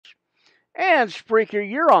And Spreaker,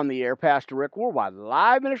 you're on the air. Pastor Rick Worldwide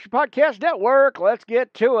Live Ministry Podcast Network. Let's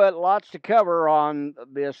get to it. Lots to cover on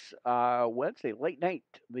this Wednesday, late night,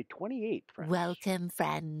 the 28th, friends. Welcome,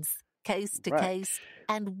 friends, coast to Right. coast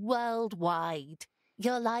and worldwide.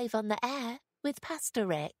 You're live on the air with Pastor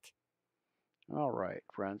Rick. All right,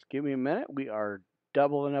 friends. Give me a minute. We are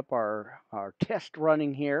doubling up our test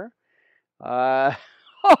running here.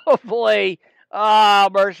 Hopefully,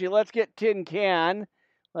 mercy. Let's get Tin Can.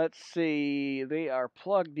 Let's see. They are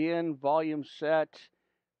plugged in, volume set.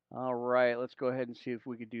 All right, let's go ahead and see if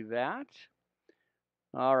we could do that.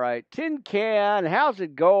 All right, Tin Can, how's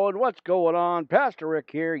it going? What's going on? Pastor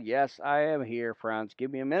Rick here. Yes, I am here, friends. Give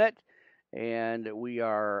me a minute, and we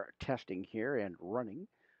are testing here and running.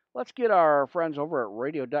 Let's get our friends over at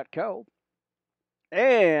radio.co.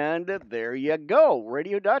 And there you go,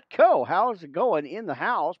 radio.co. How's it going in the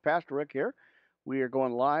house? Pastor Rick here. We are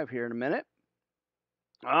going live here in a minute.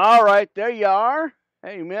 All right, there you are.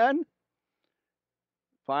 Amen.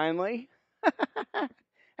 Finally.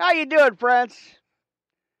 How you doing, friends?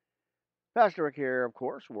 Pastor Rick here, of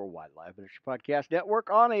course, Worldwide Live Ministry Podcast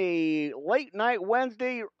Network on a late night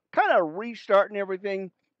Wednesday, kind of restarting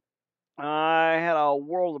everything. I had a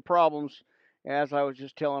world of problems, as I was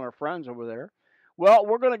just telling our friends over there. Well,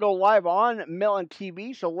 we're going to go live on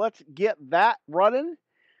Melon-tv, so let's get that running.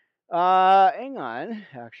 Hang on,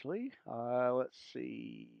 actually. Let's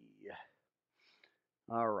see.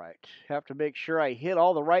 All right. Have to make sure I hit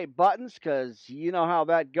all the right buttons, because you know how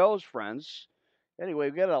that goes, friends. Anyway,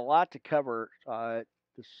 we've got a lot to cover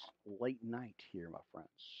this late night here, my friends.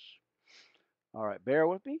 All right, bear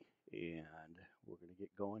with me, and we're going to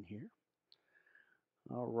get going here.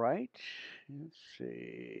 All right, let's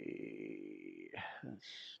see.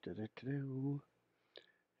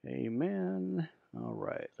 Amen. All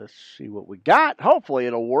right, let's see what we got. Hopefully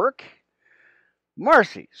it'll work.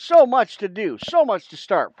 Mercy, so much to do, so much to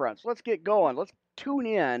start, friends. Let's get going. Let's tune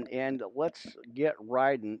in and let's get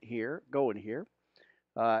riding here, going here.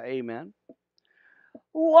 Amen.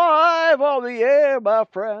 Live on the air, my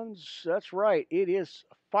friends. That's right. It is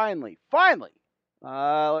finally.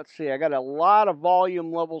 Let's see. I got a lot of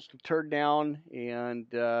volume levels to turn down, and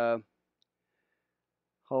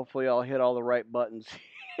hopefully I'll hit all the right buttons.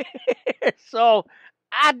 So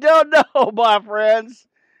I don't know, my friends.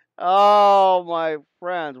 Oh, my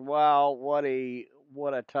friends. Wow, what a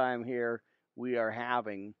time here we are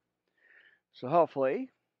having. So hopefully.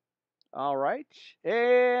 All right.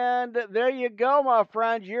 And there you go, my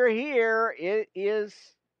friends. You're here. It is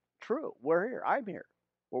true. We're here. I'm here.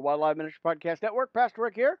 Worldwide Live Ministry Podcast Network. Pastor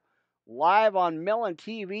Rick here. Live on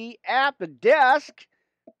Melon-tv at the desk.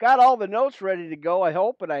 Got all the notes ready to go, I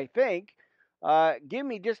hope and I think. Give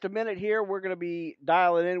me just a minute here. We're going to be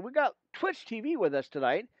dialing in. We got Twitch TV with us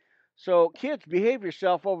tonight. So, kids, behave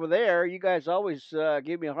yourself over there. You guys always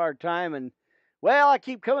give me a hard time. And, well, I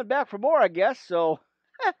keep coming back for more, I guess. So,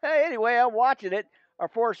 anyway, I'm watching it. Our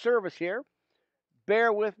fourth service here.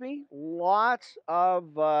 Bear with me. Lots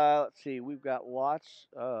of, let's see, we've got lots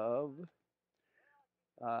of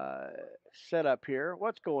setup here.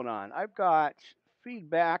 What's going on? I've got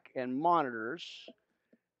feedback and monitors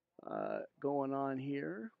going on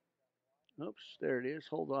here. Oops, there it is.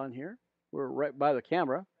 Hold on here. We're right by the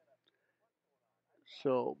camera.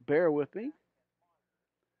 So bear with me.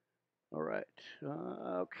 All right.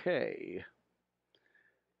 Okay.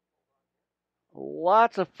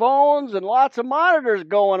 Lots of phones and lots of monitors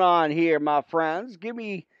going on here, my friends. Give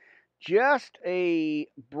me just a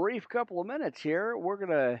brief couple of minutes here. We're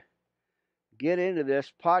going to get into this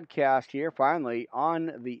podcast here finally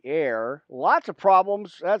on the air. Lots of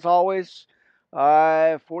problems, as always.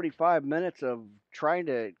 45 minutes of trying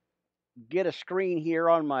to get a screen here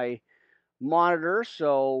on my monitor.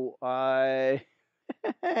 So,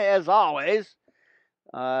 as always,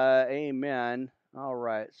 amen. All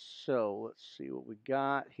right, so let's see what we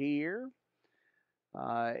got here.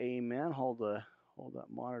 Amen. Hold that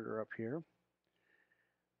monitor up here.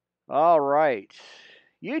 All right,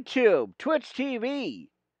 YouTube, Twitch TV.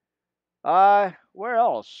 Where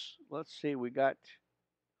else? Let's see. We got.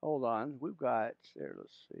 Hold on. We've got there.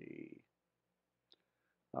 Let's see.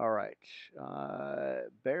 All right.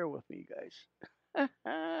 Bear with me, guys.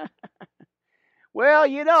 Well,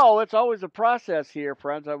 you know, it's always a process here,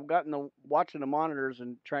 friends. I've gotten watching the monitors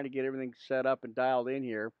and trying to get everything set up and dialed in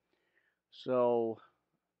here. So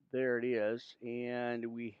there it is. And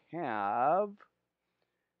we have,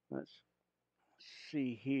 let's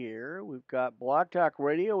see here. We've got Blog Talk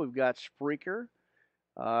Radio. We've got Spreaker.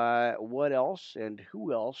 What else and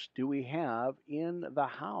who else do we have in the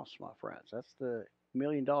house, my friends? That's the $1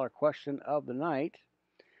 million question of the night.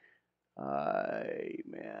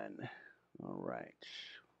 Amen. All right.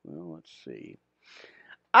 Well, let's see.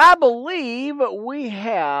 I believe we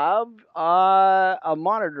have a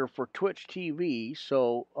monitor for Twitch TV,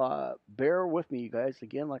 so bear with me, you guys.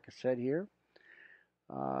 Again, like I said here.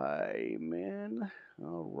 Amen.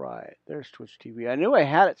 All right. There's Twitch TV. I knew I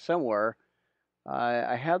had it somewhere.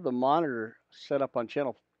 I had the monitor set up on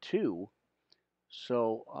channel 2.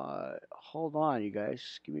 So hold on, you guys.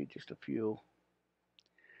 Give me just a few.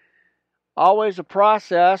 Always a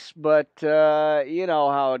process, but you know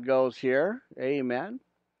how it goes here. Amen.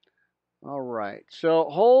 All right. So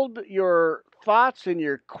hold your thoughts and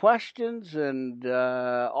your questions and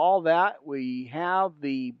all that. We have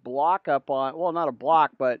the block up on, well, not a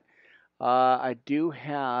block, but I do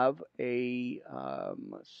have a,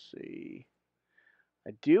 let's see.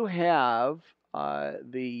 I do have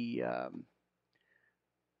the,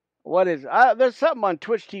 what is, there's something on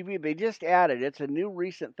Twitch TV they just added. It's a new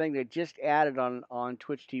recent thing they just added on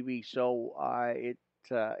Twitch TV. So it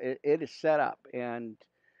is set up and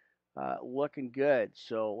looking good.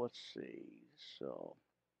 So let's see. So,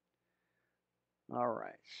 all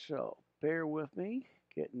right. So bear with me.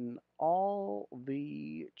 Getting all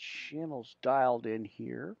the channels dialed in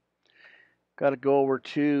here. Got to go over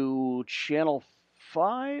to channel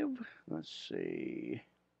 5. Let's see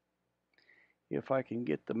if I can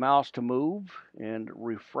get the mouse to move and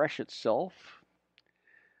refresh itself.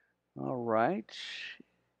 All right.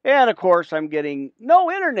 And of course, I'm getting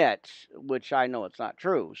no internet, which I know it's not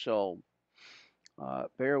true. So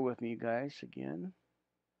bear with me, guys, again.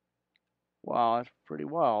 Wow, that's pretty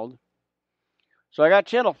wild. So I got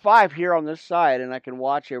channel 5 here on this side, and I can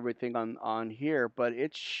watch everything on here, but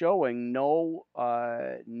it's showing no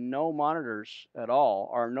monitors at all,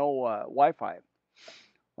 or no Wi-Fi.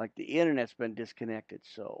 Like the internet's been disconnected.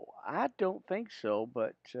 So I don't think so,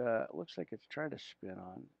 but it looks like it's trying to spin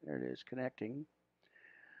on. There it is, connecting.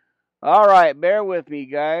 All right, bear with me,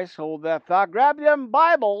 guys. Hold that thought. Grab them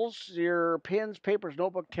Bibles, your pens, papers,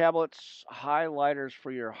 notebook, tablets, highlighters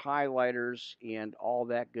for your highlighters, and all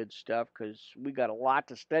that good stuff, because we got a lot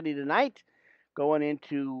to study tonight. Going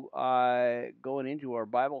into our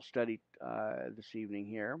Bible study this evening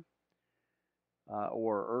here,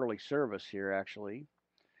 or early service here, actually.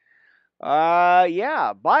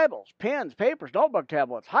 Yeah, Bibles, pens, papers, notebook,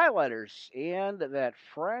 tablets, highlighters, and that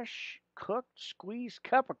fresh cooked squeezed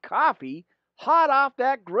cup of coffee hot off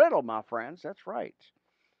that griddle, my friends. That's right.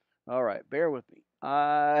 All right, bear with me.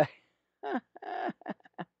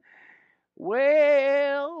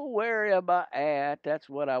 Well, where am I at? That's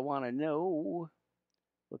what I want to know.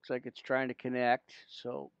 Looks like it's trying to connect.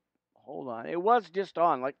 So hold on. It was just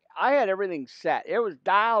on. Like I had everything set. It was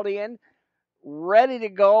dialed in, ready to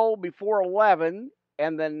go before 11,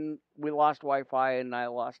 and then we lost Wi-Fi, and I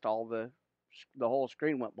lost all the whole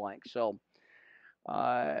screen went blank. So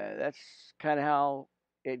that's kind of how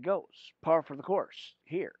it goes. Par for the course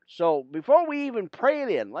here. So before we even pray it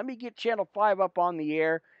in, let me get channel 5 up on the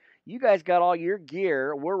air. You guys got all your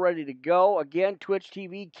gear. We're ready to go. Again, Twitch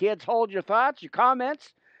TV kids, hold your thoughts, your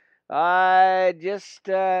comments. Just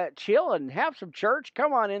chill and have some church.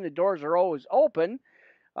 Come on in. The doors are always open.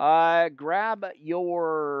 Grab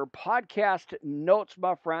your podcast notes,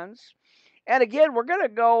 my friends. And again, we're going to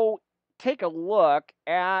go take a look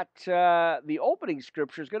at the opening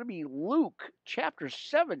scripture. It's going to be Luke chapter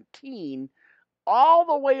 17 all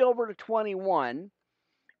the way over to 21.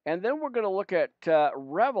 And then we're going to look at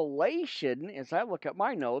Revelation, as I look at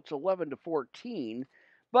my notes, 11 to 14.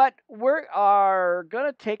 But we are going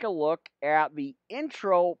to take a look at the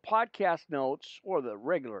intro podcast notes, or the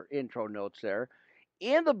regular intro notes there,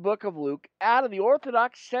 in the book of Luke out of the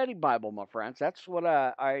Orthodox Study Bible, my friends. That's what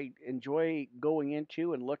I enjoy going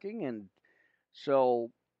into and looking, and so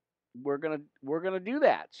we're gonna do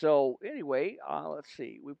that. So anyway, let's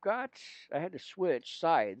see. I had to switch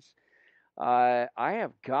sides. I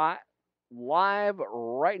have got live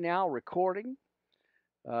right now recording.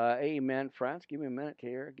 Amen, friends. Give me a minute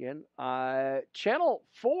here again. Channel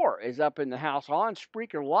 4 is up in the house on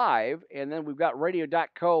Spreaker Live, and then we've got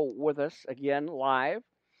radio.co with us again live.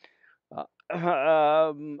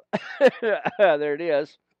 There it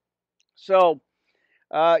is. So,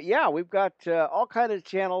 yeah, we've got all kinds of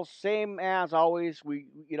channels. Same as always.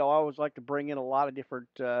 I always like to bring in a lot of different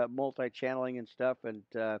multi-channeling and stuff, and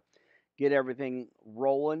get everything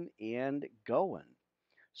rolling and going.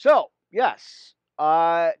 So, yes,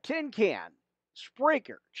 Tin Can,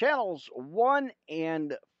 Spreaker, channels 1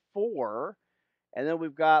 and 4. And then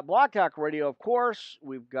we've got Blog Talk Radio, of course.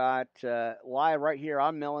 We've got live right here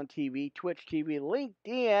on Melon-tv, Twitch TV,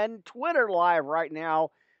 LinkedIn, Twitter live right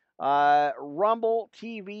now, Rumble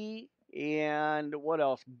TV, and what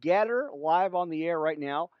else? Getter live on the air right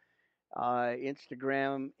now.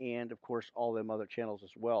 Instagram, and of course all them other channels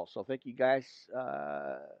as well. So thank you guys.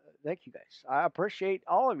 Thank you guys. I appreciate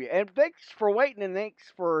all of you, and thanks for waiting, and thanks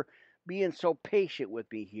for being so patient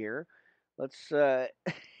with me here. Let's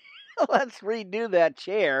let's redo that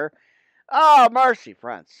chair. Oh, mercy,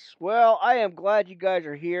 friends. Well, I am glad you guys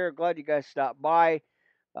are here. Glad you guys stopped by.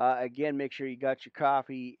 Again, make sure you got your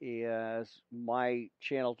coffee, as my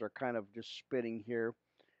channels are kind of just spinning here.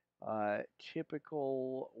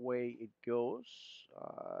 Typical way it goes.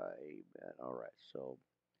 Amen. All right, so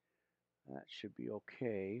that should be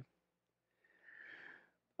okay.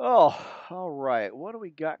 Oh, all right. What do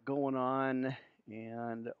we got going on,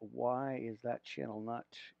 and why is that channel not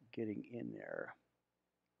getting in there?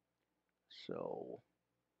 So,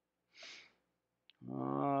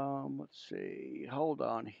 let's see. Hold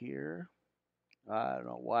on here. I don't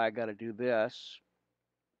know why I got to do this.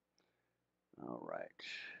 All right.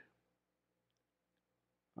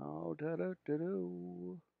 Oh, da da da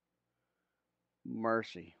do.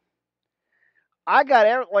 Mercy. I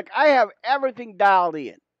have everything dialed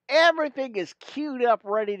in. Everything is queued up,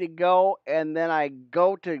 ready to go, and then I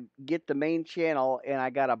go to get the main channel, and I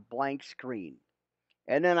got a blank screen.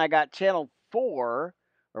 And then I got channel 4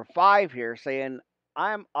 or 5 here saying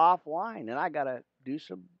I'm offline, and I gotta do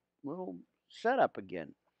some little setup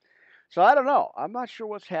again. So I don't know. I'm not sure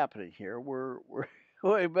what's happening here.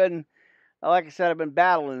 We've been, like I said, I've been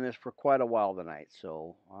battling this for quite a while tonight.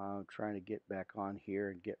 So I'm trying to get back on here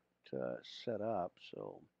and get set up.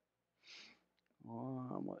 So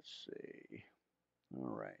let's see. All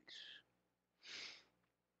right.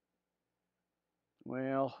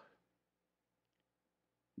 Well,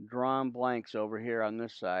 drawn blanks over here on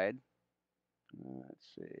this side. Let's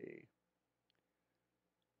see.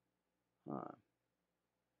 Huh.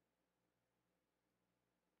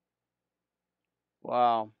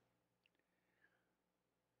 Wow.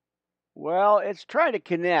 Well, it's trying to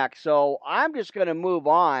connect, so I'm just going to move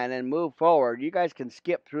on and move forward. You guys can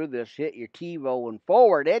skip through this, hit your TiVo and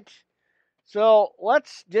forward it. So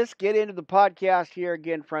let's just get into the podcast here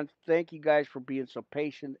again, friends. Thank you guys for being so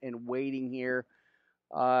patient and waiting here.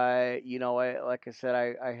 Like I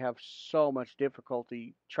said, I have so much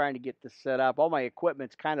difficulty trying to get this set up. All my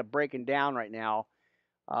equipment's kind of breaking down right now,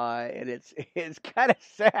 and it's it's kind of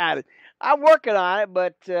sad. I'm working on it,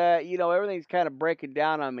 but everything's kind of breaking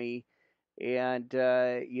down on me, and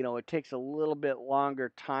it takes a little bit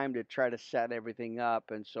longer time to try to set everything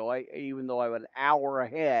up. And so even though I'm an hour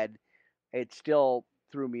ahead, it still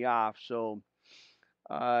threw me off. So,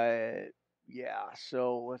 uh, yeah.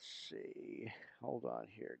 So let's see. Hold on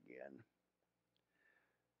here again.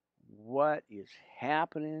 What is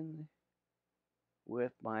happening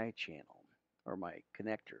with my channel or my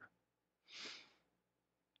connector?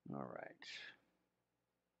 All right.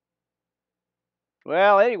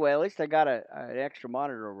 Well, anyway, at least I got an extra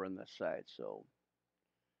monitor over on this side, so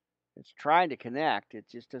it's trying to connect. It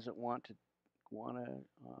just doesn't want to want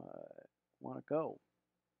to go.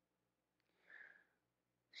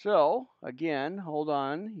 So again, hold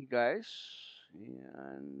on, you guys,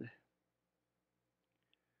 and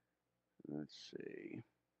let's see.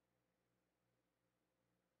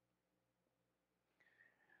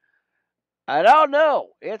 I don't know.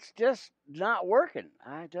 It's just not working.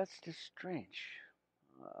 That's just strange.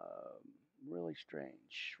 Really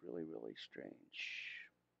strange. Really, really strange.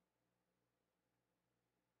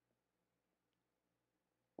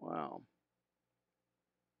 Wow.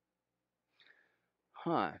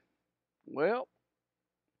 Huh. Well,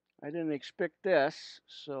 I didn't expect this,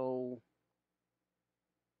 so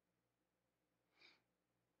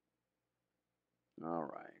all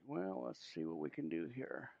right. Well, let's see what we can do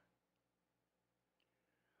here.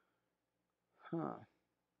 Huh.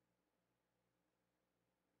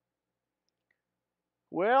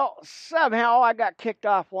 Well, somehow I got kicked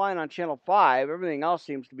offline on channel 5. Everything else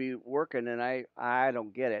seems to be working, and I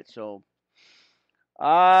don't get it. So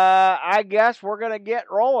I guess we're gonna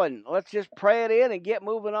get rolling. Let's just pray it in and get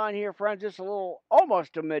moving on here, friends. Just a little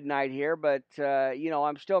almost to midnight here, but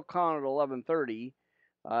I'm still calling it 11:30,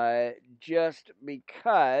 just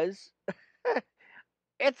because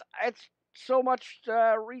it's so much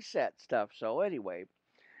reset stuff. So anyway,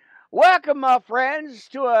 welcome, my friends,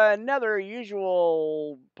 to another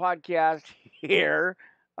usual podcast here.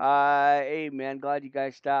 Amen. Glad you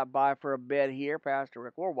guys stopped by for a bit here. Pastor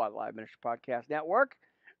Rick, Worldwide Live Ministry Podcast Network.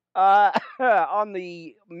 On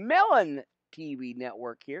the Melon-tv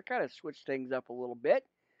network here. Kind of switch things up a little bit.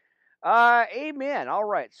 Amen. All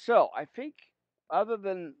right. So I think other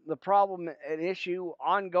than the problem and issue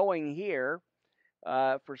ongoing here,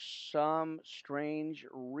 for some strange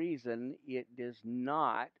reason, it does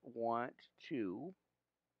not want to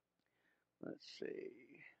let's see.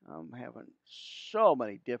 I'm having so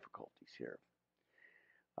many difficulties here.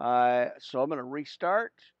 So I'm going to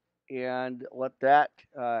restart and let that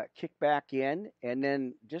kick back in, and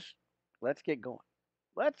then just let's get going.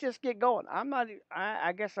 Let's just get going. I'm not.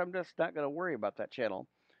 I guess I'm just not going to worry about that channel.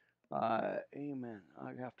 Amen. I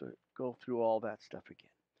have to go through all that stuff again.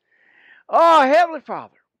 Oh, Heavenly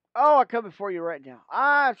Father. Oh, I come before you right now.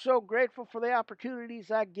 I'm so grateful for the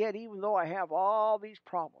opportunities I get, even though I have all these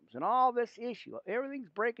problems and all this issue. Everything's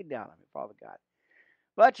breaking down on me, Father God.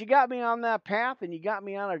 But you got me on that path, and you got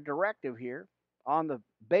me on a directive here on the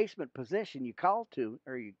basement position you called to,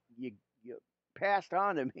 or you passed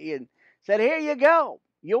on to me and said, "Here you go.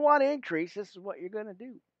 You want to increase. This is what you're going to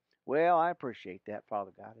do." Well, I appreciate that,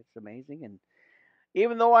 Father God. It's amazing, and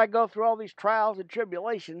even though I go through all these trials and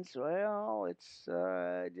tribulations, well, it's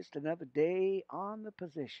just another day on the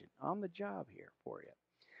position, on the job here for you.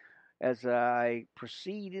 As I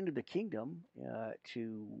proceed into the kingdom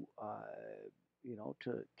to,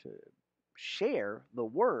 to share the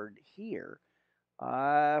word here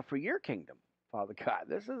for your kingdom, Father God.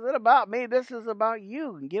 This isn't about me. This is about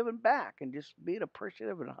you and giving back and just being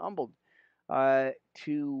appreciative and humbled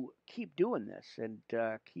to keep doing this and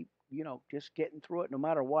keep, just getting through it no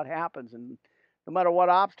matter what happens and no matter what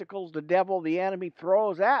obstacles the devil, the enemy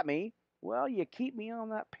throws at me. Well, you keep me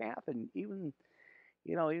on that path, and even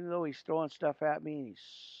though he's throwing stuff at me, and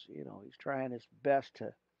he's trying his best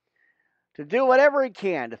to do whatever he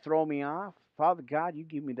can to throw me off. Father God, you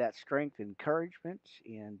give me that strength, encouragement,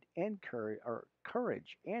 and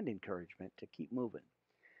courage and encouragement to keep moving.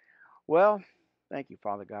 Well, thank you,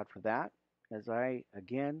 Father God, for that. As I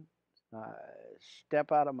again uh,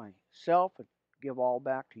 step out of myself and give all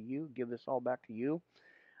back to you, give this all back to you.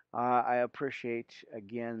 I appreciate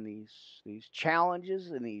again these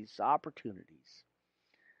challenges and these opportunities.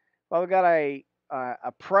 Father God, I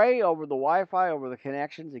pray over the Wi-Fi, over the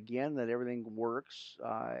connections again, that everything works.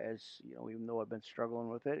 As you know, even though I've been struggling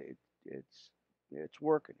with it, it's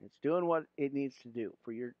working. It's doing what it needs to do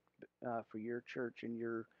for your church and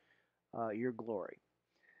your glory.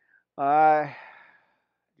 Uh,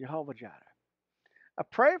 Jehovah Jireh. I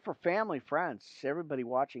pray for family, friends, everybody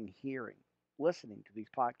watching, hearing, listening to these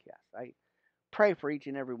podcasts. I pray for each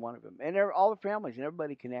and every one of them, and all the families and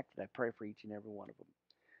everybody connected. I pray for each and every one of them.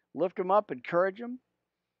 Lift them up, encourage them,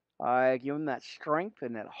 give them that strength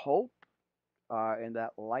and that hope and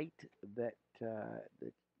that light that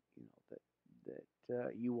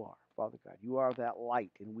you are, Father God. You are that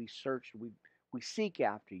light, and we search, we seek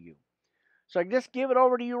after you. So I just give it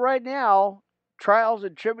over to you right now, trials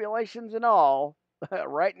and tribulations and all,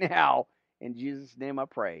 right now. In Jesus' name I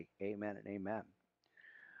pray. Amen and amen.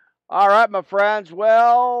 All right, my friends.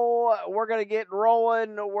 Well, we're going to get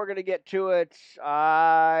rolling. We're going to get to it.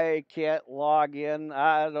 I can't log in.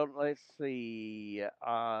 Let's see.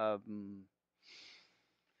 All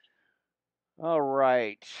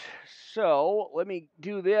right. So let me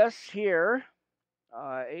do this here.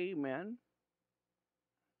 Amen.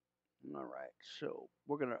 All right. So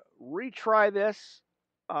we're going to retry this.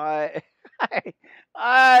 I,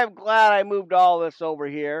 I'm glad I moved all this over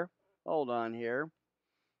here. Hold on here.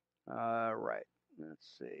 All right. Let's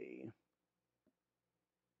see.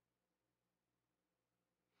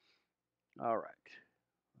 All right.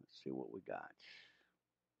 Let's see what we got.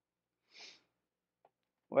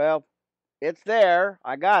 Well, it's there.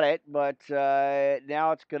 I got it, but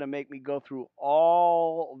now it's going to make me go through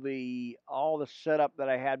all the setup that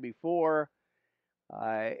I had before.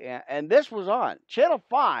 And this was on channel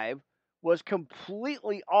 5 was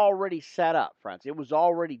completely already set up, friends. It was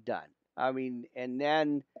already done. I mean, and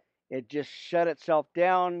then it just shut itself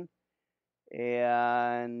down,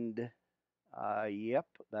 and yep,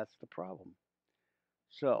 that's the problem.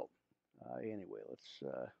 So anyway, let's.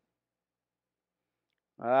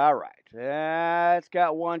 All right, it's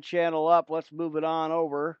got one channel up. Let's move it on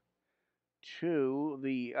over to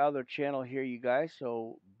the other channel here, you guys.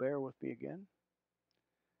 So bear with me again.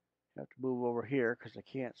 I have to move over here because I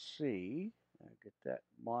can't see. Get that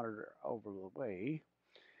monitor over the way.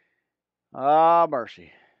 Ah,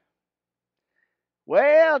 mercy.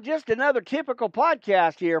 Well, just another typical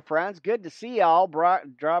podcast here, friends. Good to see y'all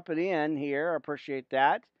dropping in here. I appreciate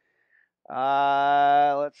that.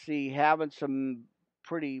 Let's see, having some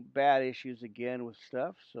pretty bad issues again with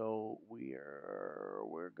stuff, so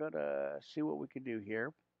we're gonna see what we can do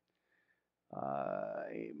here.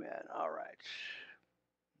 Amen. All right.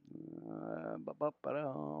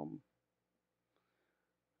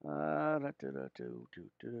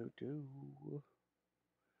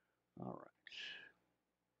 All right.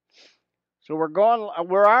 So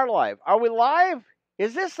we are live. Are we live?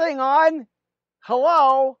 Is this thing on?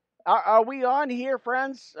 Hello? Are we on here,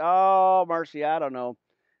 friends? Oh, mercy, I don't know.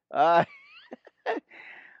 Uh,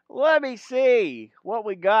 let me see what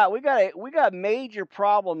we got. We got major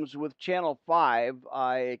problems with Channel 5.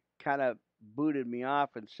 I kind of booted me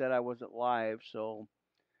off and said I wasn't live. So,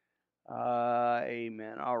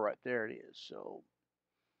 amen. All right, there it is. So,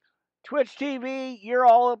 Twitch TV, you're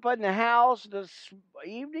all up in the house this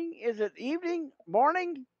evening. Is it evening?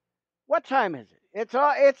 Morning? What time is it? It's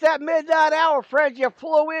that midnight hour, friends. You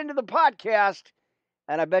flew into the podcast,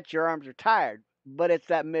 and I bet your arms are tired. But it's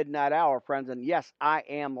that midnight hour, friends, and yes, I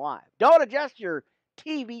am live. Don't adjust your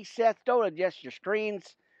TV sets. Don't adjust your screens.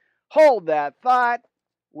 Hold that thought.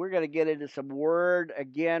 We're going to get into some word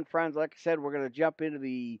again, friends. Like I said, we're going to jump into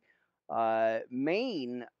the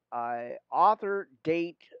main author,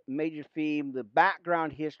 date, major theme, the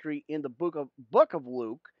background history in the book of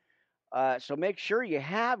Luke. So make sure you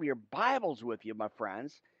have your Bibles with you, my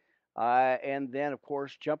friends. And then, of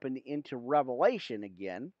course, jumping into Revelation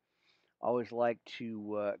again. I always like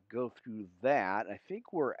to go through that. I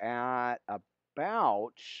think we're at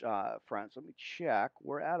about, friends, let me check.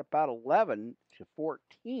 We're at about 11 to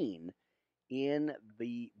 14 in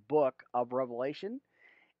the book of Revelation.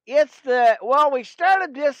 We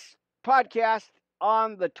started this podcast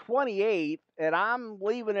on the 28th, and I'm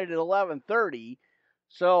leaving it at 11:30.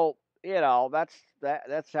 So,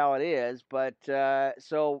 that's how it is. But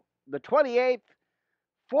so the 28th,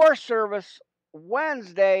 4 service,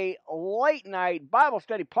 Wednesday, late night Bible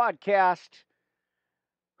study podcast.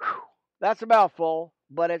 Whew, that's a mouthful,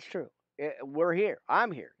 but it's true. We're here.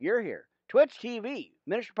 I'm here. You're here. Twitch TV,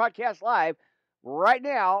 Ministry Podcast Live, right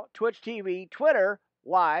now. Twitch TV, Twitter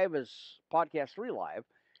Live is Podcast 3 Live.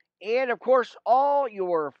 And of course, all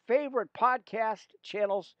your favorite podcast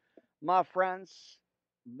channels, my friends.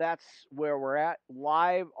 That's where we're at.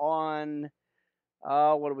 Live on,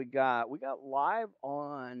 what do we got? We got live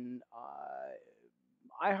on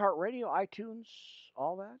iHeartRadio, iTunes,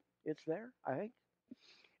 all that. It's there, I think.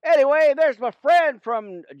 Anyway, there's my friend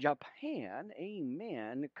from Japan.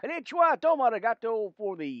 Amen. Konnichiwa, domo arigato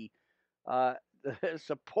for the, uh, the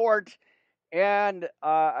support. And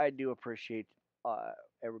I do appreciate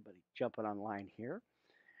everybody jumping online here.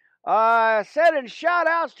 Sending shout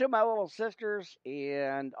outs to my little sisters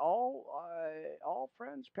and all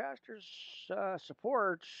friends, pastors,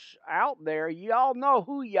 supports out there. Y'all know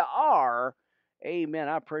who you are. Amen.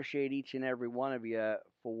 I appreciate each and every one of you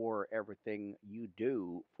for everything you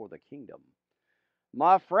do for the kingdom.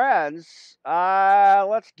 My friends,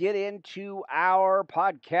 let's get into our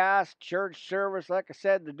podcast church service. Like I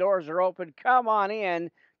said, the doors are open. Come on in.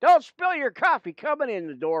 Don't spill your coffee coming in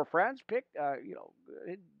the door, friends.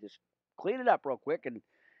 Just clean it up real quick and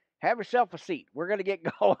have yourself a seat. We're going to get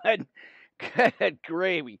going. Good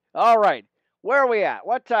gravy. All right. Where are we at?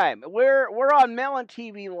 What time? We're on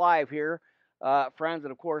Melon-tv live here, friends,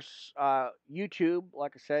 and of course, YouTube.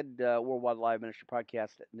 Like I said, Worldwide Live Ministry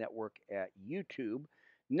Podcast Network at YouTube.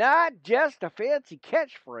 Not just a fancy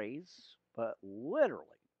catchphrase, but literally,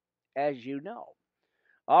 as you know.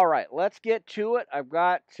 All right, let's get to it. I've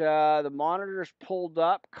got the monitors pulled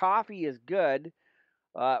up. Coffee is good.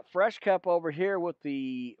 Fresh cup over here with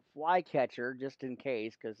the fly catcher, just in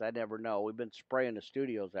case, because I never know. We've been spraying the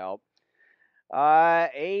studios out.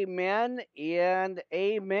 Amen and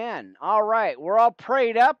amen. All right, we're all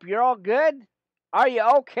prayed up. You're all good? Are you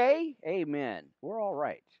okay? Amen. We're all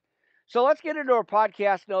right. So let's get into our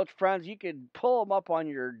podcast notes, friends. You can pull them up on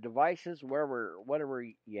your devices, whatever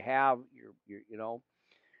you have.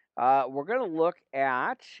 We're going to look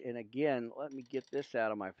at, and again, let me get this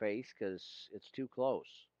out of my face because it's too close.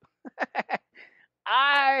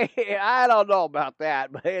 I don't know about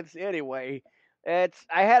that, but anyway. I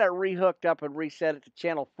had it rehooked up and reset it to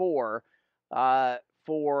channel 4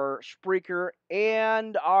 for Spreaker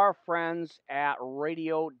and our friends at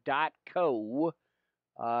radio.co.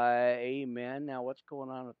 Amen. Now what's going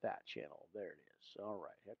on with that channel? There it is. All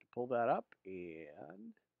right, have to pull that up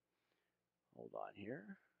and hold on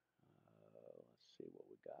here. Let's see what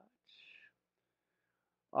we got.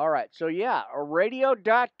 All right, so yeah,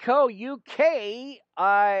 radio.co UK,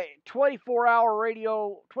 24-hour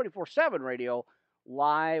radio, 24/7 radio,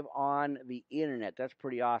 live on the internet. That's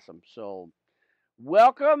pretty awesome. So,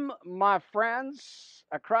 welcome, my friends,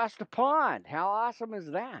 across the pond. How awesome is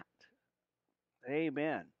that?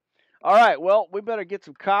 Amen. All right, well, we better get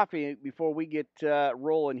some coffee before we get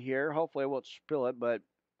rolling here. Hopefully, I won't spill it, but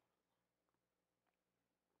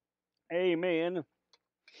amen.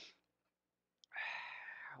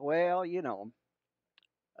 Well,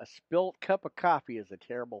 a spilt cup of coffee is a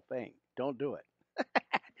terrible thing. Don't do it.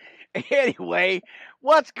 Anyway,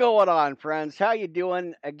 what's going on, friends? How you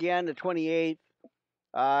doing? Again, the 28th,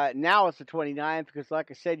 Now it's the 29th because,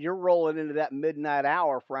 like I said, you're rolling into that midnight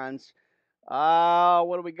hour, friends.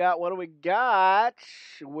 What do we got? What do we got?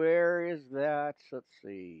 Where is that? Let's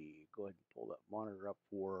see. Go ahead and pull that monitor up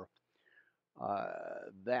for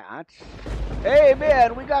that. Hey,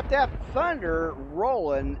 man, we got that thunder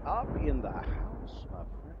rolling up in the house, my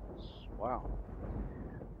friends. Wow.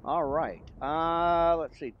 All right.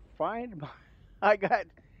 Let's see. Find my.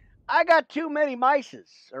 I got too many mices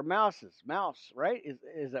or mouses. Mouse, right?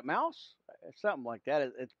 Is it mouse? Something like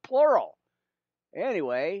that. It's plural.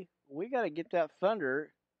 Anyway, we got to get that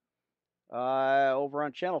thunder over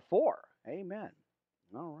on channel 4. Amen.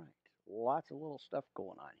 All right. Lots of little stuff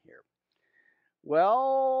going on here.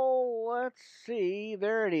 Well, let's see.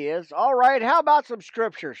 There it is. All right. How about some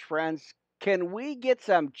scriptures, friends? Can we get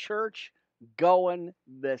some church going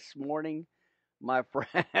this morning, my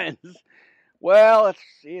friends? Well,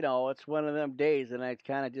 it's one of them days, and I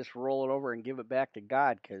kind of just roll it over and give it back to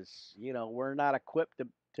God because we're not equipped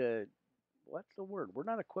to what's the word? We're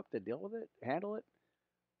not equipped to deal with it, handle it.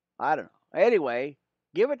 I don't know. Anyway,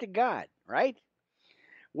 give it to God, right?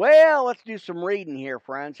 Well, let's do some reading here,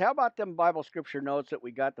 friends. How about them Bible scripture notes that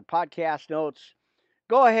we got, the podcast notes?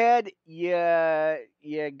 Go ahead. You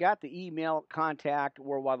got the email contact,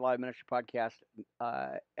 Worldwide Live Ministry Podcast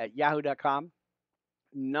at yahoo.com.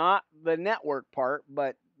 Not the network part,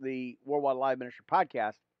 but the Worldwide Live Ministry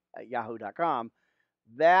Podcast at yahoo.com.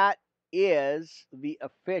 That is the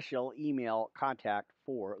official email contact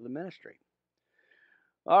for the ministry.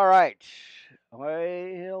 All right.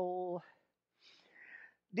 Well,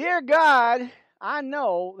 dear God, I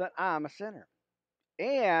know that I'm a sinner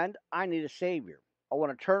and I need a Savior. I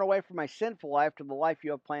want to turn away from my sinful life to the life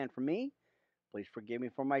you have planned for me. Please forgive me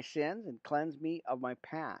for my sins and cleanse me of my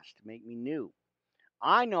past. Make me new.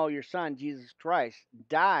 I know your Son, Jesus Christ,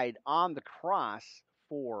 died on the cross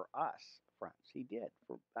for us, friends. He did.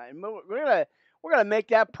 We're gonna make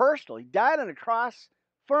that personal. He died on the cross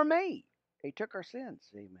for me. He took our sins.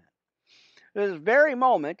 Amen. This very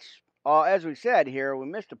moment, as we said here, we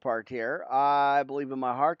missed a part here. I believe in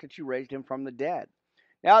my heart that you raised him from the dead.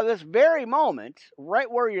 Now, this very moment, right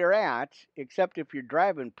where you're at, except if you're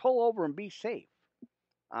driving, pull over and be safe.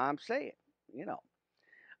 I'm saying,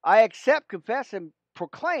 I accept, confess, and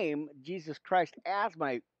proclaim Jesus Christ as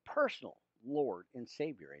my personal Lord and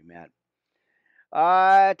Savior. Amen.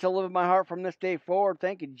 To live in my heart from this day forward,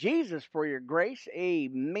 thank you, Jesus, for your grace.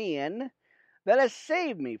 Amen. That has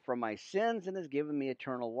saved me from my sins and has given me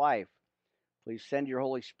eternal life. Please send your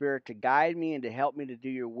Holy Spirit to guide me and to help me to do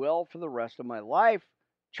your will for the rest of my life.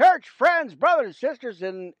 Church, friends, brothers, and sisters,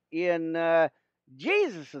 in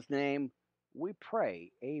Jesus' name, we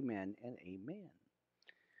pray. Amen and amen.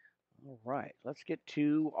 All right, let's get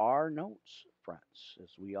to our notes, friends, as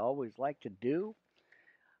we always like to do.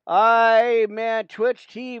 Amen. Twitch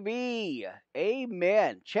TV.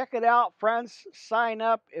 Amen. Check it out, friends. Sign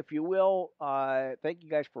up if you will. Thank you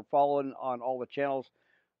guys for following on all the channels.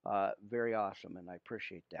 Very awesome, and I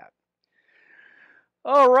appreciate that.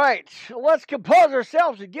 All right, let's compose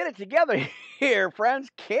ourselves and get it together here, friends.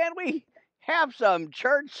 Can we have some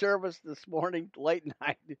church service this morning, late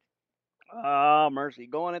night? Oh, mercy.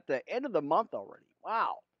 Going at the end of the month already.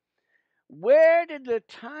 Wow. Where did the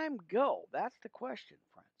time go? That's the question,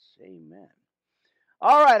 friends. Amen.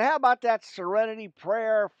 All right, how about that serenity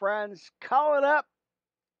prayer, friends? Call it up.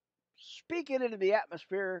 Speak it into the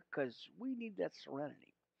atmosphere because we need that serenity.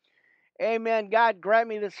 Amen. God, grant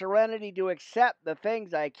me the serenity to accept the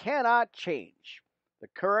things I cannot change, the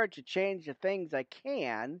courage to change the things I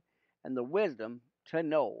can, and the wisdom to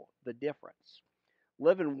know the difference.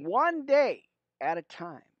 Living one day at a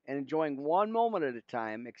time and enjoying one moment at a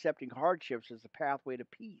time, accepting hardships as the pathway to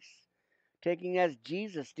peace. Taking as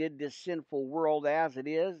Jesus did this sinful world as it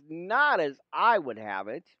is, not as I would have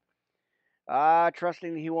it.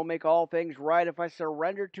 Trusting that he will make all things right if I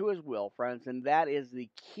surrender to his will, friends. And that is the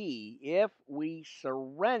key. If we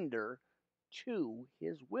surrender to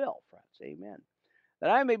his will, friends. Amen. That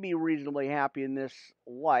I may be reasonably happy in this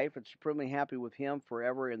life and supremely happy with him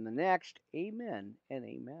forever in the next. Amen and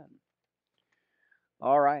amen.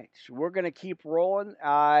 All right, so we're going to keep rolling.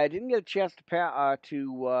 I didn't get a chance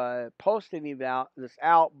to post any of this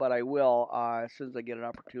out, but I will as soon as I get an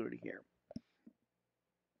opportunity here.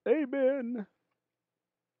 Amen.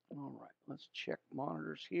 All right, let's check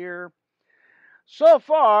monitors here. So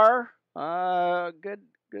far, good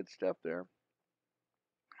stuff there.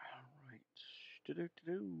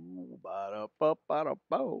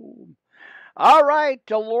 All right,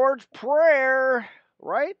 the Lord's Prayer,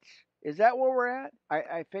 right? Is that where we're at?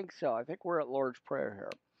 I think so. I think we're at Lord's Prayer here.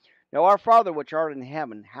 Now, our Father which art in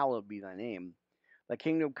heaven, hallowed be thy name. Thy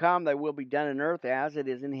kingdom come, thy will be done in earth as it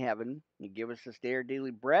is in heaven. And give us this day our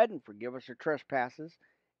daily bread, and forgive us our trespasses,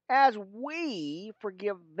 as we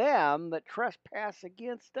forgive them that trespass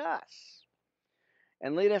against us.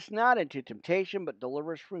 And lead us not into temptation, but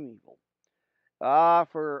deliver us from evil.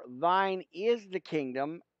 For thine is the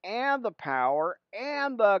kingdom, and the power,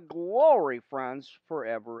 and the glory, friends,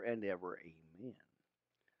 forever and ever. Amen.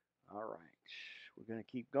 All right. We're going to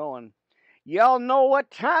keep going. Y'all know what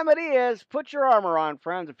time it is. Put your armor on,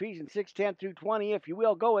 friends. Ephesians 6:10 through 20. If you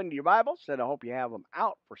will, go into your Bibles. And I hope you have them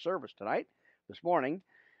out for service tonight, this morning.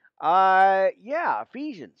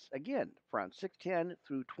 Ephesians, again, friends, 6:10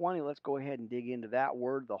 through 20. Let's go ahead and dig into that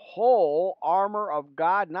word. The whole armor of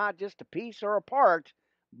God, not just a piece or a part,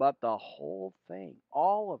 but the whole thing.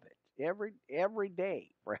 All of it. Every day,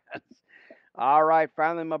 friends. All right,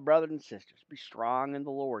 finally, my brothers and sisters, be strong in the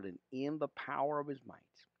Lord and in the power of his might.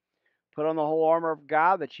 Put on the whole armor of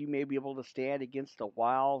God, that you may be able to stand against the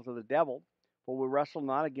wiles of the devil. For we wrestle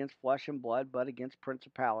not against flesh and blood, but against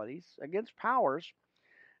principalities, against powers,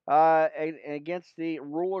 and against the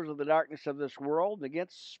rulers of the darkness of this world,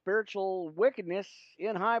 against spiritual wickedness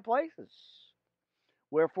in high places.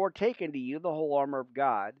 Wherefore take unto you the whole armor of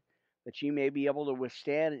God, that ye may be able to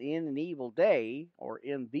withstand in an evil day, or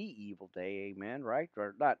in the evil day, amen, right?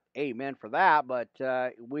 Or not amen for that, but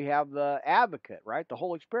we have the advocate, right? The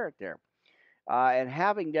Holy Spirit there. And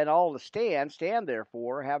having done all to stand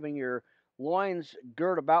therefore, having your loins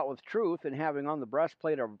girt about with truth, and having on the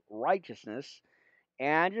breastplate of righteousness,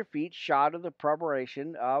 and your feet shod with the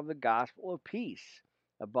preparation of the gospel of peace.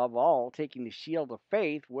 Above all, taking the shield of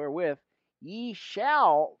faith, wherewith ye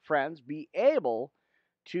shall, friends, be able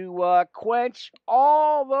to quench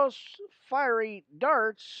all those fiery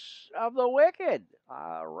darts of the wicked.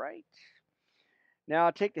 All right.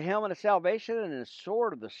 Now take the helmet of salvation and the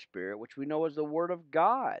sword of the Spirit, which we know is the word of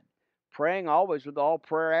God, praying always with all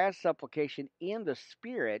prayer and supplication in the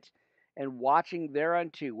Spirit, and watching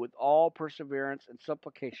thereunto with all perseverance and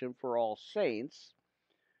supplication for all saints.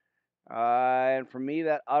 And for me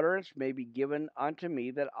that utterance may be given unto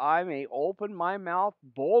me, that I may open my mouth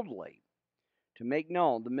boldly to make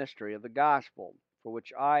known the mystery of the gospel, for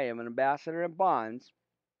which I am an ambassador in bonds,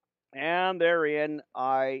 and therein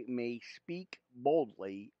I may speak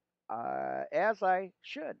boldly, as I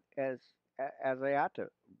should, as I ought to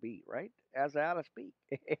be, right? As I ought to speak.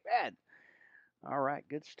 Amen. All right,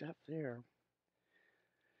 good stuff there.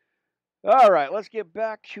 All right, let's get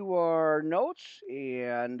back to our notes,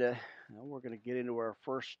 and we're going to get into our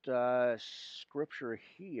first scripture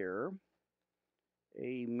here.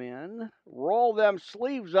 Amen. Roll them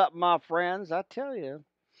sleeves up, my friends. I tell you.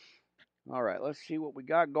 All right, let's see what we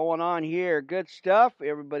got going on here. Good stuff.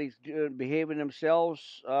 Everybody's behaving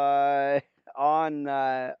themselves on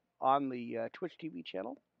the Twitch TV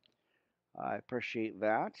channel. I appreciate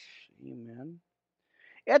that. Amen.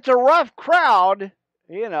 It's a rough crowd,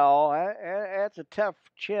 you know. It's a tough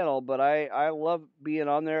channel, but I love being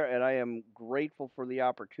on there, and I am grateful for the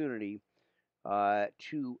opportunity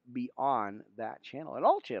to be on that channel, and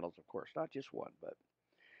all channels, of course, not just one, but.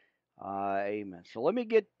 Amen. So let me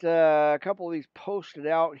get a couple of these posted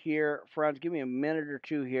out here, friends. Give me a minute or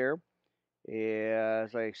two here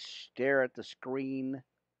as I stare at the screen,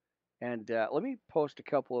 and let me post a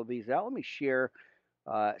couple of these out. Let me share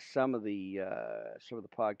some of the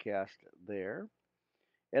podcast there,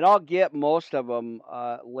 and I'll get most of them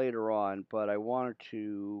later on. But I wanted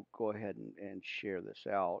to go ahead and share this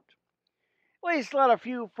out. At least let a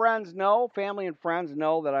few friends know, family and friends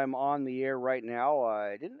know that I'm on the air right now.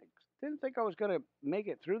 I didn't think I was going to make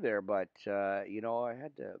it through there, but you know, I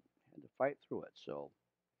had to fight through it. So,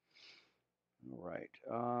 all right,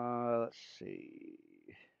 let's see.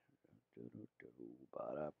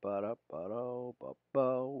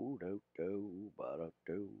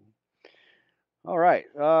 All right.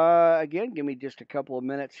 Again, give me just a couple of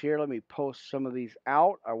minutes here. Let me post some of these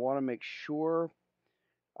out. I want to make sure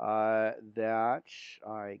that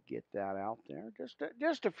I get that out there.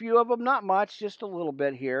 Just a few of them, not much, just a little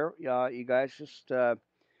bit here. You guys just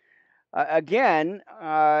again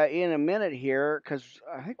in a minute here, because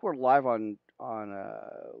I think we're live on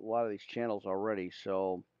a lot of these channels already.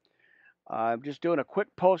 So I'm just doing a quick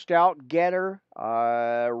post out. Getter,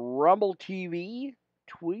 Rumble TV,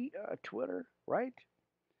 Twitter, right?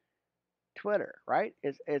 Twitter, right?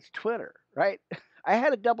 It's Twitter, right? I had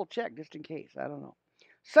to double check just in case. I don't know.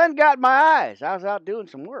 Sun got my eyes. I was out doing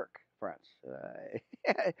some work, friends.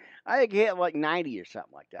 I think it hit like 90 or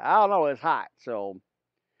something like that. I don't know. It's hot. So,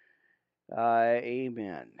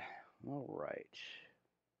 amen. All right.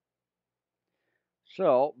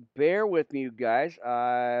 So bear with me, you guys.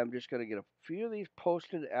 I'm just going to get a few of these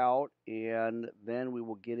posted out, and then we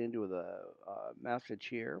will get into the message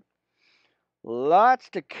here. Lots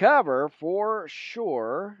to cover for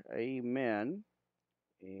sure. Amen.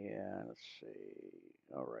 And let's see.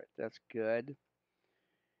 All right, that's good.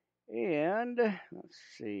 And let's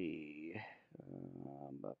see.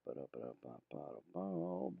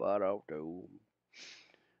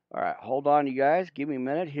 All right, hold on, you guys. Give me a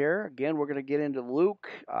minute here. Again, we're going to get into Luke.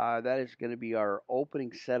 That is going to be our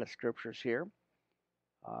opening set of scriptures here.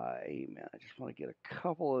 Amen. I just want to get a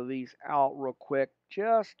couple of these out real quick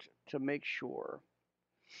just to make sure.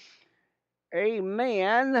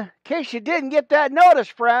 Amen. In case you didn't get that notice,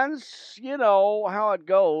 friends, you know how it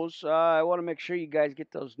goes. I want to make sure you guys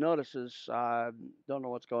get those notices. Don't know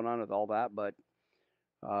what's going on with all that, but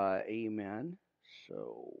amen.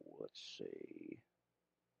 So let's see.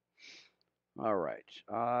 All right.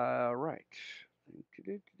 All right.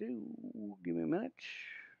 Give me a minute.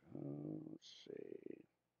 Let's see.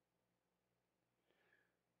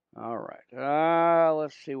 All right.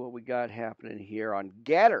 Let's see what we got happening here on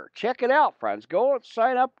Getter. Check it out, friends. Go and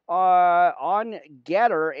sign up on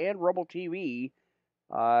Getter and Rebel TV.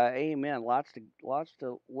 Amen. Lots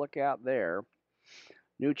to look out there.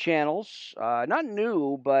 New channels. Not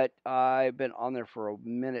new, but I've been on there for a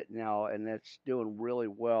minute now, and it's doing really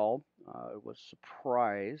well. I was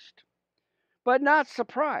surprised, but not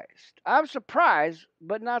surprised. I'm surprised,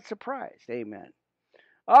 but not surprised. Amen.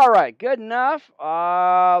 All right, good enough.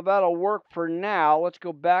 That'll work for now. Let's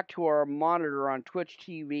go back to our monitor on Twitch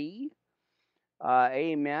TV.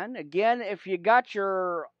 Amen. Again, if you got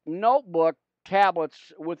your notebook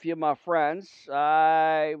tablets with you, my friends,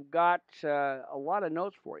 I've got a lot of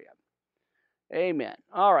notes for you. Amen.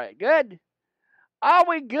 All right, good. Are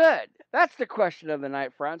we good? That's the question of the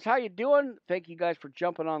night, friends. How you doing? Thank you guys for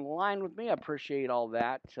jumping on the line with me. I appreciate all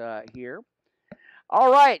that here.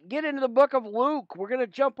 All right, get into the book of Luke. We're going to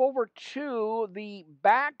jump over to the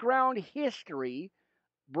background history,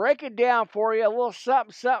 break it down for you, a little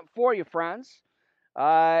something for you, friends.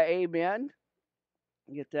 Amen.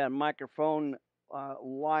 Get that microphone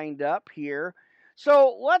lined up here.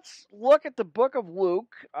 So let's look at the book of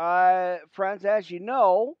Luke, friends. As you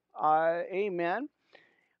know, amen.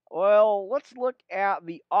 Well, let's look at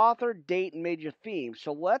the author, date, and major theme.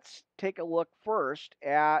 So let's take a look first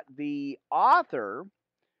at the author.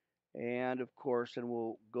 And of course, then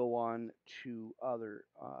we'll go on to other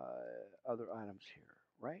items here,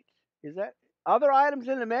 right? Is that other items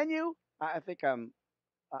in the menu? I think I'm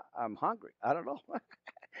hungry. I don't know.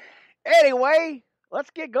 Anyway,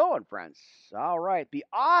 let's get going, friends. All right, the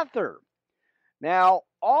author. Now,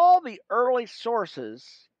 all the early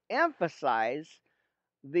sources emphasize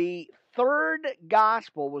the third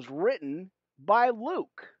gospel was written by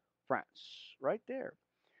Luke, friends, right there.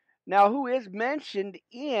 Now, who is mentioned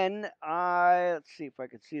in, let's see if I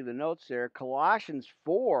can see the notes there, Colossians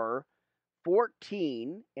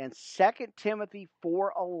 4:14 and 2 Timothy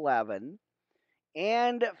 4:11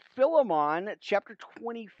 and Philemon chapter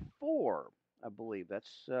 24, I believe.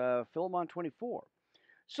 That's Philemon 24.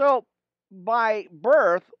 So, by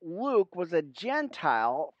birth, Luke was a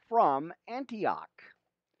Gentile from Antioch,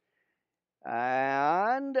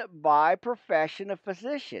 and by profession, a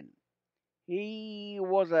physician. He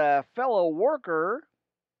was a fellow worker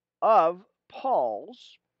of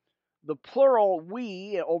Paul's. The plural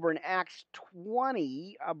we over in Acts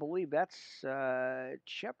 20, I believe that's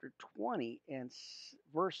chapter 20 and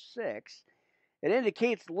verse 6. It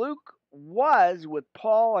indicates Luke was with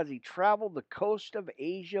Paul as he traveled the coast of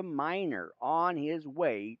Asia Minor on his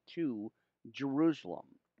way to Jerusalem.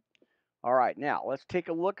 All right, now let's take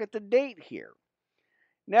a look at the date here.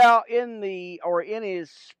 Now, in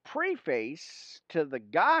his preface to the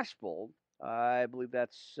gospel, I believe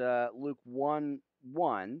that's Luke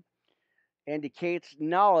 1:1, indicates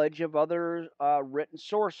knowledge of other written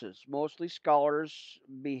sources. Mostly scholars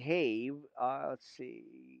behave. Let's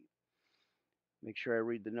see. Make sure I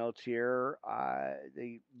read the notes here.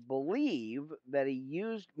 They believe that he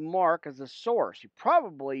used Mark as a source. He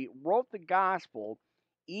probably wrote the gospel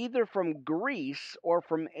either from Greece or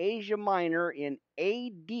from Asia Minor in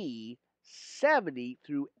AD 70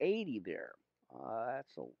 through 80 there.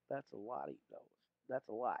 That's a lot of those. That's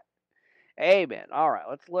a lot. Amen. All right,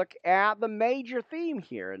 let's look at the major theme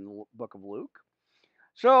here in the book of Luke.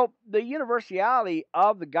 So, the universality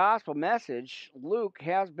of the gospel message, Luke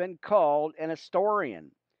has been called an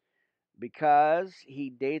historian because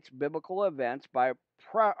he dates biblical events by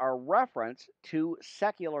reference to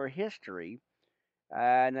secular history.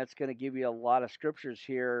 And that's going to give you a lot of scriptures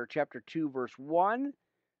here. Chapter 2, verse 1,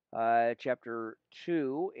 chapter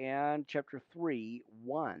 2 and chapter 3,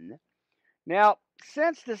 1. Now,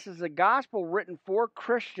 since this is a gospel written for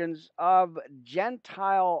Christians of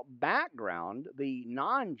Gentile background, the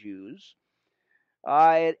non Jews,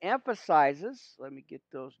 it emphasizes, let me get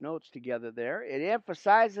those notes together there, it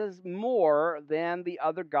emphasizes more than the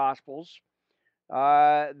other gospels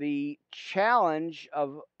the challenge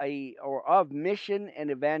of mission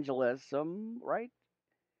and evangelism, right?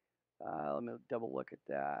 Let me double look at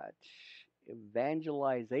that.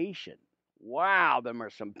 Evangelization. Wow, them are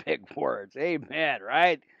some big words. Amen,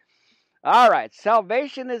 right? All right.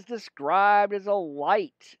 Salvation is described as a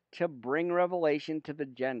light to bring revelation to the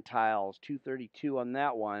Gentiles. 232 on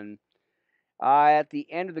that one. At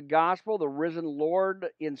the end of the gospel, the risen Lord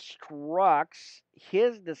instructs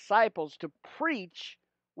his disciples to preach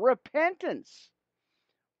repentance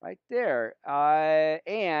right there,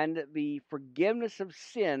 and the forgiveness of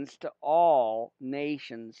sins to all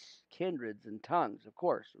nations, kindreds, and tongues. Of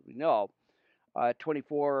course, we know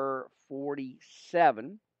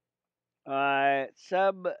 2447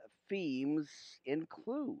 sub themes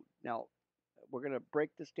include. Now, we're going to break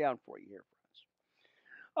this down for you here, friends.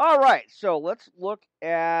 All right, so let's look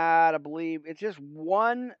at. I believe it's just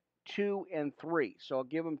 1, 2, and 3. So I'll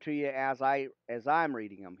give them to you as I'm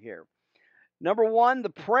reading them here. Number 1, the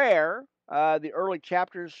prayer. The early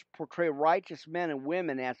chapters portray righteous men and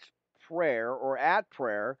women as prayer or at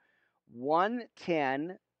prayer.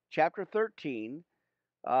 1:10, chapter 13,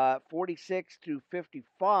 46 through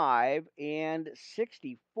 55, and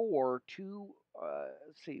 64 to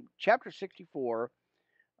chapter 64,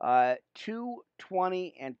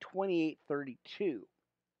 2:20 and 28:32.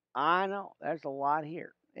 I know there's a lot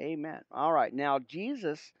here. Amen. All right, now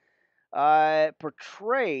Jesus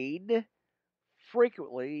portrayed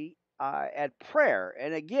frequently at prayer.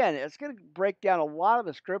 And again, it's going to break down a lot of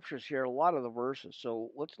the scriptures here, a lot of the verses.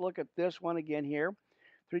 So let's look at this one again here.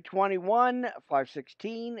 321,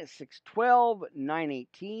 516, 612,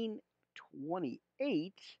 918,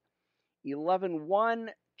 28,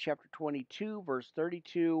 11:1, chapter 22, verse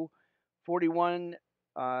 32, 41,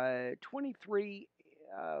 23,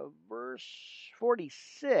 verse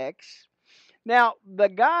 46. Now, the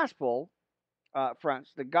gospel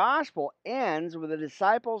friends, the gospel ends with the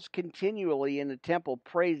disciples continually in the temple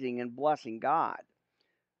praising and blessing God.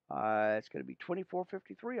 It's going to be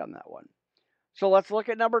 24:53 on that one. So let's look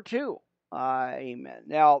at number 2. Amen.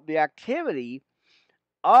 Now, the activity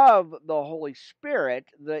of the Holy Spirit,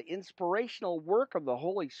 the inspirational work of the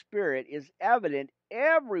Holy Spirit is evident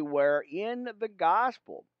everywhere in the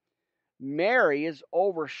gospel. Mary is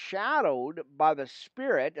overshadowed by the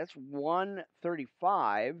Spirit. That's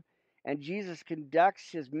 135. And Jesus conducts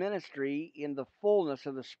his ministry in the fullness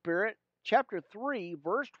of the Spirit. Chapter 3,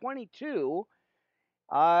 verse 22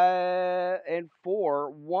 and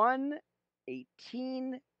 4, 1,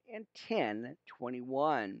 18, and 10,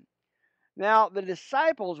 21. Now, the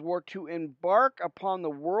disciples were to embark upon the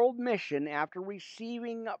world mission after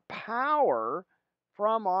receiving power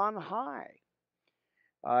from on high.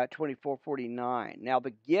 24:49. Now, the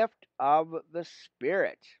gift of the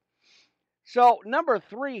Spirit. So, number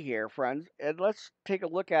 3 here, friends, and let's take a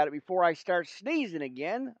look at it before I start sneezing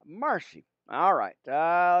again. Mercy. All right,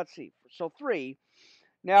 let's see. So, 3.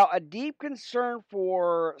 Now, a deep concern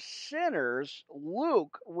for sinners,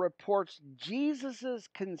 Luke reports Jesus'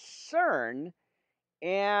 concern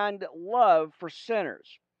and love for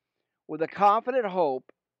sinners with a confident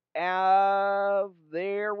hope of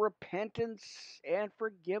their repentance and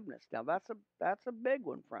forgiveness. Now that's a big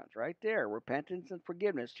one, friends, right there. Repentance and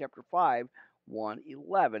forgiveness, chapter 5,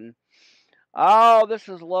 1:11. Oh, this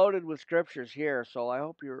is loaded with scriptures here, so I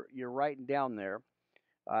hope you're writing down there.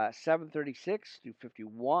 7:36 through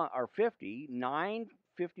 51 or 50,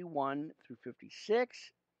 9:51 through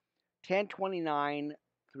 56, 10:29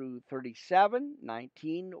 through 37,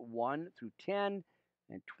 19:1 through 10,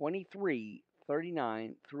 and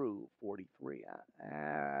 23:39 through 43.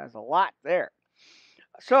 There's a lot there.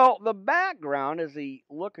 So the background, as we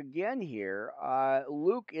look again here,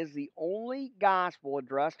 Luke is the only gospel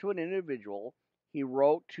addressed to an individual. He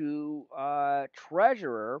wrote to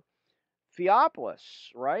treasurer Theophilus,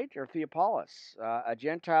 right, or Theophilus, a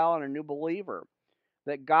Gentile and a new believer,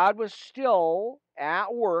 that God was still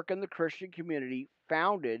at work in the Christian community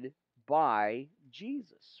founded by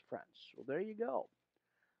Jesus, friends. Well, there you go.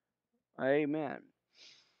 Amen.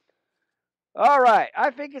 All right.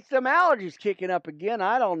 I think it's them allergies kicking up again.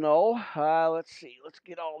 I don't know. Let's see. Let's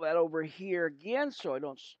get all that over here again so I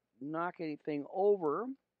don't knock anything over.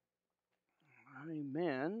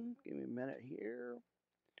 Amen. Give me a minute here.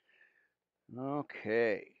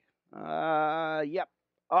 Okay. Yep.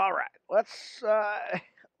 All right.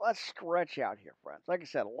 let's stretch out here, friends. Like I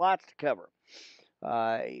said, lots to cover.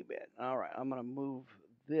 Amen. All right, I'm going to move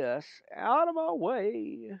this out of my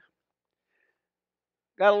way.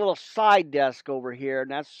 Got a little side desk over here,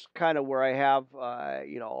 and that's kind of where I have,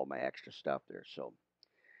 all my extra stuff there. So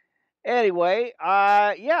anyway,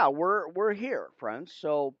 yeah, we're here, friends.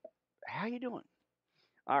 So how you doing?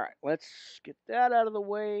 All right, let's get that out of the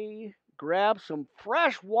way. Grab some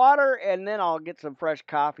fresh water, and then I'll get some fresh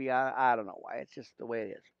coffee. I don't know why. It's just the way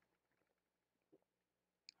it is.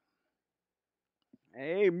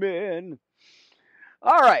 Amen.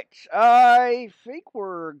 All right, I think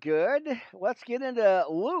we're good. Let's get into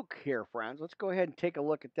Luke here, friends. Let's go ahead and take a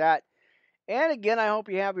look at that. And again, I hope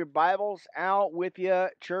you have your Bibles out with you.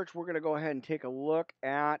 Church, we're going to go ahead and take a look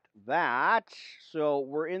at that. So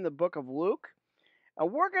we're in the book of Luke.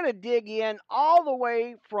 And we're going to dig in all the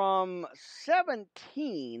way from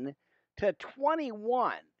 17 to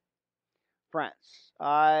 21, friends.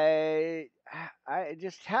 I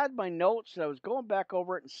just had my notes. And I was going back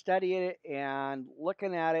over it and studying it and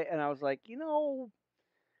looking at it, and I was like,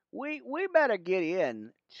 we better get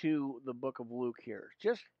in to the book of Luke here,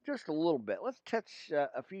 just a little bit. Let's touch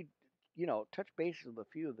a few, touch bases with a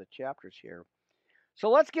few of the chapters here. So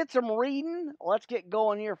let's get some reading. Let's get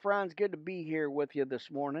going here, friends. Good to be here with you this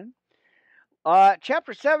morning.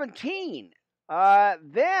 Chapter 17.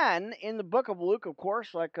 Then in the book of Luke, of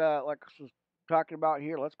course, like I was talking about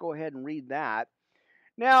here, let's go ahead and read that.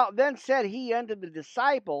 Now, then said he unto the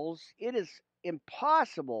disciples, it is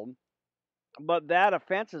impossible, but that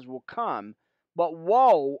offenses will come, but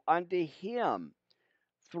woe unto him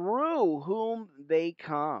through whom they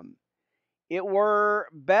come. It were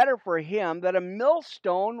better for him that a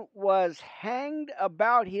millstone was hanged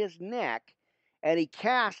about his neck, and he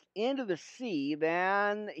cast into the sea,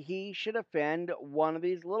 than he should offend one of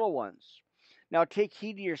these little ones. Now take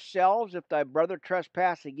heed to yourselves. If thy brother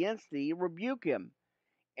trespass against thee, rebuke him,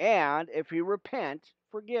 and if he repent,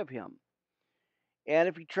 forgive him. And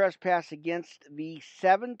if he trespass against thee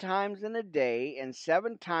 7 times in a day, and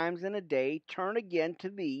 7 times in a day turn again to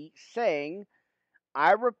thee, saying,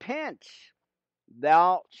 I repent,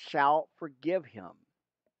 thou shalt forgive him.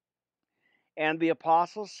 And the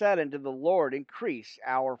apostles said unto the Lord, increase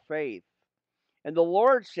our faith. And the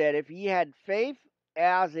Lord said, if ye had faith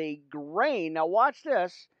as a grain, now watch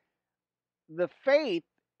this, the faith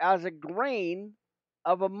as a grain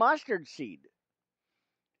of a mustard seed,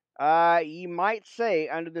 ye might say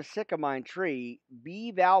unto the sycamore tree,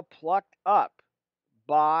 be thou plucked up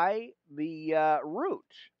by the root.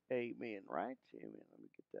 Amen, right? Amen. Let me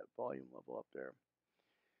get that volume level up there.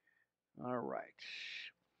 All right.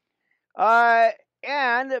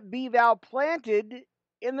 And be thou planted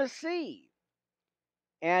in the sea,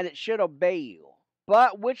 and it should obey you.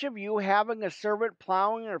 But which of you, having a servant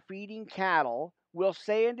plowing or feeding cattle, will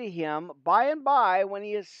say unto him, by and by, when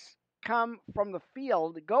he is come from the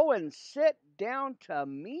field, go and sit down to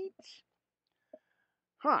meat?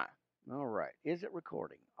 Huh. All right. Is it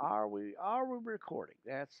recording? Are we recording?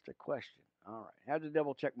 That's the question. All right. Have the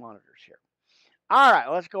double check monitors here. All right.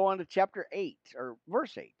 Let's go on to chapter 8, or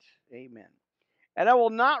verse 8. Amen. And I will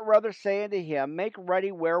not rather say unto him, make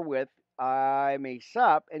ready wherewith I may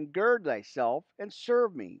sup, and gird thyself, and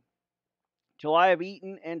serve me, till I have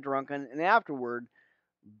eaten and drunken, and afterward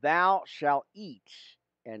thou shalt eat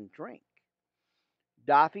and drink.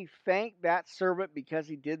 Doth he thank that servant because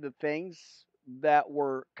he did the things that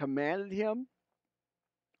were commanded him?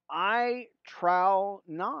 I trow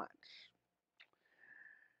not.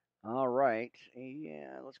 All right.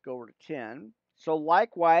 Yeah, let's go over to 10. So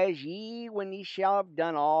likewise, ye, when ye shall have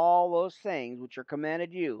done all those things which are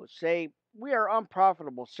commanded you, say, we are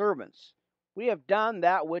unprofitable servants. We have done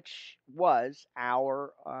that which was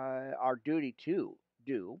our duty to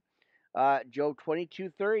do. Job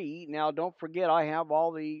 22:30. Now, don't forget, I have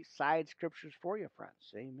all the side scriptures for you, friends.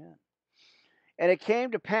 Amen. And it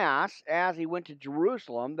came to pass, as he went to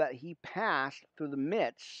Jerusalem, that he passed through the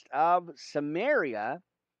midst of Samaria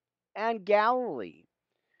and Galilee.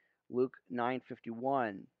 Luke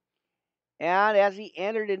 9:51. And as he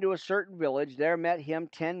entered into a certain village, there met him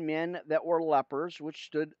 10 men that were lepers, which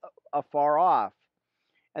stood afar off.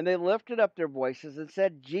 And they lifted up their voices and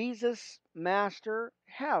said, Jesus, Master,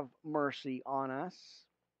 have mercy on us.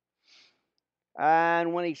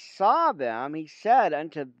 And when he saw them, he said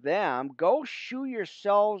unto them, go shew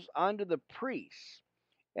yourselves unto the priests.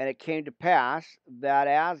 And it came to pass that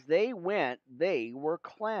as they went, they were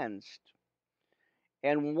cleansed.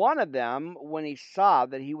 And one of them, when he saw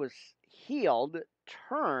that he was healed,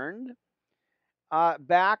 turned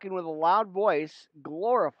back, and with a loud voice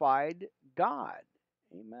glorified God.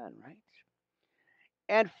 Amen, right?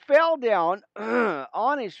 and fell down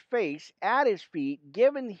on his face at his feet,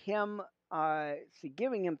 giving him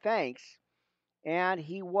thanks, and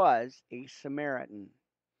he was a Samaritan.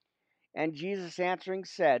 And Jesus answering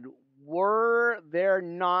said, were there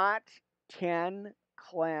not 10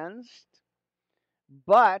 cleansed?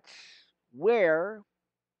 But where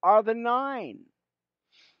are the 9?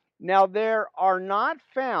 Now there are not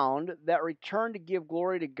found that return to give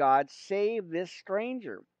glory to God, save this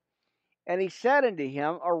stranger. And he said unto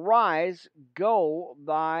him, arise, go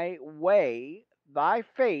thy way, thy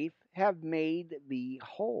faith have made thee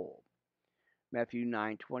whole. Matthew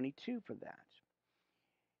 9:22 for that.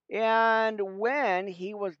 And when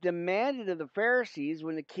he was demanded of the Pharisees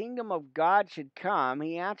when the kingdom of God should come,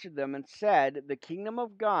 he answered them and said, the kingdom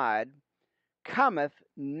of God cometh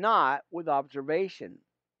not with observation,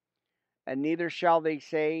 and neither shall they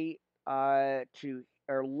say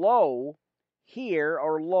lo here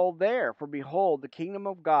or lo there, for behold, the kingdom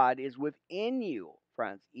of God is within you,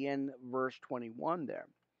 friends, in verse 21 there.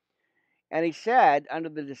 And he said unto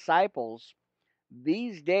the disciples,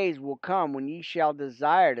 these days will come when ye shall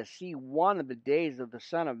desire to see one of the days of the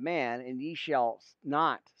Son of Man, and ye shall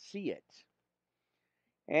not see it.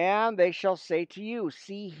 And they shall say to you,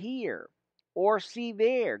 see here, or see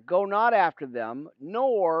there. Go not after them,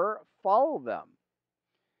 nor follow them.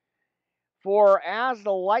 For as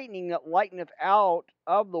the lightning that lighteneth out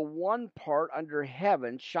of the one part under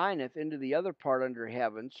heaven shineth into the other part under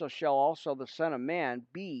heaven, so shall also the Son of Man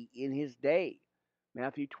be in his day.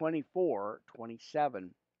 Matthew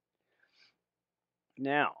 24:27.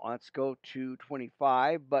 Now, let's go to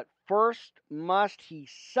 25. But first must he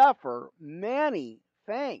suffer many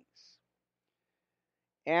things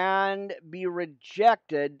and be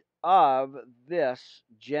rejected of this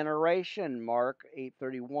generation. Mark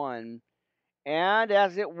 8:31. And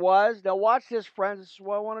as it was, now watch this, friends. This is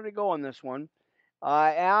where I wanted to go on this one.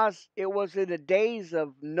 As it was in the days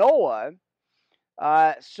of Noah,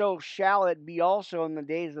 so shall it be also in the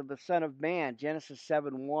days of the Son of Man. Genesis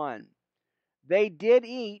 7:1. They did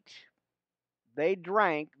eat, they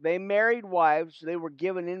drank, they married wives, they were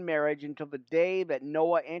given in marriage until the day that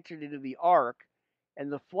Noah entered into the ark,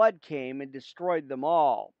 and the flood came and destroyed them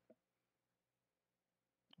all.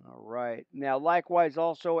 All right. Now, likewise,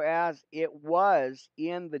 also as it was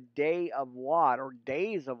in the day of Lot, or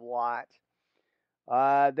days of Lot,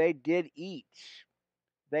 they did eat,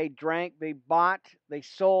 they drank, they bought, they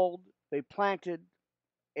sold, they planted,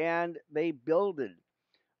 and they builded.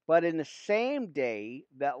 But in the same day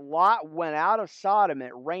that Lot went out of Sodom,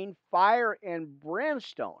 it rained fire and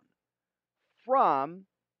brimstone from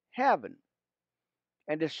heaven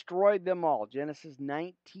and destroyed them all. Genesis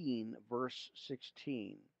 19, verse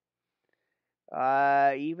 16.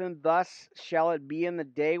 Even thus shall it be in the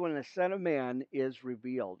day when the Son of Man is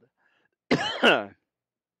revealed. All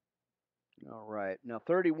right. Now,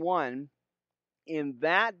 31. In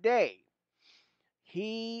that day,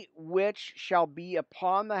 he which shall be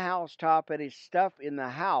upon the housetop and his stuff in the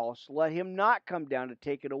house, let him not come down to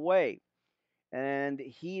take it away. And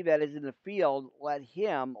he that is in the field, let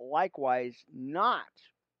him likewise not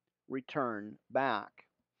return back.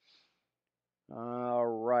 All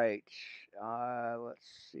right. Let's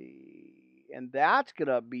see. And that's going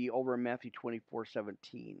to be over in Matthew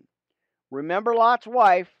 24:17. Remember Lot's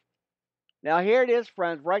wife. Now, here it is,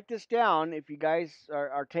 friends. Write this down if you guys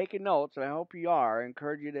are taking notes, and I hope you are. I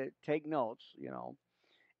encourage you to take notes,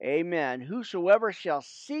 Amen. Whosoever shall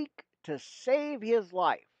seek to save his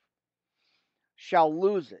life shall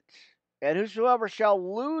lose it. And whosoever shall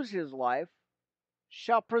lose his life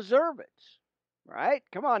shall preserve it. Right?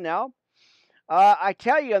 Come on now. I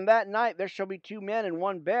tell you, on that night there shall be 2 men in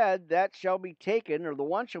one bed, that shall be taken, or the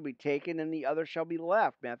one shall be taken, and the other shall be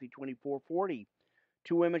left. Matthew 24:40.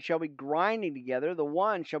 2 women shall be grinding together, the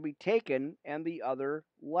one shall be taken, and the other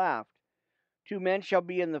left. 2 men shall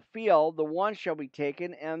be in the field, the one shall be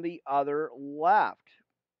taken, and the other left.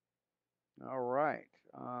 All right.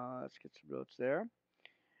 Let's get some notes there.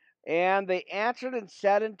 And they answered and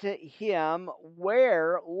said unto him,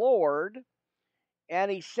 where, Lord? And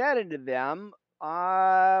he said unto them,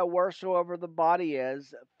 wheresoever the body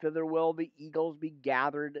is, thither will the eagles be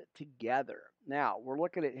gathered together. Now, we're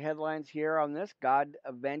looking at headlines here on this. God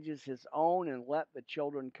avenges his own and let the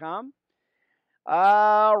children come.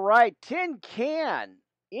 All right, Tin Can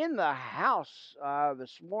in the house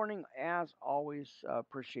this morning. As always,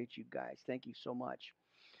 appreciate you guys. Thank you so much.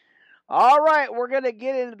 All right, we're going to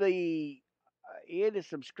get into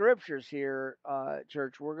some scriptures here,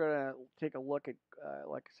 church. We're going to take a look at,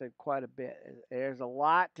 like I said, quite a bit. There's a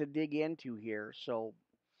lot to dig into here, so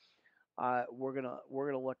we're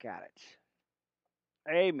gonna look at it.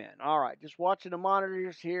 Amen. All right, just watching the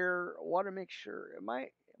monitors here. Want to make sure. Am I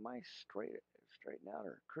straightened out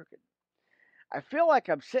or crooked? I feel like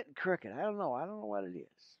I'm sitting crooked. I don't know. I don't know what it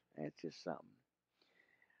is. It's just something.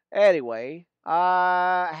 Anyway,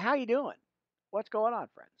 how you doing? What's going on,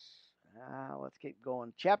 friends? Let's keep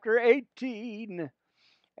going. Chapter 18.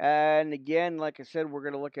 And again, like I said, we're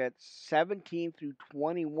going to look at 17 through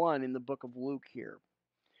 21 in the book of Luke here.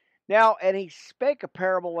 Now, and he spake a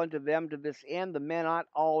parable unto them to this end, the men ought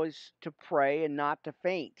always to pray and not to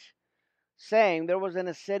faint, saying, there was in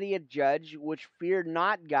a city a judge which feared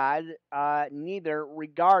not God, neither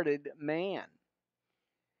regarded man.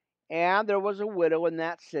 And there was a widow in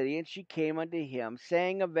that city, and she came unto him,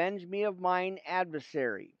 saying, avenge me of mine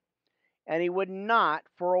adversary. And he would not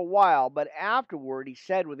for a while, but afterward he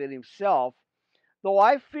said within himself, though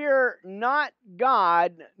I fear not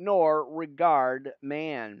God, nor regard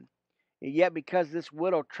man, yet because this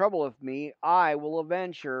widow troubleth me, I will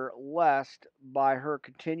avenge her, lest by her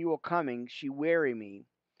continual coming she weary me.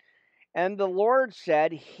 And the Lord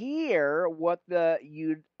said, hear what the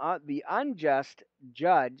unjust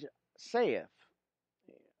judge saith.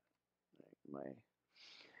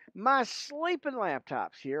 My sleeping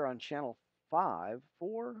laptop's here on channel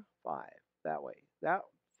 545. That way. That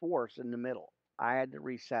force in the middle. I had to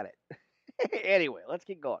reset it. Anyway, let's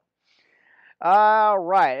keep going. All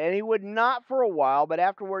right. And he would not for a while, but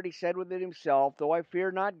afterward he said within himself, though I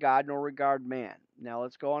fear not God, nor regard man. Now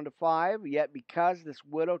let's go on to 5. Yet because this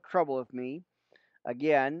widow troubleth me,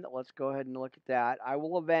 again, let's go ahead and look at that. I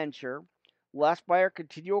will avenge her, lest by her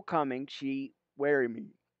continual coming she weary me.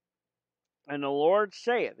 And the Lord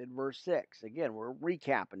saith in verse 6, again, we're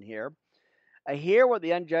recapping here, I hear what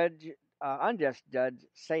the unjust judge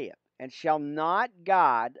saith, and shall not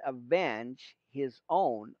God avenge his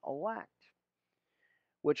own elect,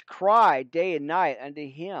 which cry day and night unto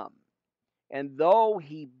him? And though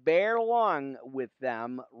he bear long with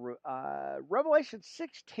them, Revelation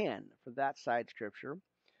 6:10 for that side scripture,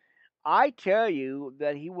 I tell you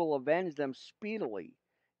that he will avenge them speedily.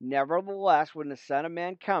 Nevertheless, when the Son of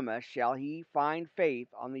Man cometh, shall he find faith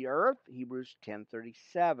on the earth? Hebrews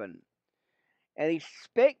 10:37. And he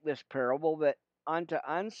spake this parable that unto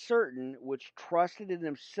uncertain which trusted in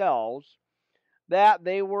themselves that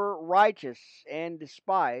they were righteous and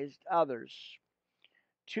despised others.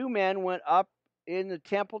 2 men went up in the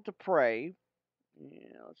temple to pray.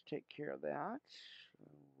 Yeah, let's take care of that.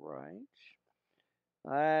 Right.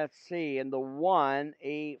 Let's see. And the one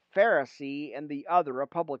a Pharisee and the other a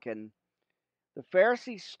publican. The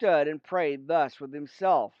Pharisee stood and prayed thus with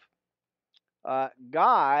himself,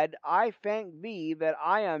 God, I thank thee that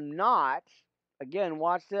I am not, again,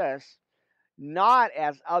 watch this, not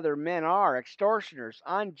as other men are, extortioners,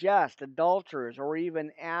 unjust, adulterers, or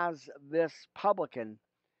even as this publican.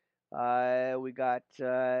 We got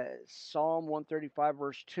Psalm 135,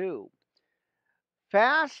 verse 2.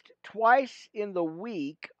 Fast twice in the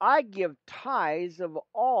week, I give tithes of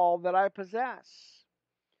all that I possess.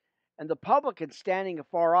 And the publican standing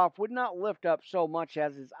afar off would not lift up so much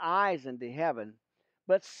as his eyes into heaven,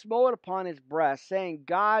 but smote upon his breast, saying,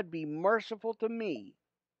 God be merciful to me,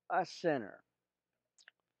 a sinner.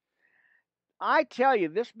 I tell you,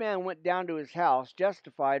 this man went down to his house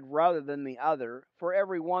justified rather than the other, for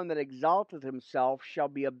every one that exalteth himself shall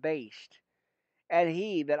be abased, and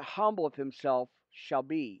he that humbleth himself shall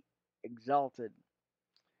be exalted.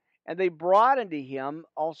 And they brought unto him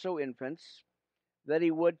also infants, that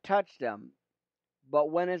he would touch them.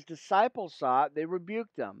 But when his disciples saw it, they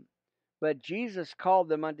rebuked them. But Jesus called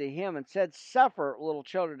them unto him, and said, suffer little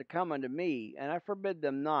children to come unto me, and I forbid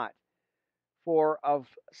them not, for of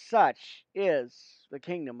such is the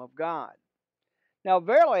kingdom of God. Now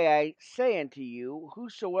verily I say unto you,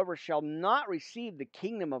 whosoever shall not receive the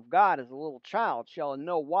kingdom of God as a little child shall in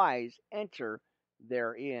no wise enter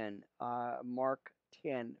therein. Mark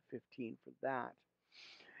 10:15 for that.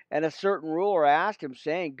 And a certain ruler asked him,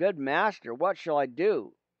 saying, good master, what shall I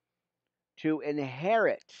do to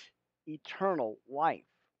inherit eternal life?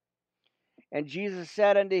 And Jesus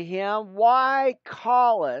said unto him, why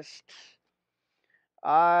callest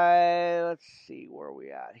let's see where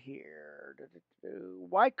we at here.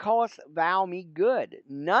 Why callest thou me good?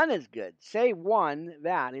 None is good, save one,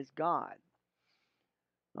 that is God.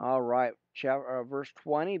 All right, verse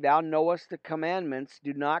 20. Thou knowest the commandments: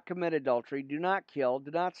 do not commit adultery, do not kill, do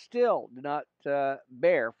not steal, do not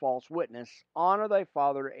bear false witness, honor thy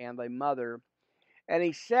father and thy mother. And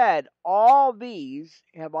he said, all these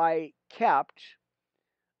have I kept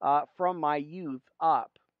from my youth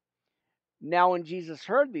up. Now when Jesus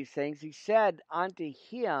heard these things, he said unto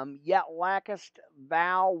him, Yet lackest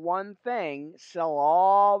thou one thing, sell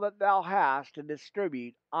all that thou hast, and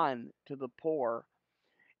distribute unto the poor,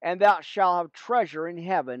 and thou shalt have treasure in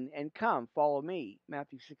heaven, and come, follow me.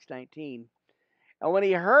 Matthew 6:19. And when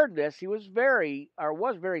he heard this, he was very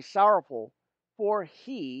sorrowful, for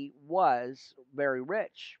he was very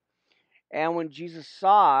rich. And when Jesus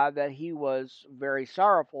saw that he was very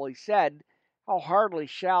sorrowful, he said, How hardly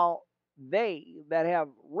shall they that have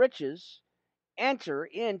riches enter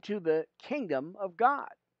into the kingdom of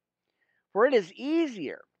God? For it is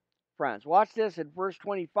easier, friends, watch this in verse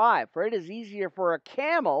 25. For it is easier for a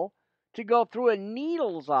camel to go through a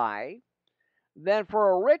needle's eye than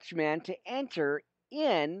for a rich man to enter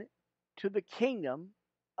in to the kingdom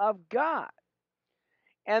of God.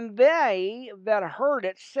 And they that heard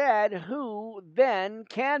it said, Who then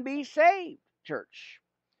can be saved, church?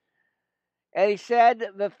 And he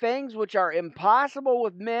said, The things which are impossible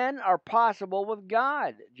with men are possible with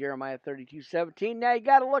God. Jeremiah 32:17. Now you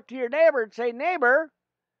got to look to your neighbor and say, Neighbor,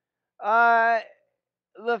 the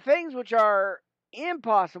things which are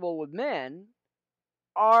impossible with men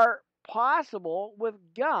are possible with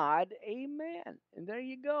God. Amen. And there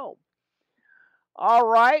you go. All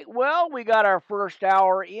right. Well, we got our first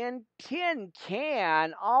hour in. Tin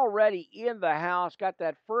Can already in the house. Got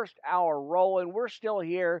that first hour rolling. We're still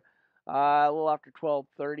here a little after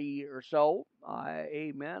 12:30 or so.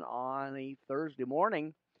 Amen. On a Thursday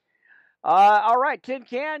morning. All right, Tin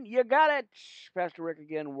Can, you got it. Pastor Rick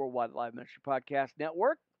again, Worldwide Live Ministry Podcast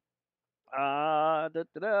Network.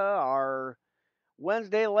 Our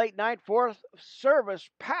Wednesday late night fourth service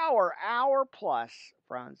power hour plus,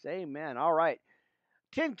 friends. Amen. All right.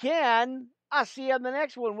 Tin Can, I'll see you on the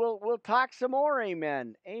next one. We'll talk some more.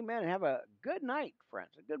 Amen. Amen. Have a good night,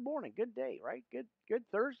 friends. A good morning, good day, right? Good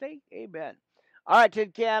Thursday. Amen. All right,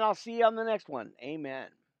 Tin Can, I'll see you on the next one. Amen.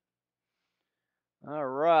 All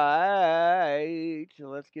right. So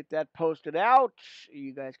let's get that posted out.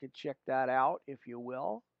 You guys can check that out if you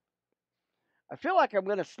will. I feel like I'm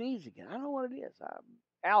going to sneeze again. I don't know what it is.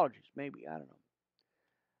 Allergies, maybe. I don't know.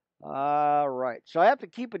 All right. So I have to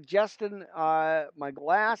keep adjusting my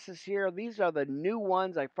glasses here. These are the new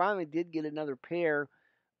ones. I finally did get another pair,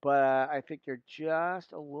 but I think they're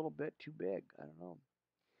just a little bit too big. I don't know.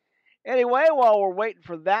 Anyway, while we're waiting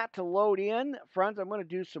for that to load in, friends, I'm going to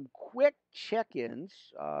do some quick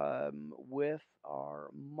check-ins with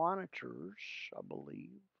our monitors, I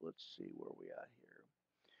believe. Let's see where we at here.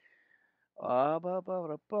 All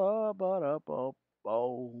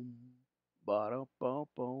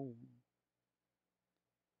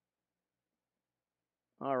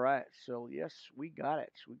right, so yes, we got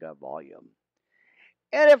it. We got volume.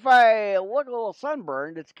 And if I look a little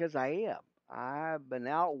sunburned, it's because I am. I've been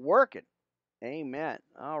out working. Amen.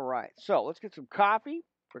 All right, so let's get some coffee.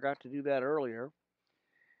 Forgot to do that earlier.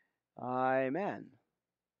 Amen.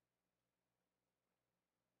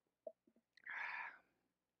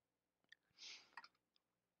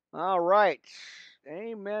 All right.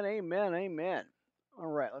 Amen, amen, amen. All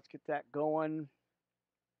right, let's get that going.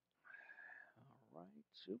 All right.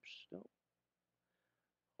 Oops. Nope.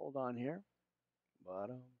 Hold on here.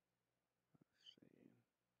 Bottom. Let's see.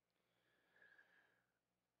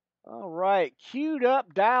 All right. Queued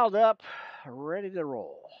up, dialed up, ready to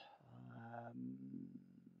roll.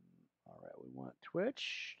 All right. We want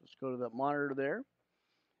Twitch. Let's go to that monitor there.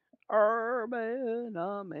 Urban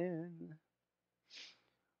Amen.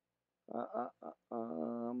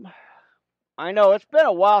 I know it's been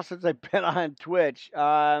a while since I've been on Twitch.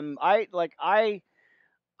 I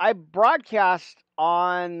broadcast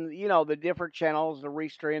on the different channels, the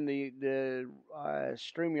Restream, the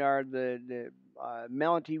Streamyard, the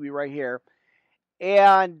Melon-tv right here,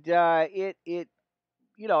 and it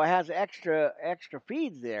has extra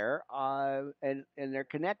feeds there, and they're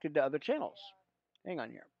connected to other channels. Hang on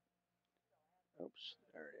here. Oops,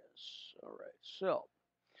 there it is. All right, so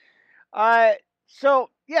I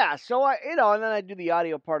and then I do the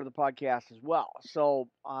audio part of the podcast as well. So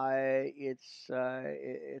it's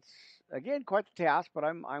again quite the task, but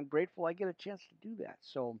I'm grateful I get a chance to do that.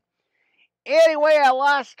 So anyway, I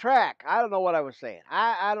lost track. I don't know what I was saying.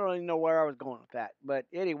 I don't even know where I was going with that. But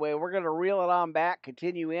anyway, we're gonna reel it on back,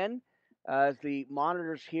 continue in as the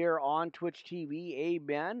monitors here on Twitch TV.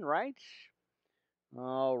 Amen. Right.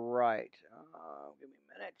 All right. Give me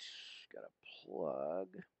a minute. Got to plug.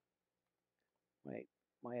 Wait,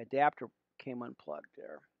 my adapter came unplugged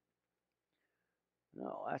there.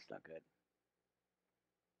 No, that's not good.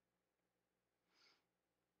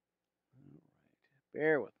 All right,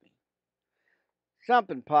 bear with me.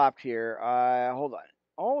 Something popped here. Hold on.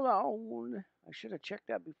 hold on. I should have checked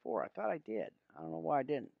that before. I thought I did. I don't know why I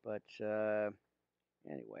didn't. But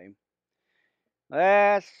anyway,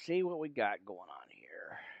 let's see what we got going on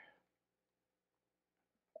here.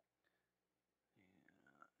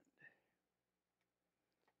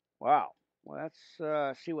 Wow. Well, let's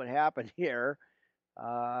see what happened here. Right.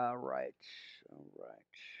 All right. Let's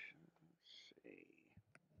see.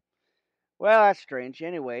 Well, that's strange.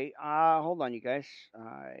 Anyway, hold on, you guys.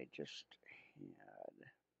 I just had,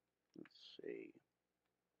 let's see,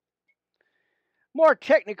 more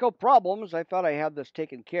technical problems. I thought I had this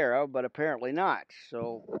taken care of, but apparently not.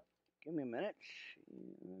 So, give me a minute.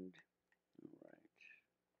 And,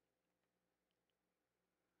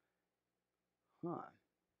 all right. Huh.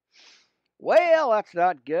 Well, that's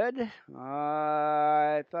not good.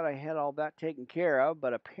 I thought I had all that taken care of,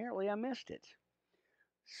 but apparently I missed it.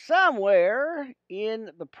 Somewhere in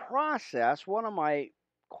the process, one of my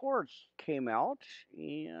cords came out,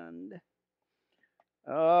 and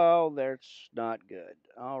oh, that's not good.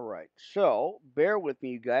 All right, so bear with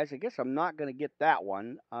me, you guys. I guess I'm not going to get that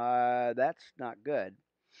one. That's not good.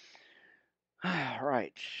 All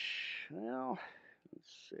right. Well, let's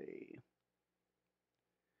see.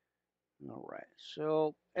 All right.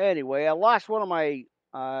 So anyway, I lost one of my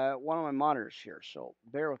monitors here. So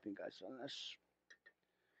bear with me, guys, on this.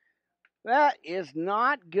 That is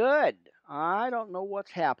not good. I don't know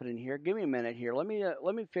what's happening here. Give me a minute here. Let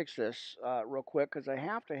me fix this real quick because I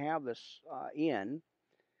have to have this in.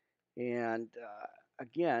 And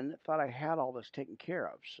again, thought I had all this taken care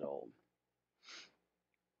of. So,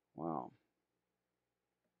 wow.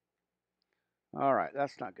 All right,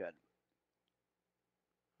 that's not good.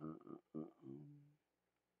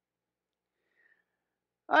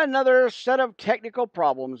 Another set of technical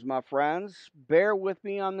problems, my friends. Bear with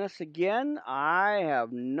me on this again. I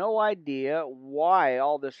have no idea why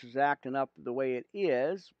all this is acting up the way it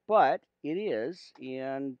is, but it is.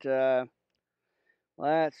 And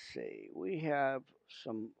let's see, we have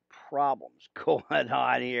some problems going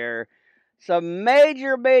on here. Some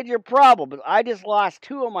major, major problems. I just lost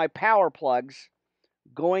two of my power plugs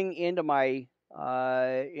going into my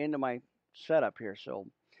setup here. So,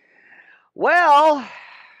 well,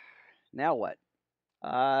 now what?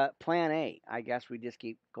 Plan A. I guess we just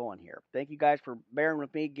keep going here. Thank you guys for bearing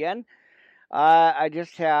with me again. I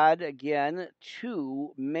just had again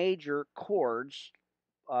two major chords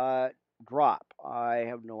drop. I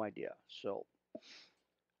have no idea. So,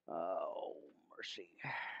 oh mercy.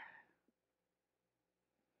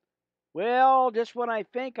 Well, just when I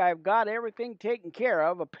think I've got everything taken care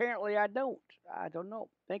of, apparently I don't. I don't know.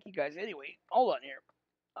 Thank you guys. Anyway, hold on here.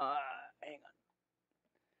 Hang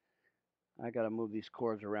on. I gotta move these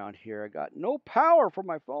cords around here. I got no power for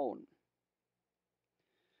my phone.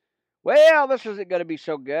 Well, this isn't gonna be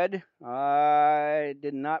so good. I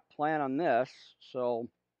did not plan on this, so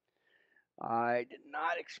I did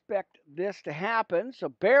not expect this to happen. So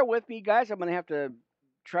bear with me, guys. I'm gonna have to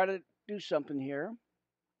try to do something here.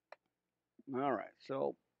 All right.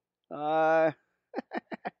 So, uh,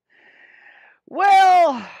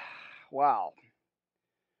 well, wow.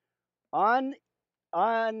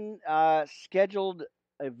 On scheduled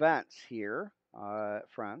events here,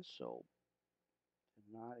 friends. So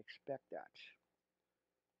did not expect that.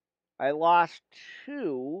 I lost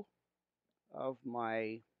two of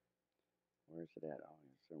my. Where's it at? Oh,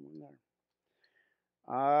 is there one there?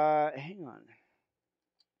 Hang on.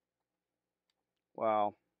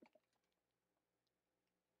 Wow.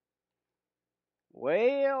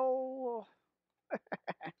 Well,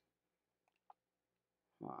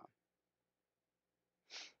 huh.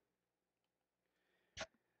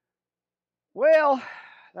 Well,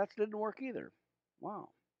 that didn't work either. Wow.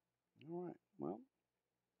 All right. Well,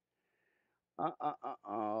 uh, uh, uh,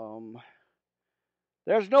 um,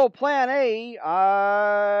 there's no plan A.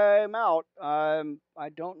 I'm out. I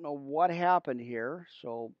don't know what happened here.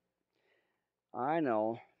 So I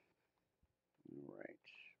know. All right.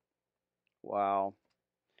 Wow.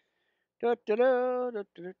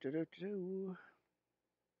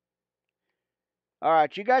 All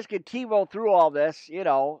right, you guys can TiVo through all this.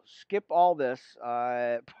 Skip all this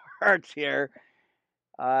parts here.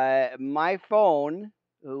 My phone,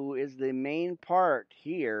 who is the main part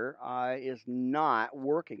here, is not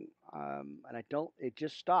working. And I don't. It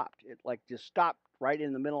just stopped. It like just stopped right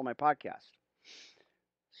in the middle of my podcast.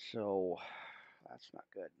 So that's not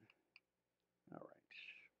good. All right.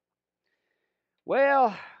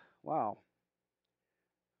 Well, wow.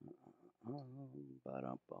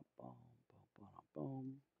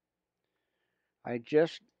 I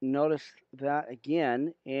just noticed that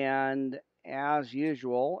again, and as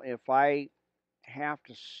usual, if I have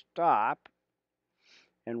to stop,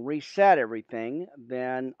 and reset everything,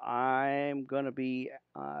 then I'm going to be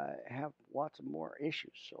have lots of more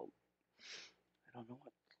issues. So I don't know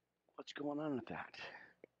what's going on with that.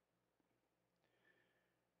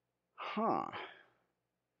 Huh.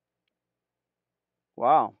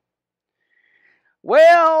 Wow.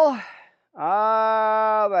 Well,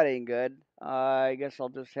 that ain't good. I guess I'll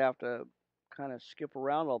just have to kind of skip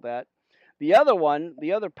around all that. The other one,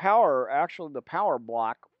 the other power, actually the power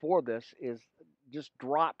block for this is just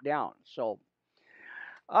dropped down. So,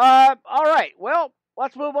 all right. Well,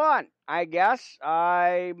 let's move on. I guess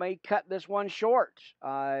I may cut this one short.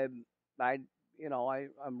 I,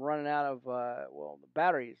 I'm running out of. Well, the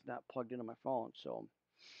battery is not plugged into my phone, so.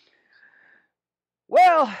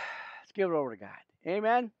 Well, let's give it over to God.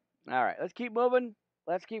 Amen. All right, let's keep moving.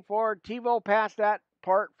 Let's keep forward. TiVo past that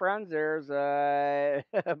part, friends. There's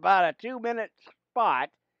about a 2-minute spot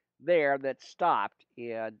there that stopped,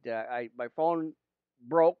 and my phone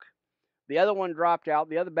broke. The other one dropped out.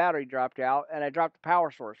 The other battery dropped out, and I dropped the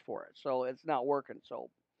power source for it, so it's not working. So,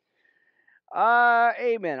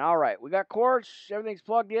 amen. All right, we got cords. Everything's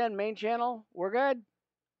plugged in. Main channel. We're good.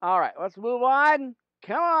 All right, let's move on.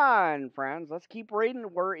 Come on, friends. Let's keep reading.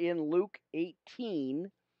 We're in Luke 18.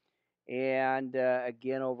 And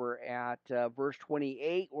again, over at verse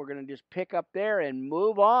 28, we're going to just pick up there and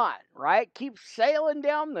move on, right? Keep sailing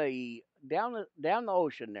down the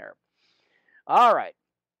ocean there. All right.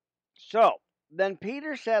 So then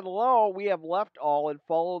Peter said, Lo, we have left all and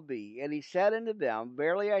followed thee. And he said unto them,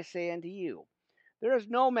 Verily I say unto you, there is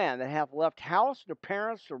no man that hath left house, or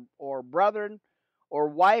parents, or brethren, or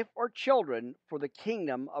wife, or children, for the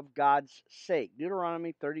kingdom of God's sake.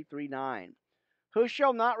 Deuteronomy 33:9. Who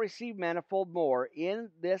shall not receive manifold more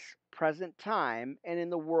in this present time, and in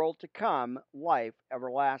the world to come life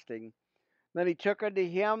everlasting? Then he took unto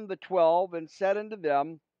him the 12, and said unto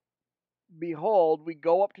them, Behold, we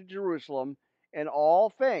go up to Jerusalem, and all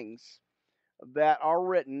things that are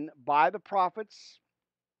written by the prophets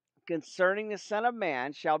concerning the Son of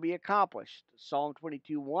Man shall be accomplished. Psalm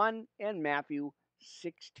 22:1 and Matthew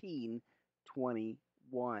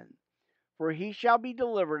 16:21. For he shall be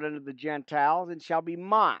delivered unto the Gentiles, and shall be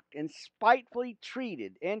mocked, and spitefully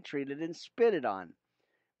treated, and spitted on.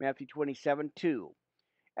 Matthew 27:2.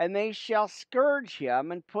 And they shall scourge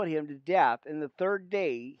him, and put him to death, and the third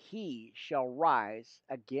day he shall rise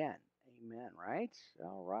again. Amen, right?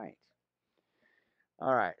 All right.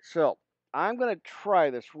 All right, so I'm going to try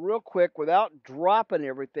this real quick without dropping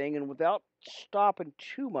everything and without stopping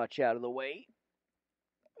too much out of the way.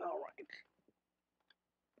 All right.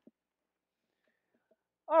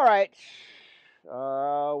 All right.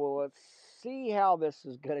 Well, let's see how this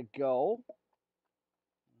is going to go.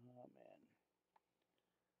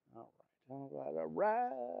 Oh, man. All right.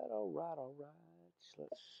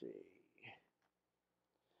 Let's see.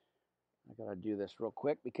 I got to do this real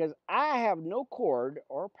quick because I have no cord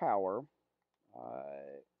or power.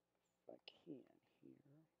 If I can here.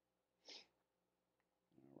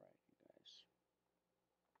 All right, you guys.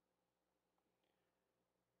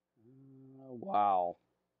 Wow.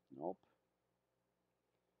 Nope.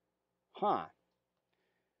 Huh.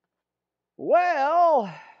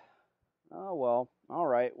 Well. Oh, well. All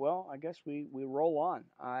right. Well, I guess we roll on.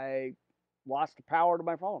 I lost the power to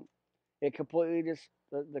my phone. It completely just,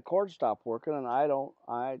 the cord stopped working, and I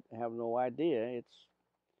have no idea. It's,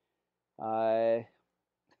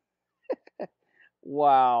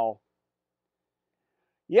 wow.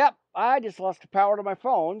 Yep, I just lost the power to my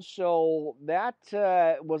phone, so that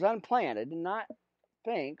was unplanned. I did not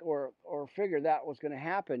think or figure that was going to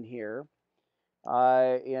happen here.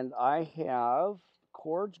 And I have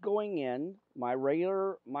cords going in, my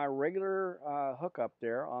regular hookup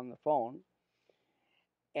there on the phone,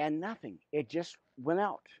 and nothing. It just went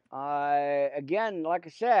out. Again, like I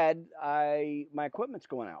said, my equipment's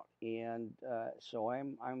going out, and so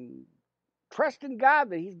I'm trusting God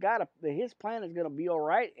that that His plan is going to be all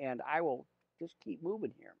right, and I will just keep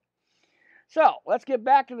moving here. So let's get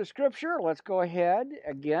back to the scripture. Let's go ahead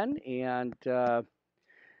again and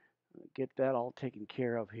get that all taken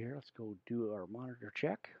care of here. Let's go do our monitor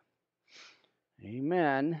check.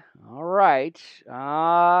 Amen. All right.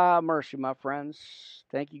 Mercy, my friends.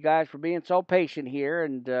 Thank you guys for being so patient here.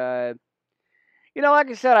 And, like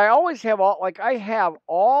I said, I have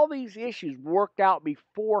all these issues worked out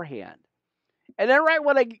beforehand. And then right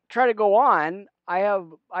when I try to go on, I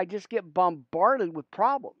just get bombarded with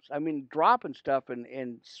problems. I mean, dropping stuff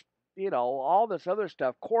and all this other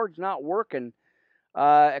stuff, cords not working,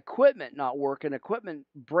 equipment not working, equipment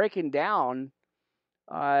breaking down,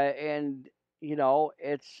 and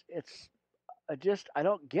it's just I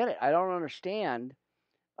don't get it. I don't understand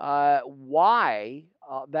why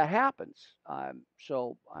that happens.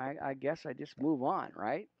 So I guess I just move on,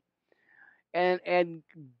 right? And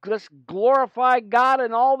just glorify God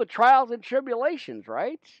in all the trials and tribulations,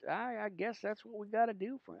 right? I guess that's what we got to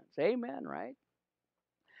do, friends. Amen, right?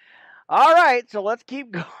 All right, so let's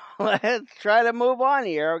keep going. Let's try to move on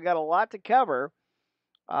here. We got a lot to cover.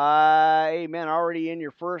 Amen. Already in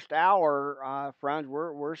your first hour, friends.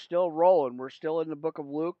 We're still rolling. We're still in the book of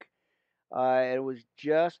Luke. It was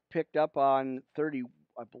just picked up on 30,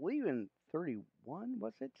 I believe in 31.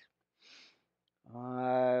 Was it?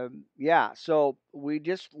 Yeah. So we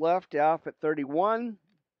just left off at 31.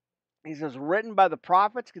 He says, "Written by the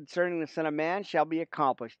prophets concerning the Son of Man shall be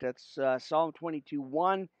accomplished." That's Psalm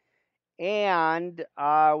 22:1. And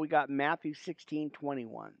we got Matthew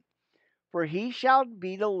 16:21. "For he shall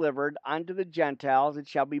be delivered unto the Gentiles, and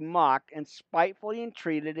shall be mocked, and spitefully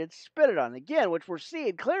entreated, and spitted on." Again, which we're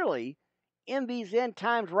seeing clearly in these end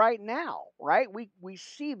times right now, right? We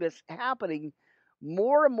see this happening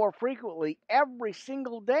more and more frequently every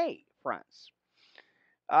single day, friends.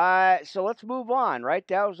 So let's move on, right?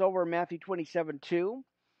 That was over in Matthew 27:2.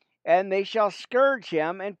 "And they shall scourge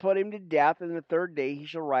him and put him to death, and the third day he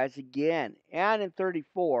shall rise again." And in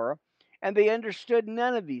 34, "And they understood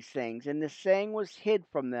none of these things, and the saying was hid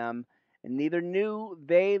from them, and neither knew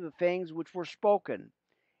they the things which were spoken.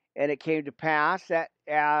 And it came to pass that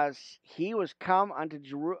as he was come unto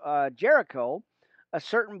Jericho, a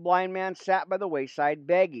certain blind man sat by the wayside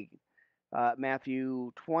begging."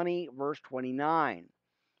 Matthew 20, verse 29.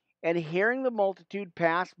 "And hearing the multitude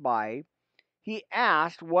pass by, he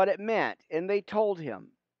asked what it meant, and they told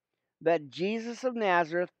him that Jesus of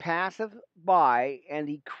Nazareth passeth by, and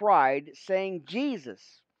he cried, saying,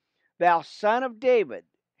 Jesus, thou son of David,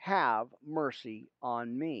 have mercy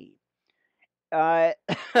on me. Uh,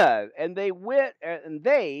 and they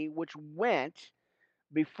which went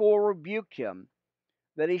before rebuked him,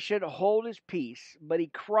 that he should hold his peace, but he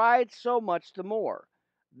cried so much the more,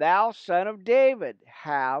 Thou son of David,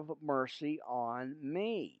 have mercy on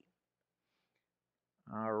me.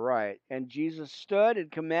 All right. "And Jesus stood and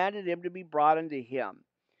commanded him to be brought unto him.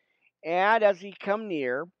 And as he was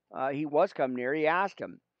come near, he asked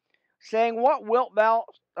him, saying, What wilt thou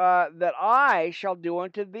that I shall do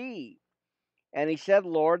unto thee? And he said,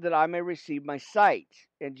 Lord, that I may receive my sight.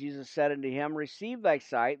 And Jesus said unto him, Receive thy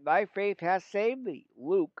sight, thy faith hath saved thee.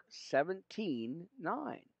 Luke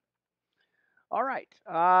 17:9. All right.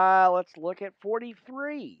 Let's look at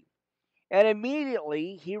 43. "And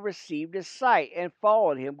immediately he received his sight, and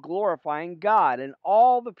followed him, glorifying God. And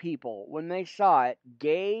all the people, when they saw it,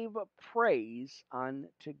 gave praise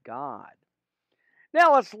unto God."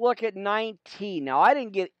 Now let's look at 19. Now I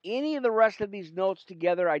didn't get any of the rest of these notes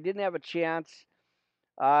together. I didn't have a chance.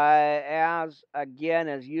 As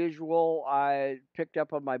usual, I picked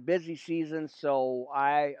up on my busy season, so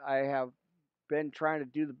I have been trying to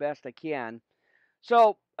do the best I can.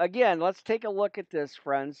 So, again, let's take a look at this,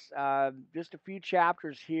 friends. Just a few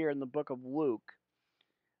chapters here in the book of Luke.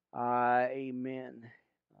 Amen.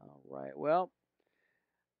 All right. Well,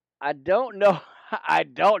 I don't know. I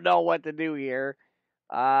don't know what to do here.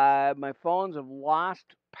 My phones have lost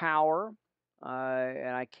power,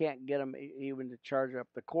 and I can't get them even to charge up.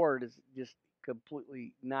 The cord is just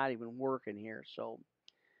completely not even working here. So,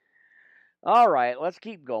 all right, let's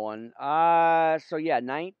keep going.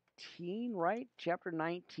 19, right? Chapter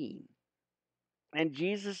 19. "And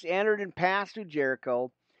Jesus entered and passed through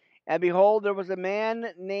Jericho. And behold, there was a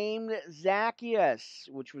man named Zacchaeus,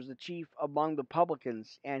 which was the chief among the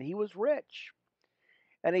publicans, and he was rich.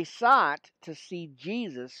 And he sought to see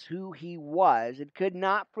Jesus, who he was, and could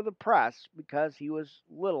not for the press, because he was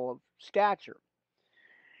little of stature.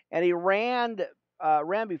 And he ran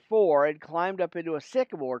before, and climbed up into a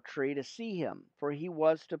sycamore tree to see him, for he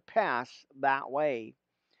was to pass that way.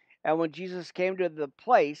 And when Jesus came to the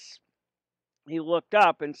place, he looked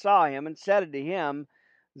up and saw him, and said unto him,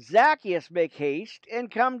 Zacchaeus, make haste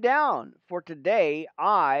and come down, for today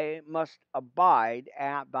I must abide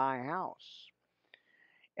at thy house.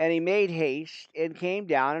 And he made haste and came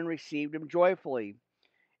down and received him joyfully.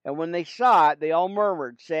 And when they saw it, they all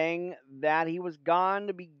murmured, saying that he was gone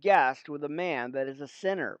to be guest with a man that is a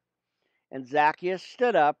sinner. And Zacchaeus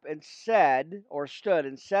stood and said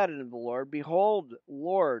unto the Lord, Behold,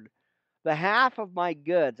 Lord, the half of my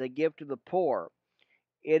goods I give to the poor.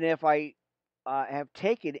 And if I have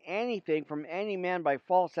taken anything from any man by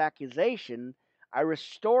false accusation, I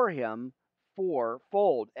restore him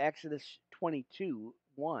fourfold. Exodus 22:1.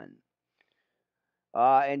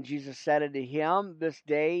 And Jesus said unto him, This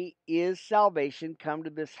day is salvation come to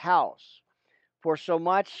this house, for so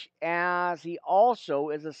much as he also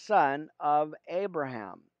is a son of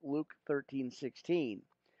Abraham. Luke 13:16.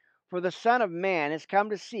 For the Son of Man is come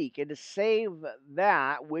to seek and to save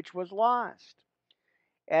that which was lost.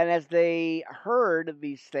 And as they heard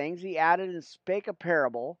these things, he added and spake a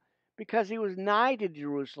parable, because he was nigh to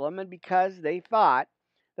Jerusalem, and because they thought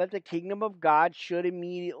that the kingdom of God should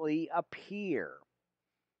immediately appear.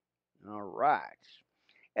 All right.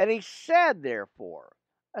 And he said, therefore,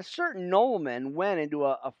 a certain nobleman went into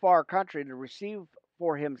a far country to receive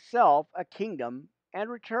for himself a kingdom and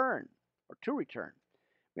return, or to return.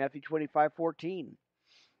 Matthew 25:14.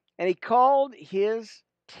 And he called his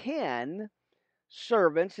 10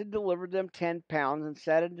 servants and delivered them 10 pounds and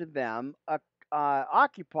said unto them,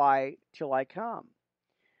 occupy till I come.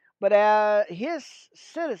 But his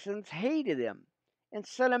citizens hated him and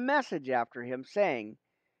sent a message after him, saying,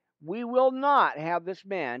 we will not have this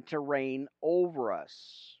man to reign over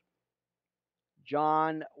us.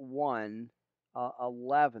 John 1:11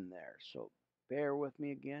 there. So bear with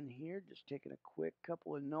me again here, just taking a quick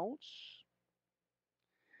couple of notes.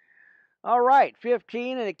 All right,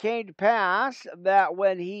 15, and it came to pass that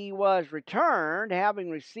when he was returned,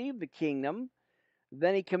 having received the kingdom,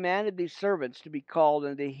 then he commanded these servants to be called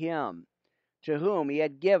unto him, to whom he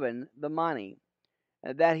had given the money,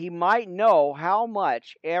 that he might know how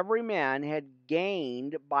much every man had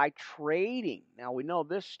gained by trading. Now we know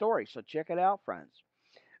this story, so check it out, friends.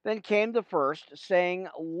 Then came the first, saying,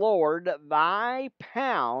 Lord, thy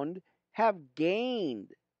pound have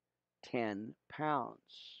gained 10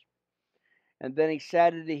 pounds. And then he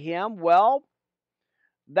said unto him, well,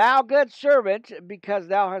 thou good servant, because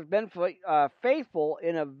thou hast been faithful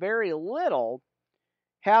in a very little,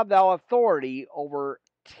 have thou authority over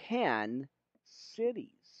 10 cities.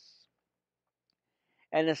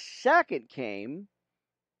 And the second came,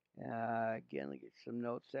 again, let me get some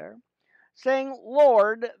notes there, saying,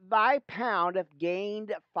 Lord, thy pound hath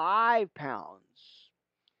gained 5 pounds.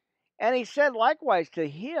 And he said likewise to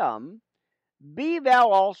him, be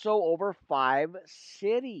thou also over 5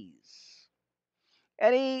 cities.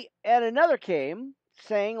 And another came,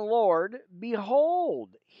 saying, Lord,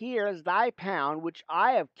 behold, here is thy pound, which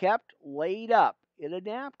I have kept laid up in a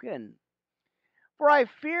napkin. For I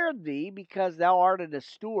feared thee, because thou art an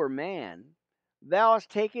austere man. Thou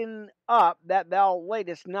hast taken up that thou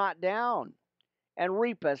laidest not down, and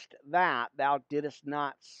reapest that thou didst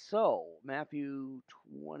not sow. Matthew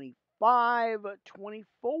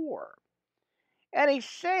 25:24. And he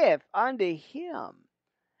saith unto him,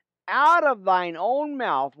 out of thine own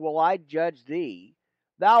mouth will I judge thee,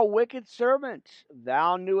 thou wicked servant.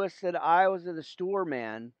 Thou knewest that I was an austere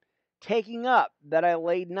man, taking up that I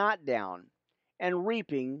laid not down, and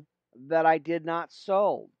reaping that I did not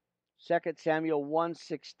sow. 2 Samuel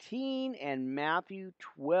 1:16 and Matthew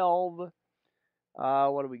 12.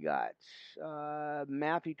 What do we got?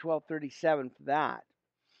 Matthew 12:37 for that.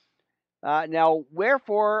 Now,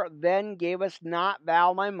 wherefore then gavest not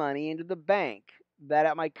thou my money into the bank, that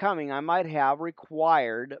at my coming I might have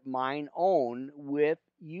required mine own with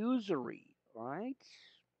usury? Right?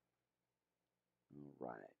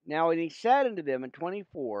 Right. Now, and he said unto them in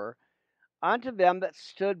 24, unto them that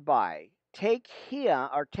stood by, take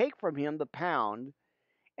from him the pound,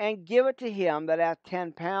 and give it to him that hath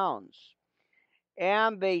 10 pounds.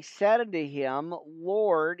 And they said unto him,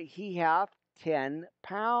 Lord, he hath 10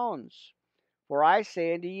 pounds. For I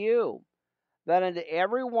say unto you, that unto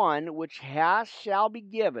every one which hath shall be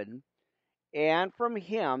given, and from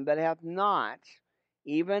him that hath not,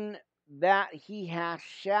 even that he hath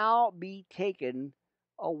shall be taken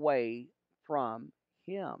away from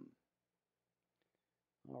him.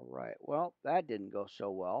 All right, well, that didn't go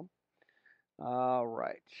so well. All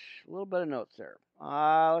right, a little bit of notes there.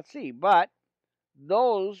 Let's see, but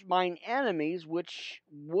those mine enemies which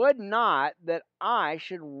would not that I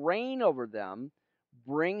should reign over them,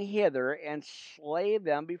 bring hither and slay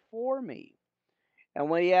them before me. And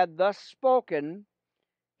when he had thus spoken,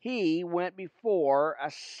 he went before,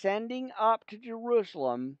 ascending up to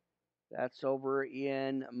Jerusalem. That's over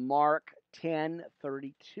in Mark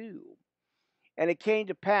 10:32. And it came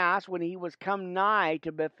to pass, when he was come nigh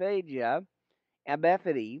to Bethany, at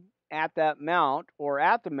the mount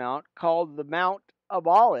called the Mount of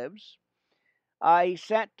Olives, he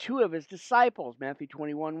sent 2 of his disciples, Matthew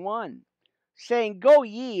 21:1, saying, Go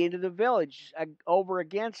ye into the village over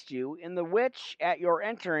against you, in the which at your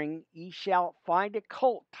entering ye shall find a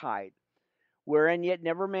colt tied, wherein yet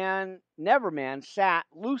never man sat.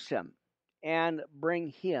 Loose him, and bring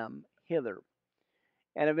him hither.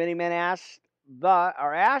 And if any man ask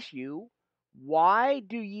you, why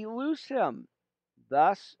do ye loose him?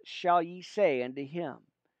 Thus shall ye say unto him,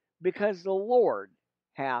 because the Lord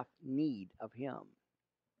hath need of him.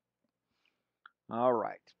 All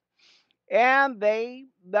right. And they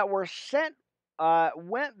that were sent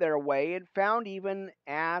went their way and found even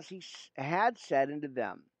as he had said unto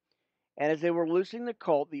them. And as they were loosing the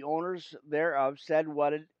colt, the owners thereof said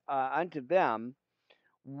unto them,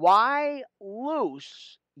 Why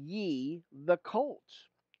loose ye the colt?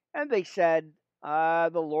 And they said,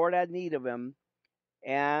 The Lord had need of him.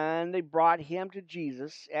 And they brought him to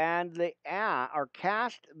Jesus, and they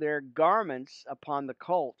cast their garments upon the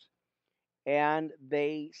colt, and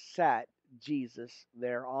they set Jesus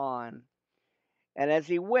thereon. And as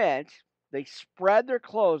he went, they spread their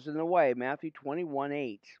clothes in the way. Matthew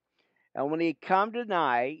 21:8. And when he come to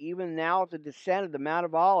nigh, even now at the descent of the Mount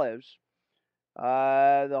of Olives,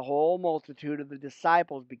 the whole multitude of the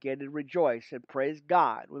disciples began to rejoice and praise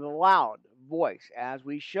God with a loud voice, as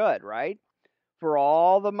we should, right? For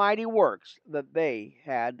all the mighty works that they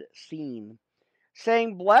had seen,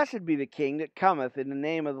 saying, Blessed be the King that cometh in the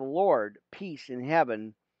name of the Lord, peace in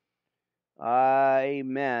heaven.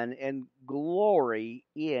 Amen. And glory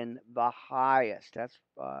in the highest. That's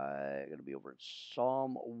going to be over in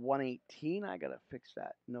Psalm 118. I got to fix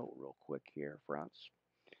that note real quick here, friends.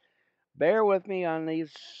 Bear with me on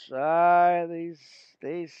these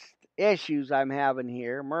issues I'm having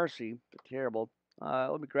here. Mercy, terrible.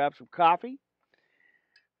 Let me grab some coffee.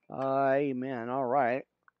 Amen. All right.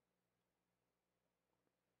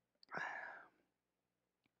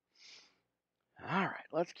 All right.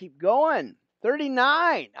 Let's keep going.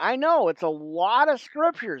 39. I know it's a lot of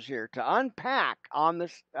scriptures here to unpack on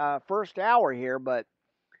this first hour here, but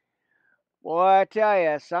well, I tell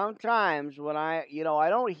you, sometimes when I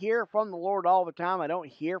don't hear from the Lord all the time. I don't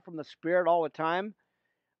hear from the Spirit all the time,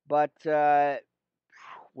 but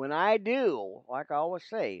when I do, like I always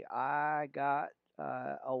say, I got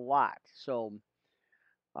a lot. So.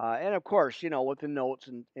 And of course, with the notes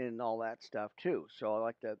and all that stuff too. So I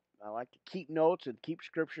like to keep notes and keep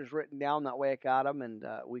scriptures written down. That way I got them, and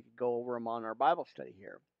we could go over them on our Bible study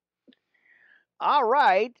here. All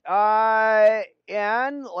right,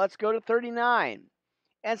 and let's go to 39.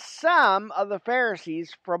 And some of the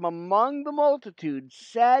Pharisees from among the multitude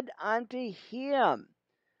said unto him,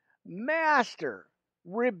 Master,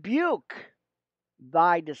 rebuke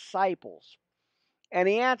thy disciples. And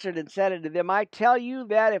he answered and said unto them, I tell you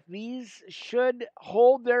that if these should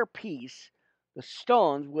hold their peace, the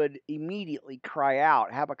stones would immediately cry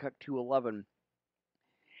out. Habakkuk 2:11.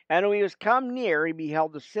 And when he was come near, he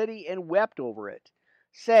beheld the city and wept over it,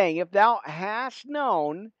 saying, If thou hast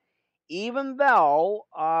known, even thou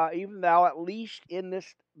at least in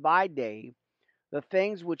this thy day, the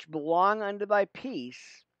things which belong unto thy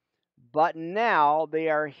peace, but now they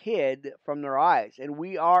are hid from their eyes. And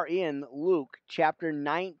we are in Luke chapter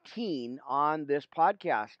 19 on this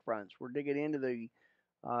podcast, friends. We're digging into the,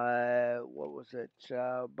 about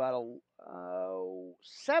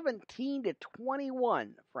 17 to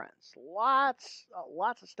 21, friends. Lots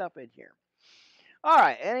of stuff in here. All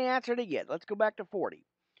right, and he answered again. Let's go back to 40.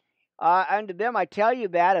 Unto them I tell you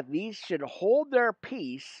that if these should hold their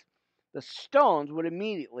peace, the stones would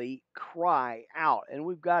immediately cry out. And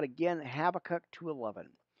we've got again Habakkuk 2:11.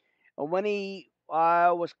 And when he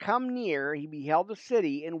was come near, he beheld the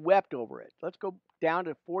city and wept over it. Let's go down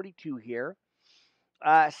to 42 here,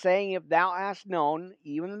 saying, If thou hast known,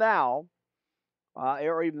 even thou,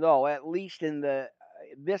 or even though, at least in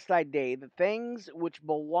this thy day, the things which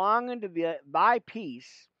belong unto thy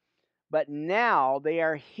peace, but now they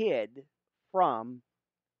are hid from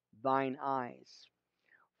thine eyes.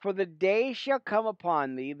 For the day shall come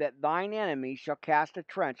upon thee that thine enemy shall cast a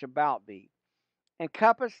trench about thee, and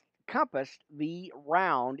compass thee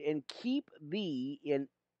round, and keep thee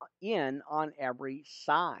in on every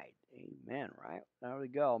side. Amen, right? There we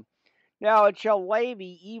go. Now it shall lay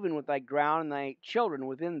thee even with thy ground, and thy children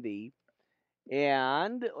within thee.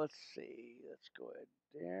 And let's see, let's go ahead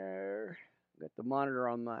there. Got the monitor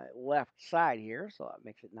on my left side here, so that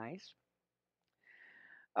makes it nice.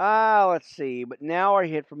 Let's see. But now are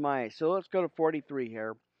hid from my eyes. So let's go to 43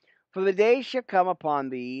 here. For the day shall come upon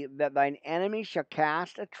thee that thine enemy shall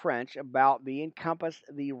cast a trench about thee, and compass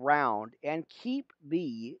thee round, and keep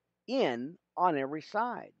thee in on every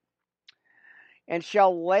side, and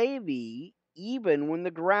shall lay thee even when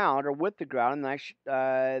the ground, or with the ground,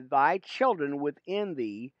 and thy children within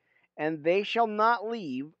thee, and they shall not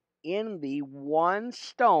leave in thee one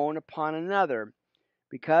stone upon another,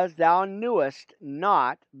 because thou knewest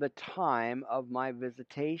not the time of my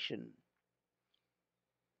visitation.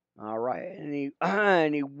 All right,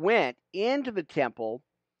 and he went into the temple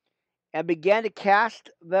and began to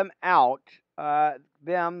cast them out,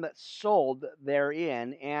 them that sold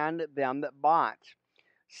therein, and them that bought,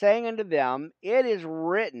 saying unto them, It is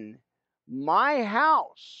written, My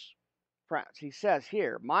house, friends, he says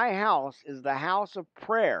here, my house is the house of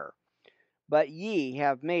prayer, but ye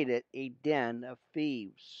have made it a den of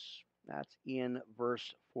thieves. That's in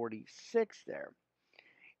verse 46 there.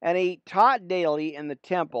 And he taught daily in the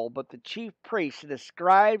temple, but the chief priests and the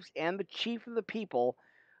scribes and the chief of the people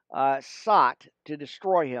sought to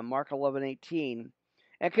destroy him, Mark 11:18,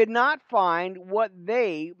 and could not find what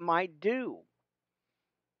they might do.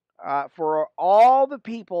 For all the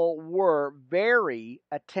people were very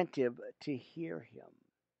attentive to hear him.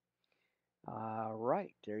 All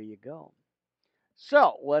right, there you go.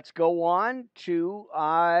 So let's go on to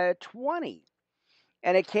 20.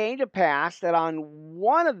 And it came to pass that on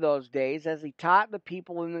one of those days, as he taught the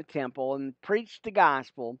people in the temple and preached the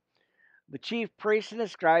gospel, the chief priests and the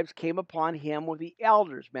scribes came upon him with the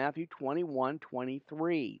elders, Matthew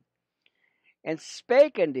 21:23, and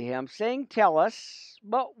spake unto him, saying, Tell us,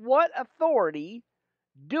 but what authority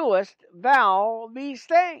doest thou these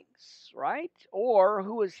things? Right? Or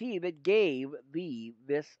who is he that gave thee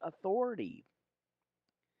this authority?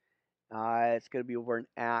 It's going to be over in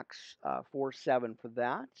Acts 4:7 for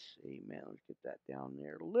that. Amen. Let's get that down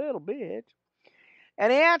there a little bit.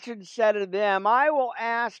 And he answered and said unto them, I will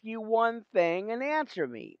ask you one thing, and answer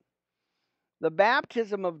me. The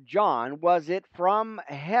baptism of John, was it from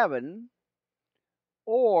heaven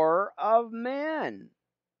or of men?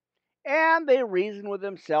 And they reasoned with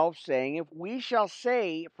themselves, saying, If we shall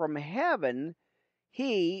say from heaven,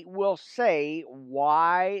 he will say,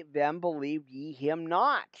 Why then believed ye him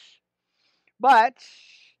not?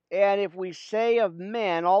 And if we say of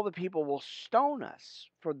men, all the people will stone us,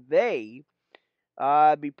 for they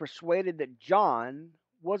be persuaded that John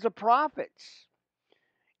was a prophet.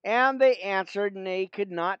 And they answered, and they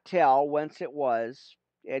could not tell whence it was.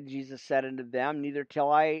 And Jesus said unto them, Neither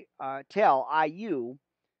tell I you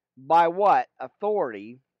by what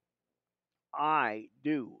authority I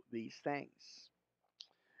do these things.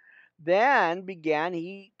 Then began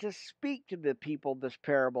he to speak to the people this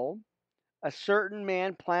parable. A certain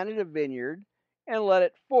man planted a vineyard and let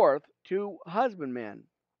it forth to husbandmen,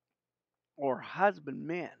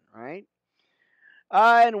 right?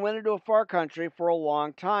 And went into a far country for a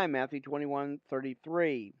long time, Matthew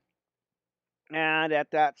 21:33. And at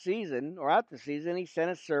the season, he sent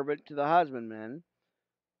a servant to the husbandmen,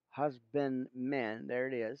 there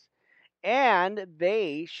it is, and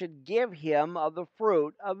they should give him of the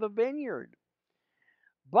fruit of the vineyard.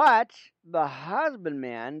 But the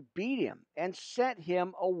husbandman beat him and sent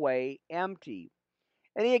him away empty.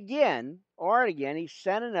 And he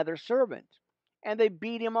sent another servant, and they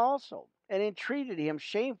beat him also, and entreated him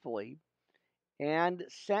shamefully, and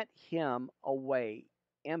sent him away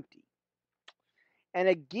empty. And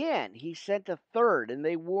again he sent a third, and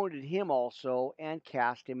they wounded him also, and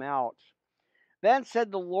cast him out. Then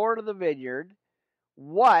said the Lord of the vineyard,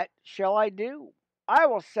 What shall I do? I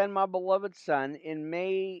will send my beloved son, and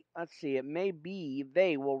it may be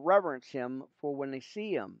they will reverence him for when they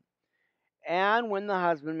see him. And when the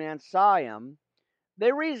husbandman saw him,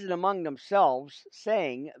 they reasoned among themselves,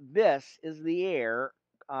 saying, This is the heir.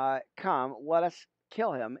 Come, let us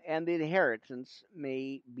kill him, and the inheritance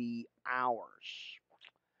may be ours.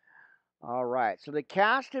 All right, so they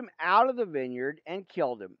cast him out of the vineyard and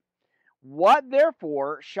killed him. What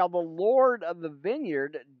therefore shall the Lord of the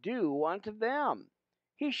vineyard do unto them?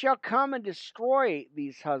 He shall come and destroy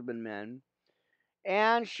these husbandmen,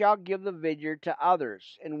 and shall give the vineyard to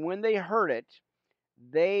others. And when they heard it,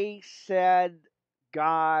 they said,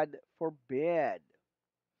 God forbid.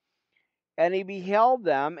 And he beheld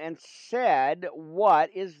them and said,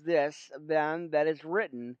 What is this then that is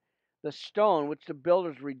written? The stone which the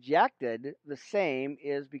builders rejected, the same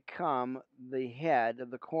is become the head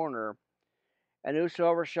of the corner. And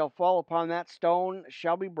whosoever shall fall upon that stone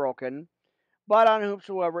shall be broken, but on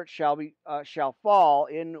whomsoever it shall fall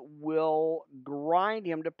in will grind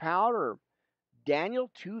him to powder. Daniel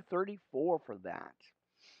 2:34 for that.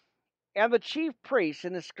 And the chief priests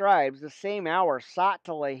and the scribes the same hour sought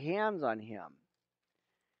to lay hands on him.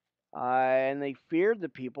 And they feared the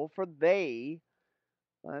people, for they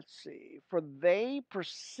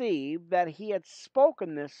perceived that he had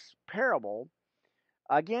spoken this parable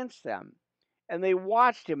against them. And they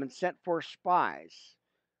watched him and sent forth spies,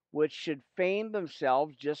 which should feign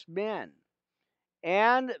themselves just men,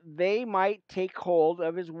 and they might take hold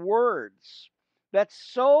of his words, that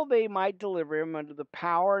so they might deliver him under the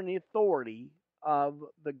power and the authority of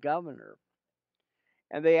the governor.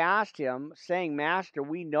 And they asked him, saying, Master,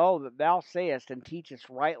 we know that thou sayest and teachest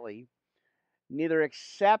rightly. neither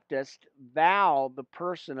acceptest thou the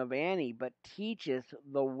person of any, but teacheth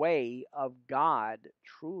the way of God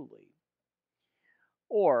truly.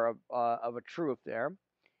 Or of a truth there.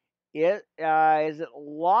 Is it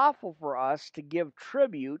lawful for us to give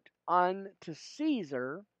tribute unto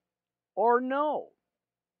Caesar or no?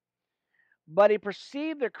 But he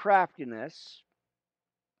perceived their craftiness,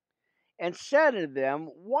 and said unto them,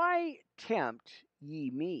 Why tempt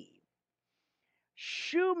ye me?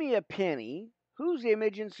 Shew me a penny, whose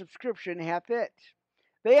image and subscription hath it?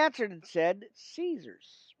 They answered and said,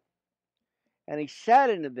 Caesar's. And he said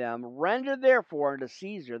unto them, Render therefore unto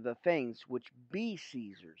Caesar the things which be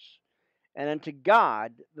Caesar's, and unto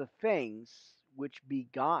God the things which be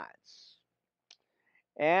God's.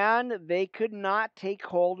 And they could not take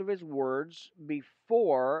hold of his words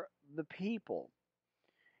before the people.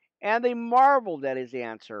 And they marveled at his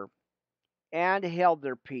answer, and held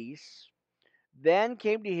their peace. Then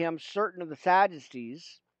came to him certain of the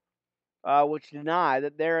Sadducees, which deny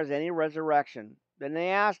that there is any resurrection. Then they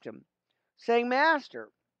asked him, saying, Master,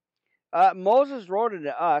 Moses wrote unto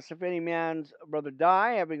us, if any man's brother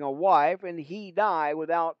die, having a wife, and he die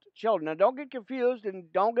without children. Now, don't get confused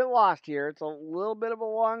and don't get lost here. It's a little bit of a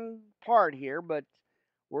long part here, but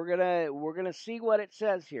we're gonna see what it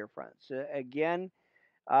says here, friends. Again,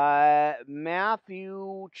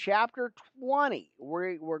 Matthew chapter 20.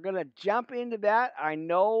 We're gonna jump into that. I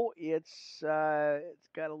know it's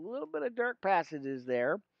got a little bit of dark passages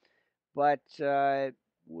there, but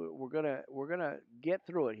we're gonna get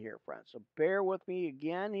through it here, friends. So bear with me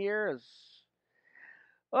again here as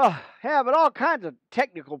having all kinds of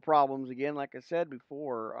technical problems again. Like I said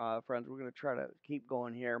before, friends, we're gonna try to keep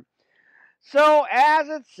going here. So as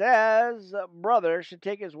it says, brother should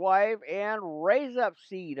take his wife and raise up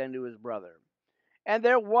seed unto his brother. And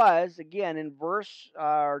there was again in verse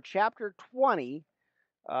or chapter 20,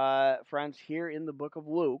 friends, here in the book of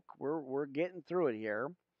Luke. We're getting through it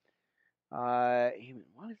here. Why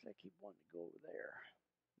does I keep wanting to go over there?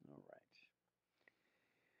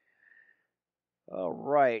 All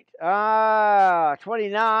right.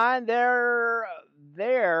 29.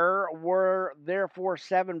 There were therefore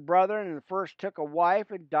 7 brethren, and the first took a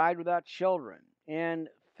wife and died without children. And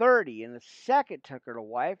 30, and the second took her to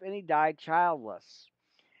wife, and he died childless.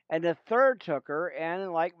 And the third took her, and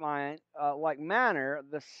in like manner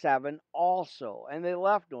the 7 also. And they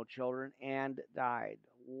left no children, and died.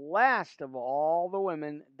 Last of all, the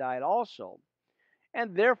women died also.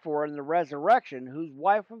 And therefore, in the resurrection, whose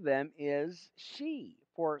wife of them is she?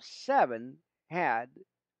 For 7 had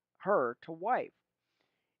her to wife.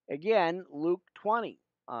 Again, Luke 20,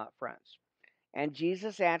 friends. And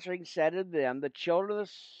Jesus answering said to them, The children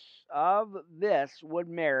of this would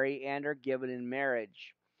marry and are given in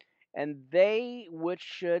marriage. And they which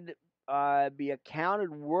should be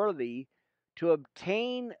accounted worthy to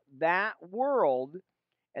obtain that world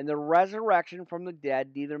and the resurrection from the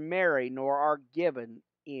dead neither marry nor are given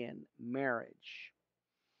in marriage.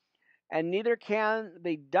 And neither can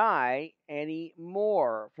they die any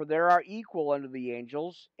more, for they are equal unto the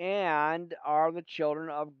angels, and are the children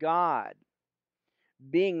of God,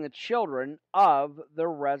 being the children of the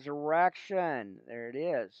resurrection. There it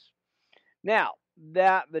is. Now,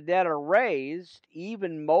 that the dead are raised,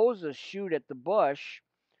 even Moses shewed at the bush,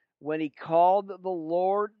 when he called the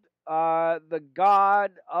Lord the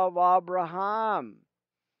God of Abraham,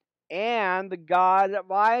 and the God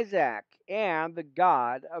of Isaac, and the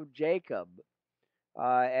God of Jacob.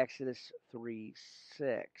 Exodus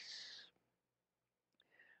 3:6.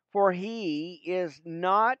 For he is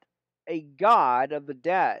not a God of the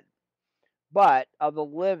dead, but of the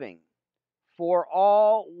living, for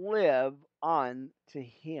all live unto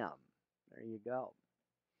him. There you go.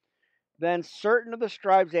 Then certain of the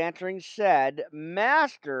scribes answering said,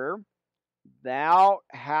 Master, thou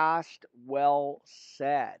hast well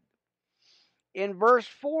said. In verse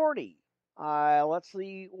 40, let's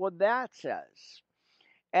see what that says.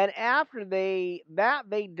 And after they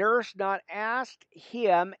durst not ask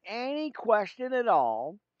him any question at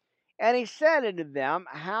all. And he said unto them,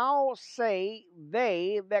 How say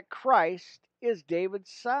they that Christ is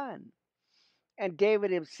David's son? And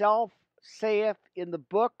David himself saith in the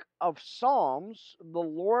book of Psalms, The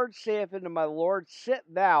Lord saith unto my Lord, Sit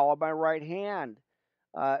thou on my right hand.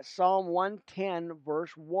 Psalm 110,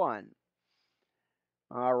 verse 1.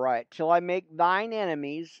 All right. Till I make thine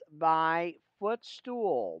enemies thy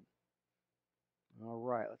footstool. All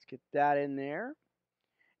right. Let's get that in there.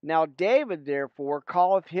 Now David therefore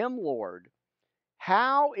calleth him Lord.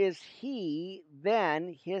 How is he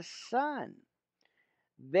then his son?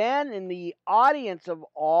 Then in the audience of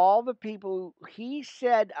all the people, he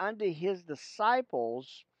said unto his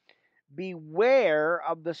disciples, Beware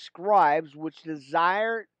of the scribes which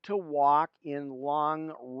desire to walk in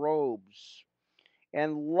long robes,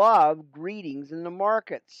 and love greetings in the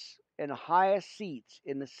markets, and highest seats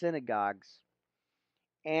in the synagogues,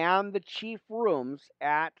 and the chief rooms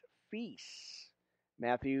at feasts.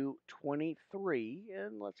 Matthew 23,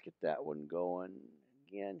 and let's get that one going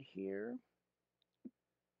again here.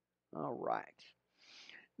 All right.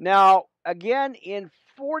 Now, again in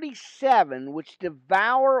 47, which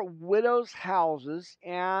devour widows' houses,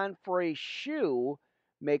 and for a shoe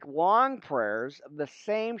make long prayers, the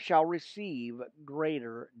same shall receive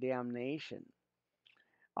greater damnation.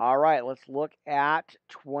 All right, let's look at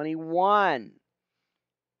 21.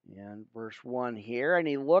 And verse 1 here. And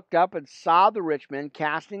he looked up and saw the rich men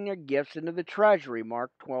casting their gifts into the treasury.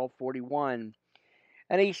 Mark 12:41.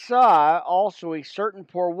 And he saw also a certain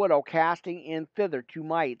poor widow casting in thither 2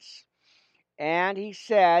 mites. And he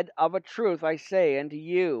said, Of a truth I say unto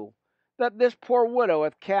you, that this poor widow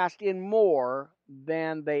hath cast in more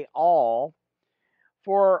than they all.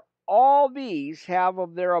 For all these have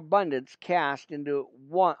of their abundance cast into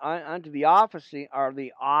one unto the offering, or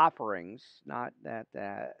the offerings, not that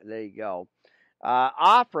there you go,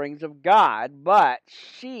 offerings of God, but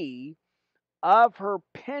she of her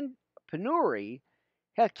penury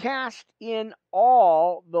hath cast in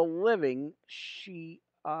all the living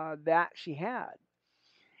that she had.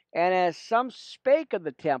 And as some spake of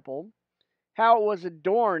the temple, how it was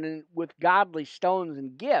adorned with godly stones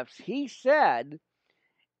and gifts, he said,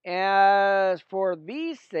 As for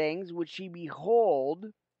these things which ye behold,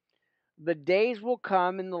 the days will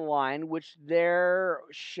come in the line which there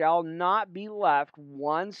shall not be left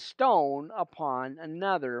one stone upon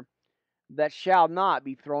another that shall not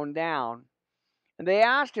be thrown down. And they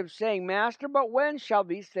asked him, saying, Master, but when shall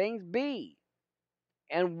these things be?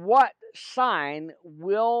 And what sign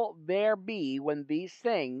will there be when these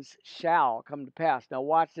things shall come to pass? Now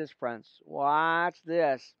watch this, friends. Watch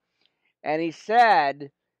this. And he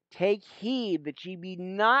said, Take heed that ye be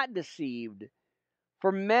not deceived,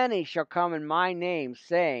 for many shall come in my name,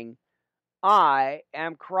 saying, I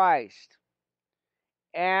am Christ.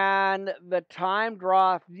 And the time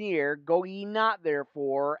draweth near, go ye not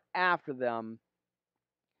therefore after them.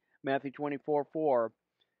 Matthew 24:4.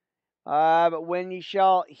 But when ye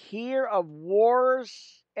shall hear of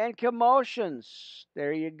wars and commotions,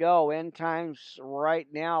 there you go, end times right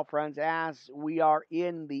now, friends, as we are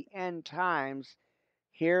in the end times.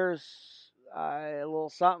 Here's a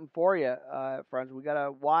little something for you, friends. We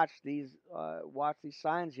gotta watch these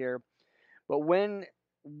signs here. But when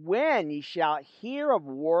ye shall hear of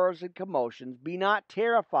wars and commotions, be not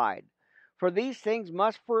terrified, for these things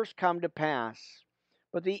must first come to pass.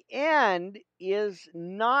 But the end is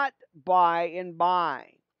not by and by.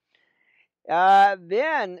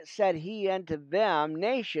 Then said he unto them,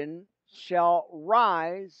 Nation shall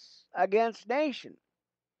rise against nation,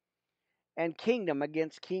 and kingdom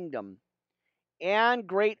against kingdom. And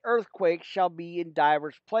great earthquakes shall be in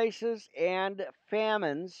divers places, and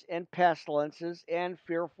famines, and pestilences, and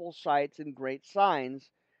fearful sights, and great signs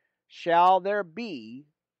shall there be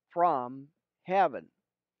from heaven.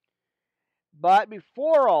 But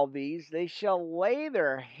before all these, they shall lay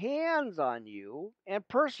their hands on you, and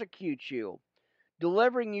persecute you,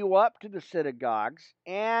 delivering you up to the synagogues,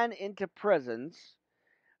 and into prisons,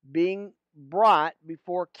 being brought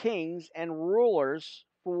before kings and rulers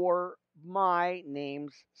for my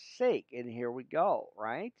name's sake. And here we go,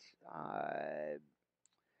 right?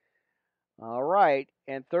 All right.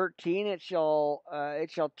 And 13, it shall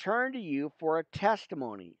turn to you for a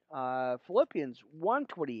testimony. Philippians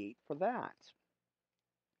 1:28 for that.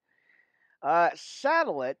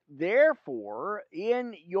 Settle it, therefore,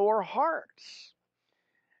 in your hearts,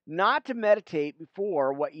 not to meditate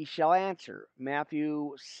before what ye shall answer.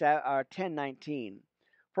 Matthew 10:19.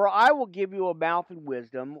 For I will give you a mouth and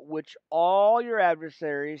wisdom, which all your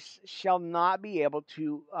adversaries shall not be able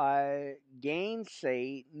to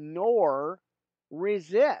gainsay nor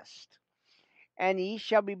resist. And ye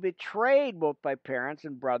shall be betrayed both by parents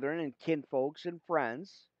and brethren and kinfolks and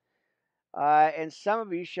friends. And some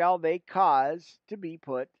of you shall they cause to be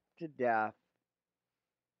put to death.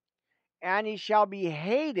 And ye shall be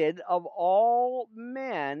hated of all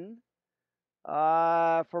men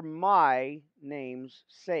for my name's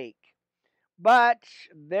sake. But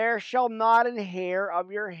there shall not an hair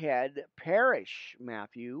of your head perish.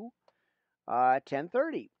 Matthew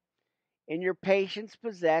 10:30. In your patience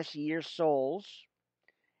possess ye your souls.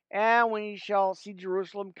 And when ye shall see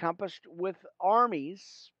Jerusalem compassed with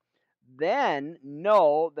armies, then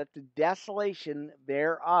know that the desolation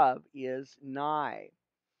thereof is nigh.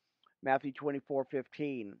 Matthew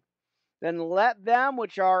 24:15. Then let them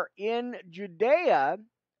which are in Judea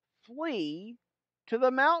flee to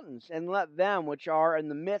the mountains, and let them which are in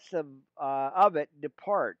the midst of it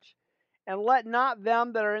depart, and let not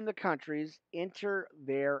them that are in the countries enter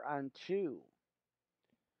thereunto.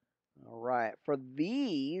 All right, for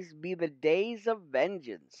these be the days of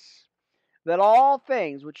vengeance, that all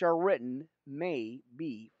things which are written may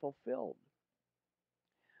be fulfilled.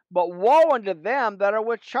 But woe unto them that are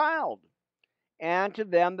with child, and to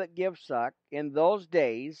them that give suck in those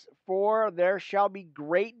days, for there shall be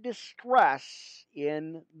great distress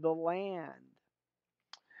in the land,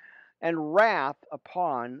 and wrath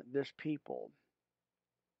upon this people.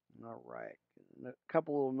 All right, a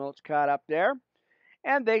couple little notes caught up there.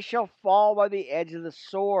 And they shall fall by the edge of the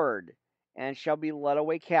sword, and shall be led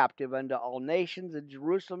away captive unto all nations, and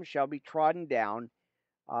Jerusalem shall be trodden down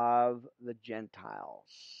of the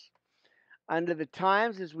Gentiles. Under the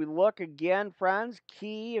times, as we look again, friends,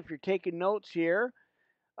 key, if you're taking notes here,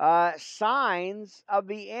 signs of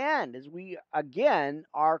the end, as we again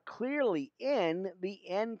are clearly in the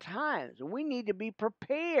end times. And we need to be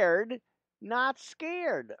prepared, not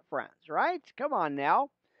scared, friends, right? Come on now.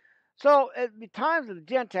 So at the times of the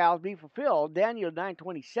Gentiles be fulfilled, Daniel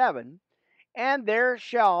 9:27, and there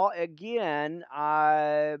shall again,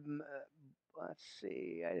 let's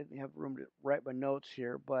see, I didn't have room to write my notes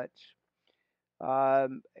here, but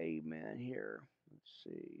amen here. Let's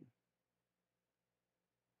see.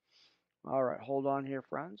 All right, hold on here,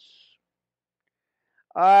 friends.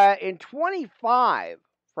 In 25,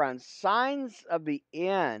 friends, signs of the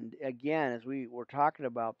end, again, as we were talking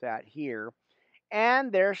about that here,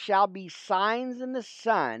 and there shall be signs in the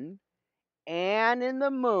sun, and in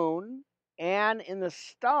the moon, and in the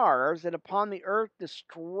stars, and upon the earth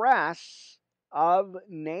distress of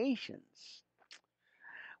nations,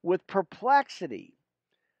 with perplexity,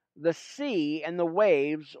 the sea and the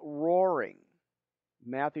waves roaring.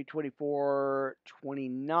 Matthew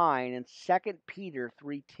 24:29 and 2 Peter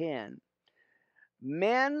 3:10.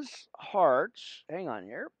 Men's hearts, hang on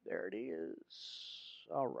here, there it is.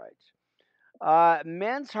 All right.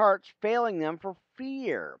 Men's hearts failing them for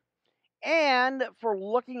fear, and for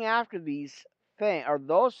looking after these things, or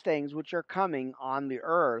those things which are coming on the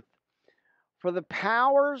earth. For the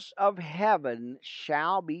powers of heaven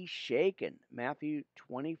shall be shaken. Matthew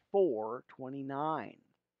 24:29.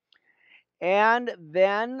 And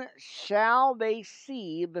then shall they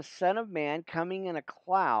see the Son of Man coming in a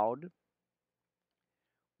cloud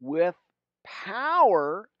with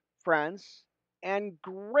power, friends, and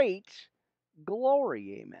great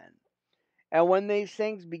glory. Amen. And when these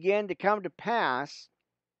things begin to come to pass,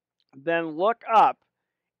 then look up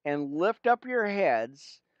and lift up your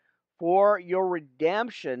heads, for your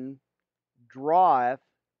redemption draweth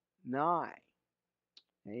nigh.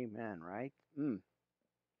 Amen, right? And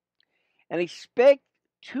he spake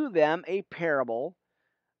to them a parable.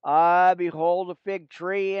 Behold, a fig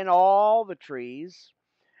tree and all the trees,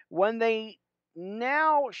 when they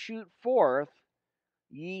now shoot forth,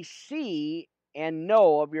 ye see and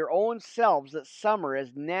know of your own selves that summer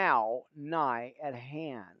is now nigh at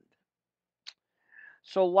hand.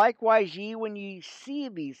 So likewise ye, when ye see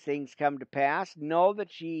these things come to pass, know that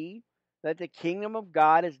the kingdom of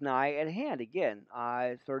God is nigh at hand. Again,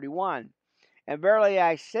 31. And verily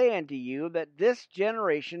I say unto you, that this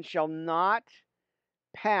generation shall not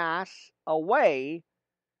pass away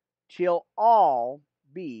till all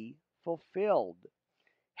be fulfilled.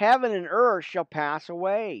 Heaven and earth shall pass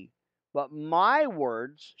away, but my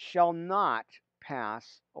words shall not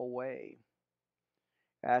pass away.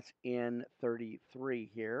 That's in 33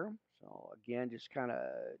 here. So again, just kind of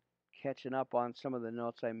catching up on some of the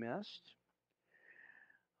notes I missed.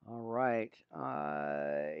 All right.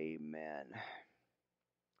 Amen.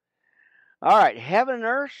 All right. Heaven and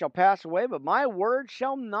earth shall pass away, but my word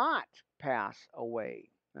shall not pass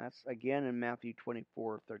away. That's again in Matthew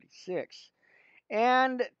 24:36.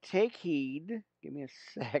 And take heed. Give me a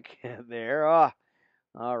second there. Oh,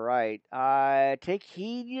 all right. Take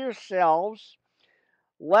heed yourselves,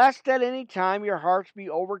 lest at any time your hearts be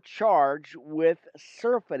overcharged with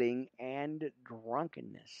surfeiting and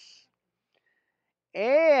drunkenness,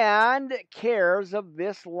 and cares of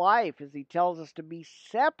this life, as he tells us to be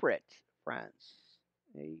separate, friends.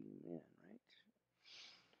 Amen.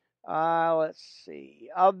 Let's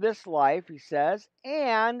see. Of this life, he says,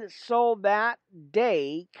 and so that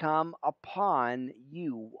day come upon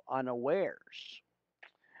you unawares.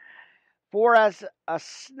 For as a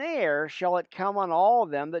snare shall it come on all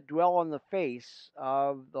them that dwell on the face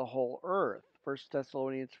of the whole earth. 1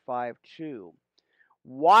 Thessalonians 5:2.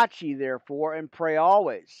 Watch ye therefore, and pray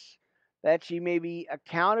always, that ye may be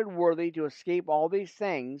accounted worthy to escape all these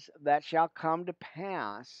things that shall come to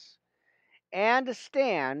pass, and to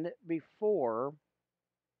stand before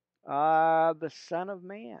the Son of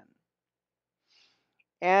Man.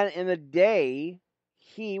 And in the day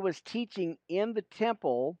he was teaching in the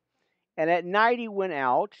temple, and at night he went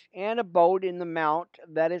out and abode in the mount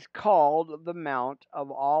that is called the Mount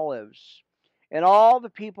of Olives. And all the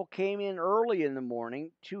people came in early in the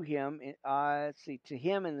morning to him, to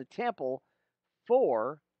him in the temple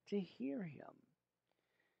for to hear him.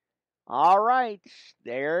 All right,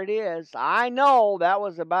 there it is. I know that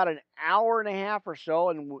was about an hour and a half or so,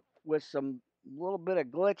 and with some little bit of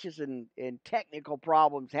glitches and technical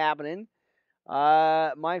problems happening.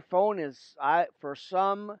 My phone is, for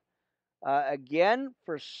some again,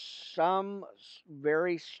 for some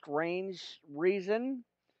very strange reason,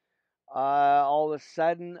 all of a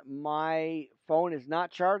sudden my phone is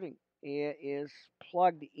not charging. It is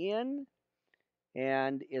plugged in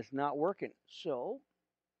and is not working. So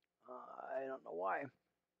I don't know why.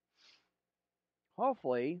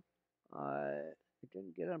 Hopefully, it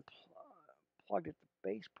didn't get unplugged at the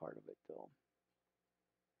base part of it, though.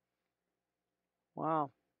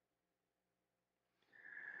 Wow.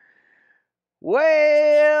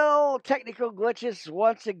 Well, technical glitches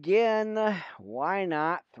once again. Why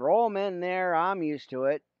not? Throw them in there. I'm used to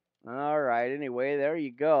it. All right. Anyway, there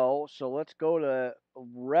you go. So let's go to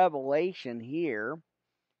Revelation here.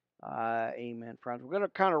 Amen, friends. We're going to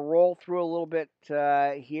kind of roll through a little bit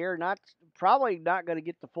here. Probably not going to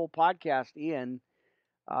get the full podcast in.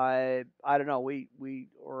 I don't know. We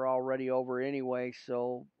are already over anyway,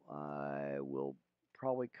 so we'll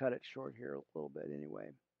probably cut it short here a little bit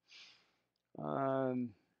anyway. All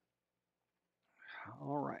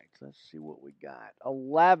right, let's see what we got.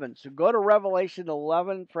 11. So go to Revelation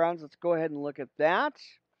 11, friends. Let's go ahead and look at that.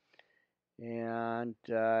 And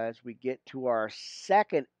as we get to our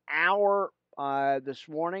second hour this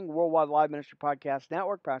morning, Worldwide Live Ministry Podcast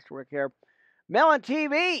Network, Pastor Rick here.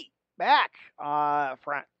 Melon-tv, back,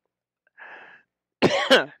 friend.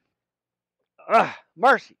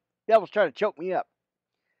 Mercy. Devil's trying to choke me up.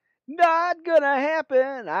 Not gonna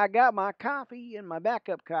happen. I got my coffee and my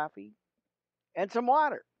backup coffee and some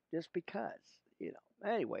water just because,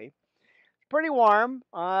 Anyway, it's pretty warm.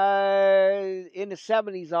 In the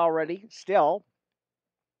 70s already, still.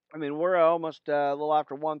 I mean, we're almost a little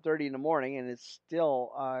after 1:30 in the morning, and it's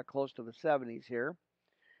still close to the 70s here.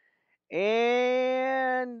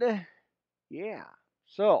 And yeah,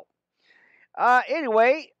 so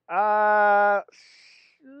anyway,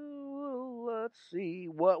 let's see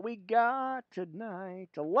what we got tonight.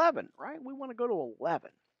 11, right? We want to go to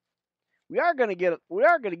 11. We are going to get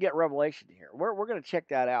Revelation here. We're going to check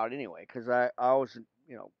that out anyway, because I always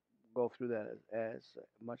go through that as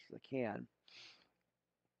much as I can.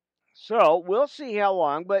 So we'll see how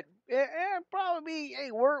long, but it'll probably be.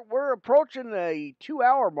 Hey, we're approaching the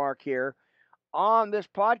 2-hour mark here on this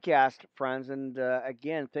podcast, friends. And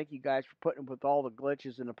again, thank you guys for putting up with all the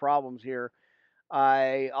glitches and the problems here.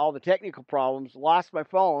 All the technical problems. Lost my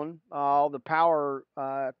phone. All the power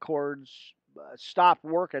cords stopped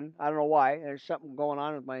working. I don't know why. There's something going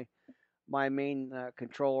on with my main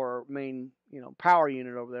controller, main power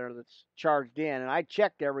unit over there that's charged in. And I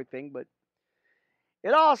checked everything, but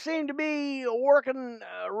it all seemed to be working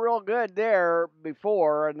real good there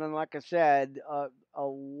before, and then, like I said, a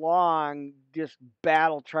long just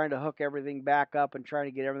battle trying to hook everything back up and trying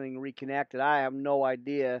to get everything reconnected. I have no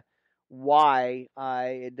idea why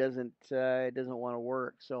it doesn't want to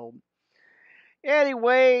work. So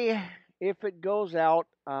anyway, if it goes out,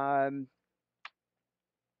 I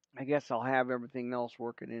guess I'll have everything else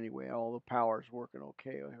working anyway. All the power's working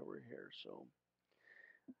okay over here. So,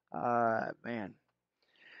 man.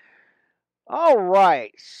 All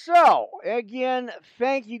right. So, again,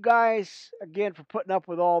 thank you guys again for putting up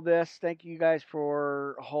with all this. Thank you guys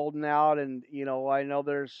for holding out. And, I know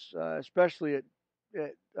there's, especially at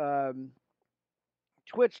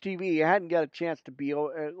Twitch TV, I hadn't got a chance to be,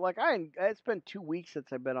 it's been 2 weeks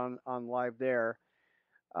since I've been on live there.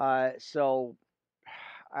 So,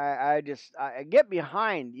 I get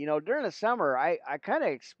behind, during the summer, I kind of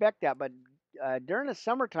expect that, but during the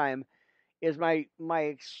summertime, is my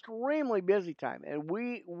extremely busy time, and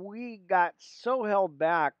we got so held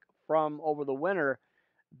back from over the winter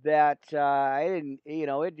that I didn't,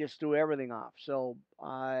 it just threw everything off. So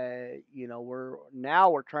we're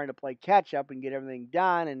trying to play catch up and get everything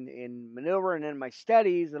done and maneuver and in my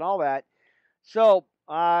studies and all that. So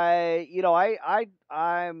I'm,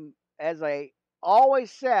 as I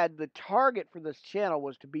always said, the target for this channel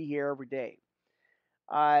was to be here every day.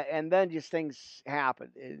 And then just things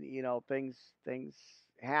happened. And, things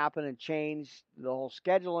happen and change the whole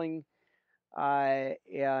scheduling.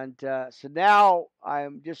 So now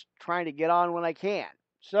I'm just trying to get on when I can.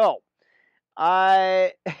 So,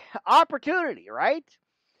 I opportunity, right?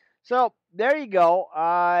 So there you go.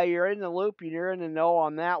 You're in the loop. You're in the know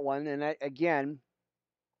on that one. And again,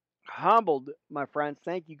 humbled, my friends.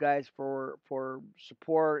 Thank you guys for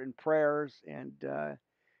support and prayers, and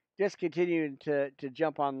just continuing to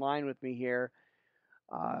jump online with me here.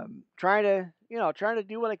 Trying to trying to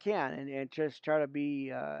do what I can, and just try to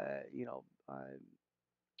be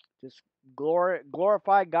just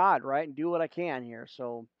glorify God, right, and do what I can here.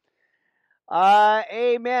 So,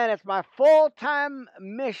 amen. It's my full time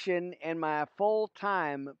mission and my full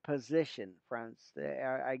time position, friends.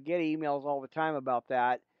 I get emails all the time about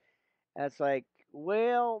that. And it's like,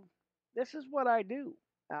 well, this is what I do.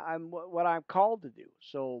 I'm what I'm called to do.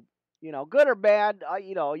 So, good or bad,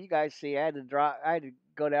 you guys see, I had to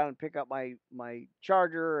go down and pick up my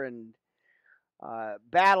charger and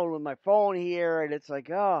battle with my phone here, and it's like,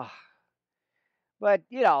 oh, but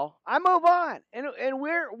I move on, and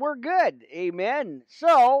we're good. Amen.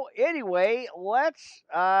 So anyway, let's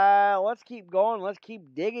keep going. Let's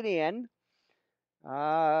keep digging in.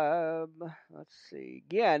 Let's see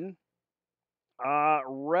again.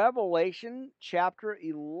 Revelation chapter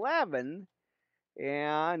 11,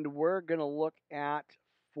 and we're gonna look at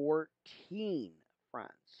 14, friends.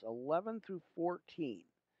 11 through 14.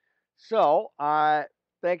 So,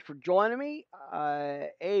 thanks for joining me.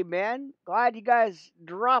 Amen. Glad you guys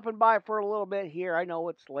dropping by for a little bit here. I know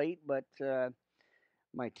it's late, but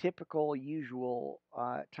my typical, usual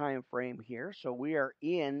time frame here. So we are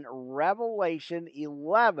in Revelation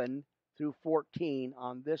 11 through 14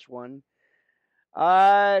 on this one.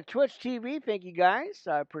 Twitch TV, thank you guys.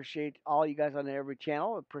 I appreciate all you guys on every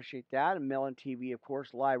channel. Appreciate that. And Melon-tv, of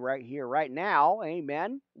course, live right here, right now.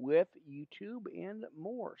 Amen. With YouTube and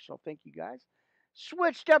more. So thank you guys.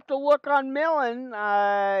 Switched up the look on Melon.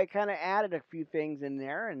 I kind of added a few things in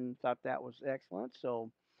there and thought that was excellent.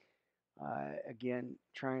 So again,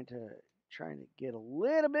 trying to get a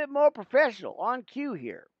little bit more professional on cue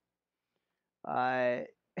here.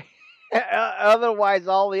 Otherwise,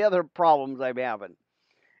 all the other problems I'm having.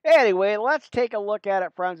 Anyway, let's take a look at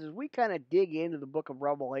it, friends, as we kind of dig into the book of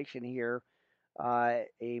Revelation here.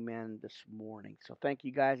 Amen, this morning. So thank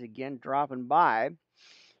you guys again dropping by.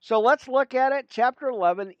 So let's look at it, chapter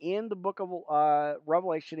 11 in the book of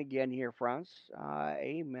Revelation again here, friends.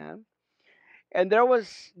 Amen. And there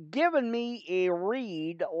was given me a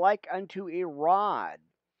reed like unto a rod.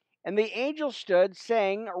 And the angel stood,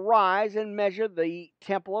 saying, Rise and measure the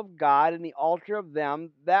temple of God and the altar of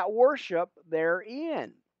them that worship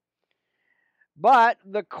therein. But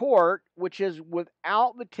the court which is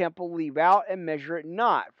without the temple leave out and measure it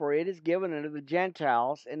not, for it is given unto the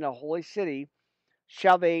Gentiles, in the holy city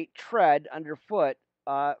shall they tread under foot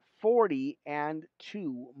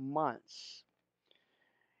 42 months.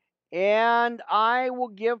 And I will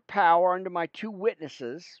give power unto my 2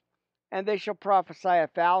 witnesses, and they shall prophesy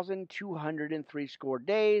 1,260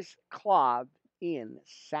 days, clothed in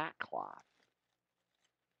sackcloth.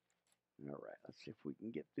 All right, let's see if we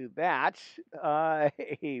can get through that.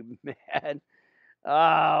 Amen.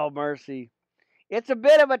 Oh, mercy. It's a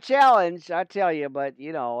bit of a challenge, I tell you, but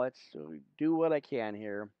it's do what I can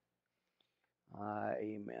here.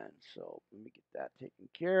 Amen. So let me get that taken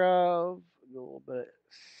care of. A little bit of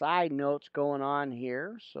side notes going on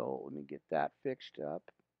here, so let me get that fixed up.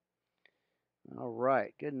 All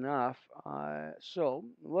right, good enough. So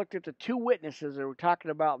looked at the 2 witnesses, and we're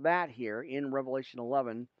talking about that here in Revelation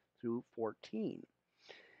 11 through 14.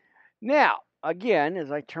 Now, again,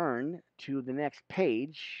 as I turn to the next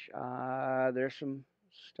page, there's some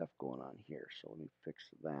stuff going on here, so let me fix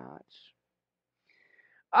that.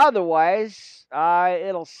 Otherwise,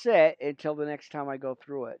 it'll sit until the next time I go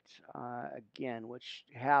through it, again, which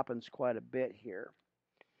happens quite a bit here.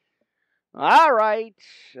 All right,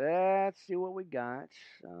 let's see what we got.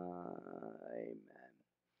 Amen.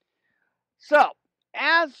 So,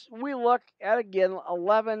 as we look at again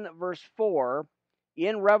 11 verse 4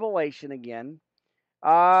 in Revelation again,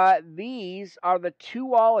 these are the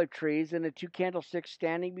 2 olive trees and the 2 candlesticks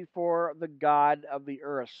standing before the God of the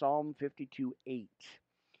earth. Psalm 52:8.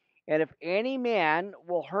 And if any man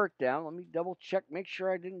will hurt them, let me double check, make sure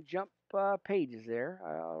I didn't jump pages there.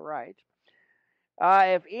 All right.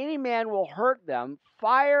 If any man will hurt them,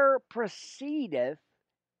 fire proceedeth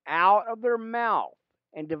out of their mouth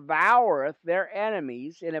and devoureth their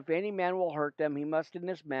enemies. And if any man will hurt them, he must in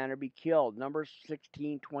this manner be killed. Numbers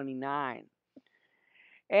 16:29.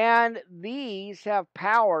 And these have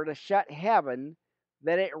power to shut heaven,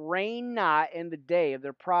 that it rain not in the day of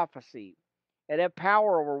their prophecy, and have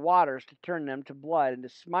power over waters to turn them to blood, and to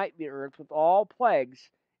smite the earth with all plagues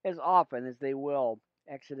as often as they will.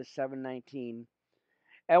 Exodus 7:19.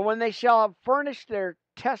 And when they shall have finished their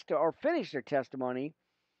testimony,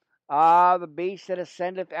 the beast that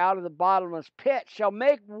ascendeth out of the bottomless pit shall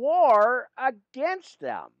make war against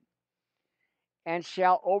them, and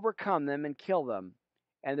shall overcome them and kill them.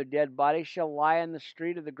 And their dead bodies shall lie in the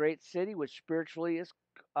street of the great city, which spiritually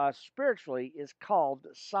is called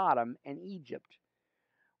Sodom and Egypt,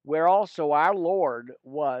 where also our Lord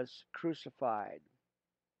was crucified.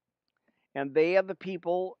 And they of the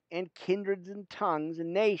people and kindreds and tongues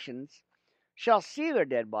and nations shall see their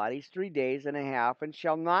dead bodies 3 days and a half, and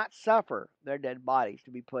shall not suffer their dead bodies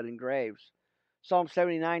to be put in graves. Psalm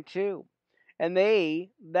 79:2. And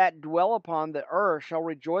they that dwell upon the earth shall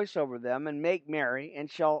rejoice over them, and make merry, and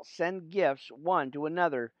shall send gifts one to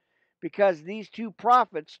another, because these two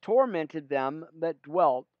prophets tormented them that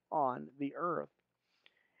dwelt on the earth.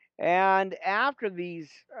 And after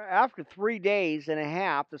 3 days and a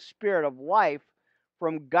half, the Spirit of life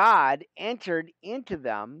from God entered into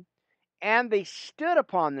them, and they stood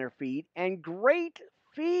upon their feet, and great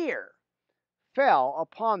fear fell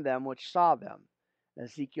upon them which saw them.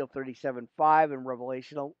 Ezekiel 37:5 and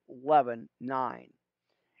Revelation 11:9.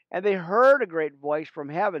 And they heard a great voice from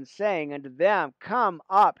heaven saying unto them, Come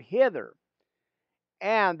up hither.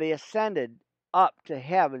 And they ascended up to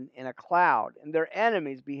heaven in a cloud, and their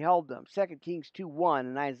enemies beheld them. 2 Kings 2:1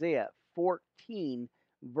 and Isaiah 14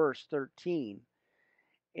 verse 13.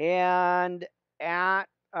 And and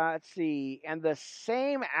the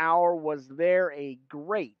same hour was there a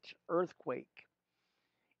great earthquake.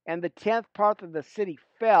 And the 10th part of the city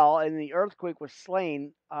fell, and the earthquake was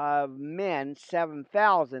slain of men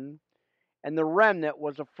 7,000, and the remnant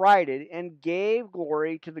was affrighted, and gave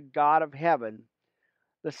glory to the God of heaven.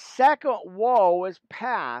 The second woe is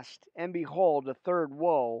past, and behold, the third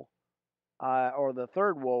woe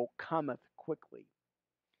cometh quickly.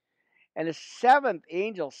 And the seventh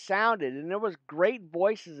angel sounded, and there was great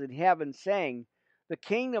voices in heaven, saying, The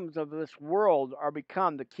kingdoms of this world are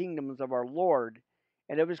become the kingdoms of our Lord,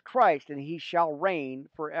 and of his Christ, and he shall reign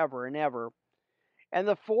forever and ever. And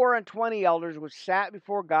the 24 elders which sat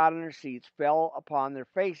before God in their seats fell upon their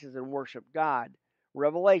faces and worshipped God.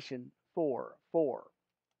 Revelation 4:4.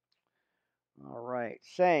 All right,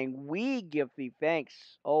 saying, We give thee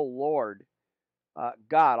thanks, O Lord,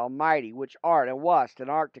 God Almighty, which art and wast and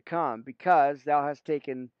art to come, because thou hast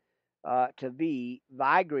taken to thee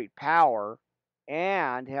thy great power,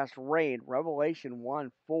 and hast reigned. Revelation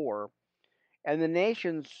 1:4. And the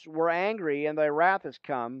nations were angry, and thy wrath is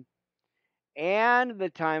come, and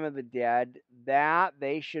the time of the dead, that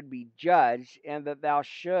they should be judged, and that thou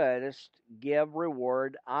shouldest give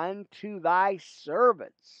reward unto thy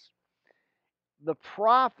servants, the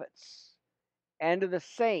prophets, and to the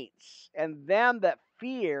saints, and them that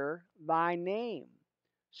fear thy name.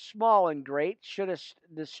 Small and great shouldest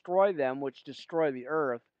destroy them which destroy the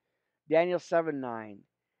earth. Daniel 7:9.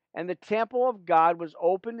 And the temple of God was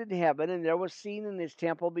opened in heaven, and there was seen in his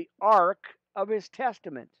temple the ark of his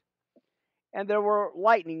testament. And there were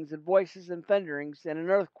lightnings and voices and thunderings and an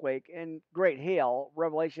earthquake and great hail.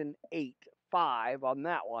 Revelation 8:5 on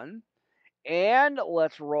that one. And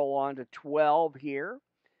let's roll on to 12 here.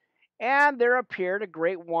 And there appeared a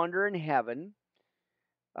great wonder in heaven,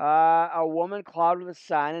 a woman clothed with the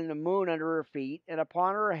sun, and the moon under her feet, and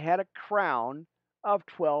upon her head a crown of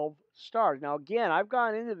 12 stars. Now, again, I've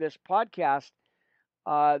gone into this podcast,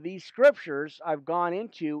 these scriptures I've gone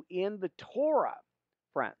into in the Torah,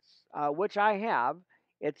 friends, which I have.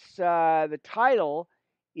 It's the title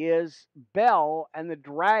is Bel and the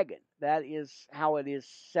Dragon. That is how it is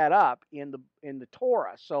set up in the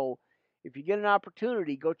Torah. So if you get an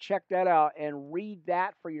opportunity, go check that out and read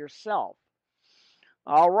that for yourself.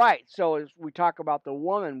 All right, so as we talk about the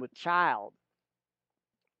woman with child,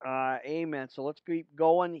 amen. So let's keep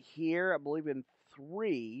going here. I believe in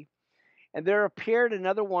 3. And there appeared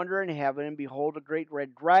another wonder in heaven, and behold, a great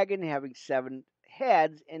red dragon, having 7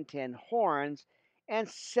 heads and 10 horns, and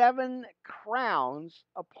 7 crowns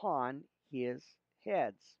upon his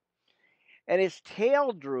heads. And his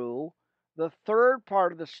tail drew the third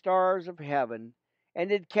part of the stars of heaven, and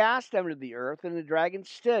did cast them to the earth. And the dragon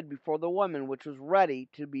stood before the woman which was ready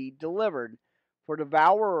to be delivered, for to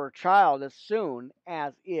devour her child as soon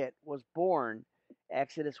as it was born.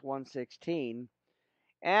 Exodus 1:16.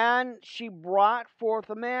 And she brought forth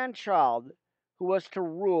a man-child, who was to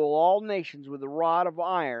rule all nations with a rod of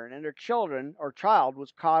iron, and her child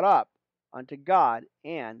was caught up unto God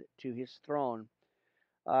and to his throne.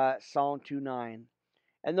 Psalm 2:9.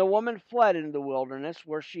 And the woman fled into the wilderness,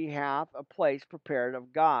 where she hath a place prepared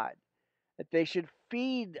of God, that they should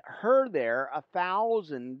feed her there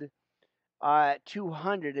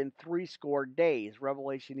 1,203 days.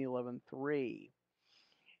 Revelation 11:3.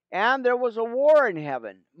 And there was a war in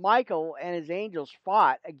heaven. Michael and his angels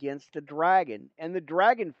fought against the dragon, and the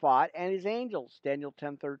dragon fought and his angels. Daniel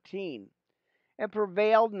 10:13. And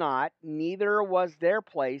prevailed not, neither was their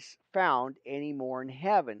place found any more in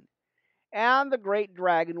heaven. And the great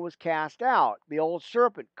dragon was cast out, the old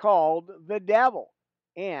serpent called the devil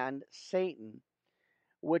and Satan,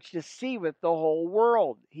 which deceiveth the whole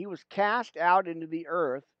world. He was cast out into the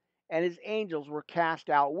earth, and his angels were cast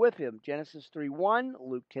out with him. Genesis 3:1,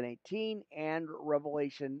 Luke 10:18, and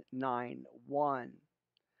Revelation 9:1.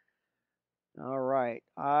 All right.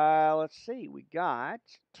 Let's see. We got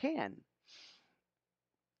 10.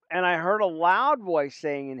 And I heard a loud voice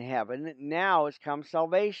saying in heaven, now is come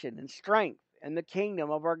salvation and strength and the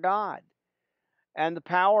kingdom of our God and the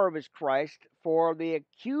power of his Christ, for the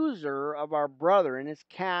accuser of our brethren is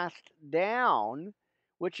cast down,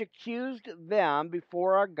 which accused them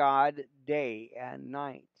before our God day and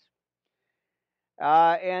night.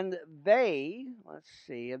 And let's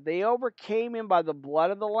see, they overcame him by the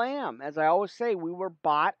blood of the Lamb. As I always say, we were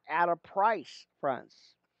bought at a price,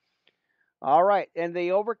 friends. All right, and they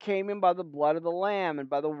overcame him by the blood of the Lamb and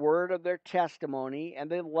by the word of their testimony, and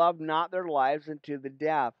they loved not their lives unto the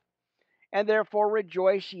death. And therefore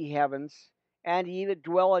rejoice, ye heavens, and ye that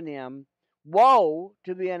dwell in them. Woe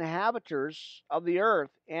to the inhabitants of the earth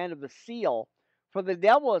and of the seal, for the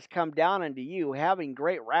devil is come down unto you, having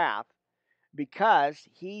great wrath, because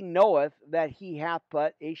he knoweth that he hath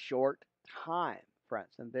but a short time,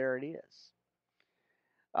 friends. And there it is.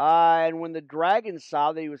 And when the dragon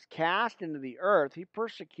saw that he was cast into the earth, he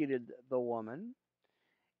persecuted the woman,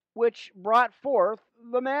 which brought forth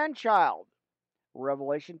the man-child.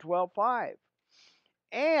 Revelation 12:5.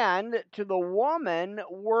 And to the woman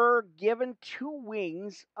were given 2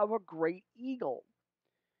 wings of a great eagle.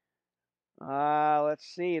 Let's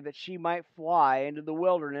see, that she might fly into the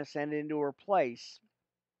wilderness and into her place,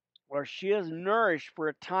 where she is nourished for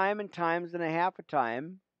a time and times and a half a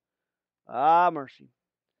time. Mercy.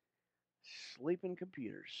 Sleeping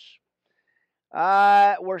computers.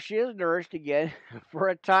 Where she is nourished again for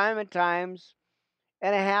a time and times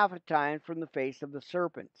and a half a time from the face of the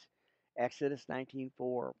serpent. Exodus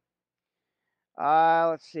 19:4.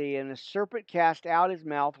 Let's see. And the serpent cast out his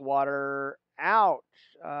mouth water out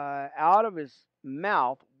of his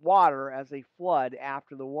mouth water as a flood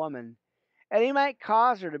after the woman, and he might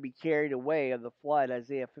cause her to be carried away of the flood.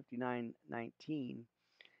 Isaiah 59:19.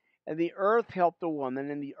 And the earth helped the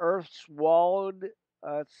woman, and the earth swallowed.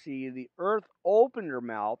 The earth opened her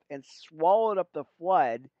mouth and swallowed up the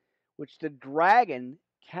flood, which the dragon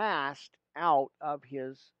cast out of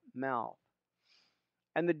his mouth.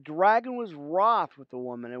 And the dragon was wroth with the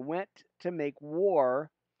woman, and went to make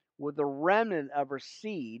war with the remnant of her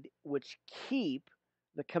seed, which keep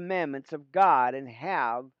the commandments of God and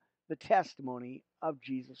have the testimony of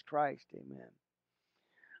Jesus Christ. Amen.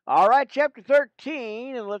 All right, chapter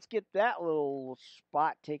 13, and let's get that little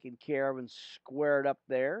spot taken care of and squared up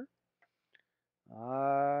there.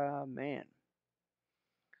 Man.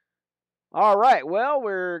 All right, well,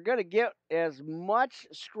 we're going to get as much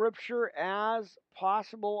scripture as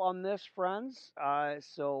possible on this, friends.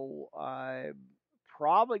 So I'm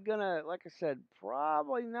probably going to, like I said,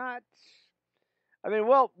 probably not. I mean,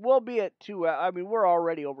 we'll be at 2 hours. I mean, we're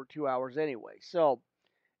already over 2 hours anyway. So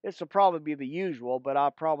this will probably be the usual, but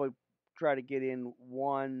I'll probably try to get in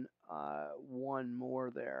one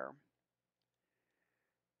more there.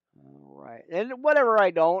 All right. And whatever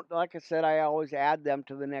I don't, like I said, I always add them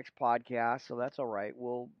to the next podcast, so that's all right.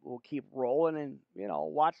 We'll keep rolling and,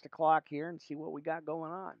 watch the clock here and see what we got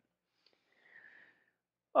going on.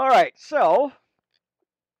 All right. So,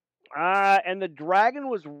 and the dragon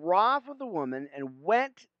was wroth with the woman and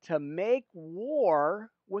went to make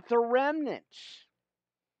war with the remnants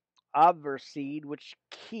of her seed, which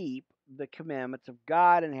keep the commandments of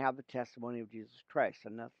God and have the testimony of Jesus Christ.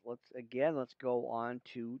 And let's go on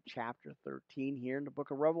to chapter 13 here in the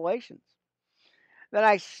book of Revelations. Then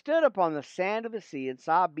I stood upon the sand of the sea and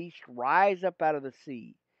saw a beast rise up out of the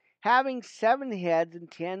sea, having 7 heads and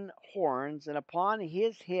 10 horns, and upon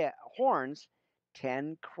his horns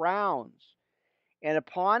 10 crowns, and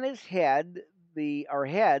upon his heads the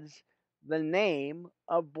name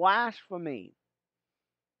of blasphemy.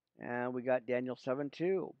 And we got Daniel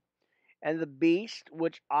 7:2. And the beast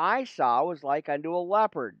which I saw was like unto a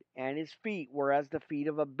leopard, and his feet were as the feet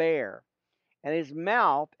of a bear, and his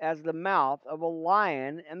mouth as the mouth of a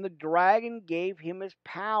lion. And the dragon gave him his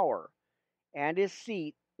power, and his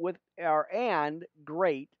seat and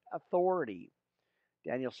great authority,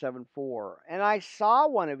 Daniel 7:4. And I saw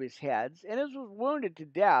one of his heads, and it was wounded to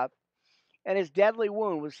death, and his deadly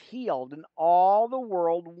wound was healed, and all the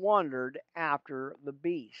world wondered after the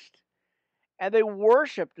beast. And they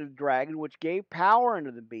worshipped the dragon, which gave power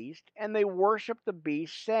unto the beast, and they worshipped the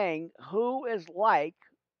beast, saying, Who is like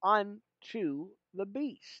unto the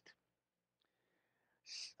beast?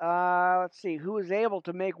 Let's see, who is able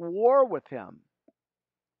to make war with him?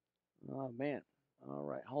 Oh, man. All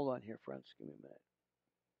right, hold on here, friends. Give me a minute.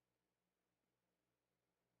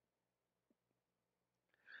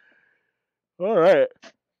 All right.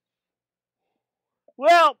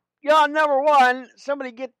 Well, y'all, number one,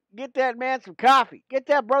 somebody get that man some coffee. Get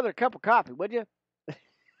that brother a cup of coffee, would you?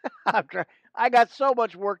 I got so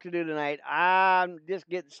much work to do tonight. I'm just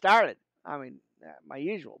getting started. I mean, my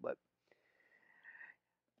usual, but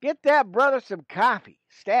get that brother some coffee.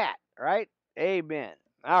 Stat, right? Amen.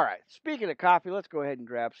 All right. Speaking of coffee, let's go ahead and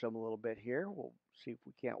grab some a little bit here. We'll see if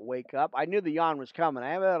we can't wake up. I knew the yawn was coming.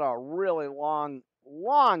 I had a really long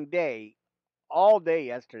day, all day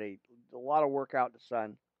yesterday. A lot of work out in the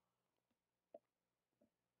sun.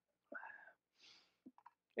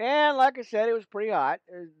 And like I said, it was pretty hot.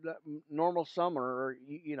 It was the normal summer, or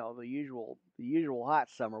the usual hot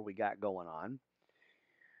summer we got going on.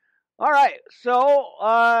 All right, so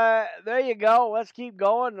there you go. Let's keep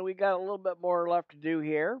going. We got a little bit more left to do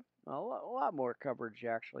here. A lot more coverage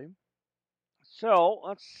actually. So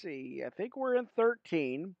let's see. I think we're in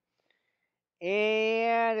 13,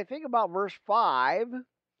 and I think about verse 5.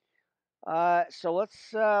 So let's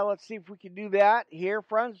see if we can do that here,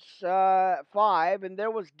 friends. 5, and there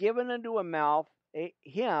was given unto him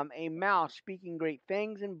a mouth speaking great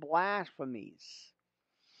things and blasphemies,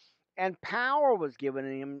 and power was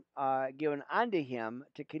given unto him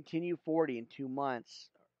to continue 42 months.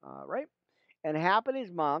 Right, and half in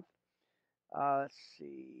his month. Let's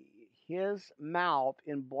see, his mouth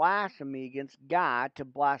in blasphemy against God, to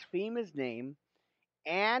blaspheme his name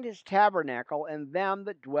and his tabernacle and them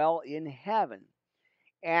that dwell in heaven.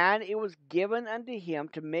 And it was given unto him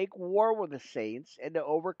to make war with the saints and to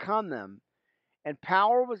overcome them. And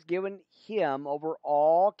power was given him over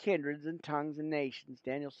all kindreds and tongues and nations.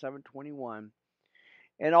 Daniel 7:21.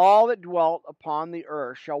 And all that dwelt upon the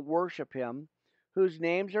earth shall worship him, whose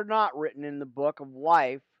names are not written in the book of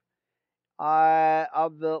life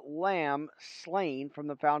of the Lamb slain from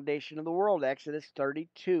the foundation of the world. Exodus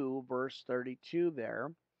 32, verse 32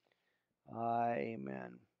 there.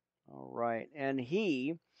 Amen. All right. And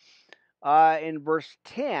he, in verse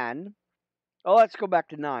 10, let's go back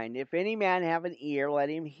to 9. If any man have an ear, let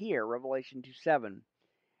him hear. Revelation 2:7.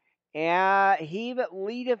 And he that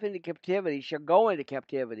leadeth into captivity shall go into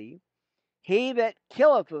captivity. He that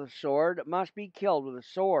killeth with a sword must be killed with a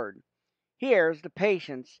sword. Here's the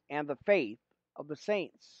patience and the faith of the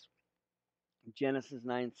saints. Genesis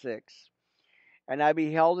 9:6. And I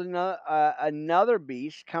beheld another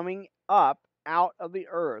beast coming up out of the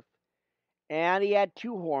earth, and he had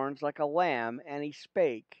 2 horns like a lamb, and he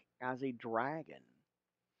spake as a dragon.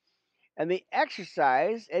 And he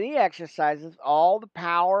exerciseth all the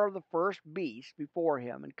power of the first beast before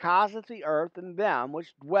him, and causeth the earth and them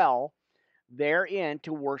which dwell therein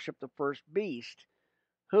to worship the first beast,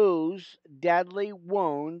 whose deadly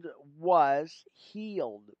wound was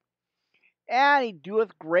healed. And he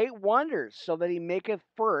doeth great wonders, so that he maketh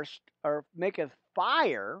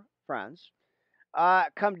fire, friends,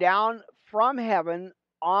 come down from heaven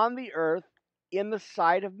on the earth in the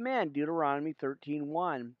sight of men. Deuteronomy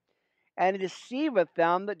 13:1. And deceiveth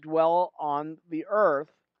them that dwell on the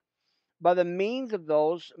earth by the means of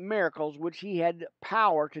those miracles which he had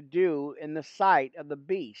power to do in the sight of the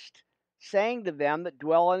beast, saying to them that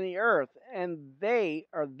dwell on the earth, and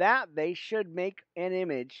that they should make an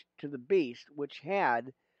image to the beast which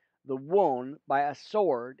had the wound by a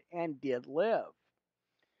sword and did live.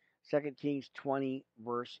 2 Kings 20,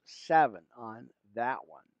 verse 7 on that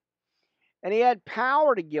one. And he had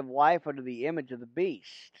power to give life unto the image of the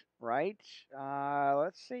beast, right?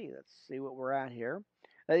 Let's see what we're at here.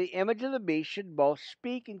 The image of the beast should both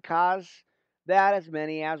speak and cause that as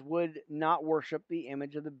many as would not worship the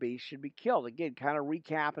image of the beast should be killed. Again, kind of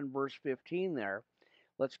recap in verse 15 there.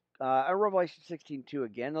 Let's Revelation 16:2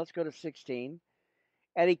 again. Let's go to 16.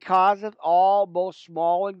 And he causeth all, both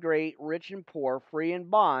small and great, rich and poor, free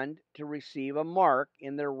and bond, to receive a mark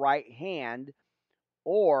in their right hand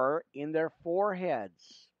or in their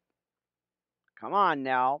foreheads. Come on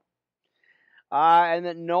now. And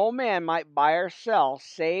that no man might buy or sell,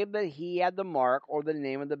 save that he had the mark or the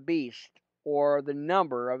name of the beast, or the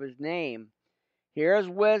number of his name. Here is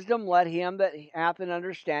wisdom. Let him that hath an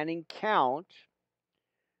understanding count.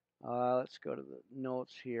 Let's go to the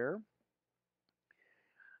notes here.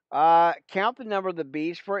 Count the number of the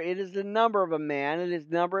beast, for it is the number of a man, and his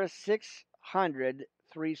number is 600,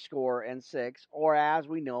 threescore and six, or as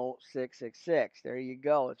we know, 666. There you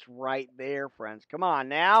go. It's right there, friends. Come on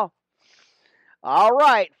now. All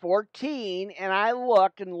right, 14. And I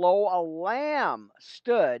looked, and lo, a lamb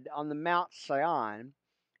stood on the Mount Sion,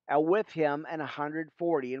 and with him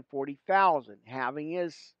 140 and 40,000, having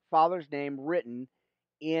his father's name written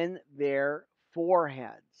in their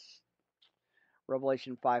foreheads.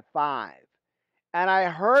 Revelation 5:5. And I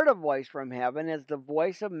heard a voice from heaven as the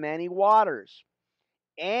voice of many waters,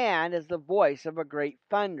 and as the voice of a great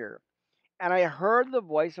thunder. And I heard the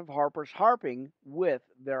voice of harpers harping with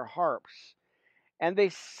their harps. And they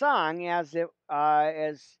sung as it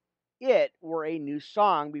were a new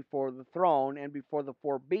song before the throne and before the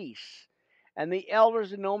four beasts. And the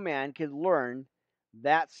elders and no man could learn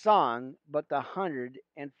that song but the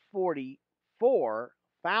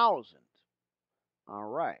 144,000. All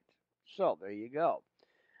right. So there you go.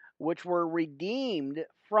 Which were redeemed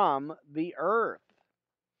from the earth.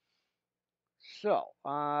 So,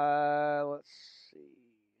 let's see.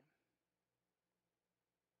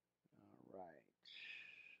 All right.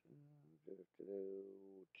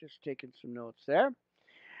 Just taking some notes there.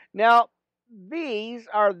 Now, these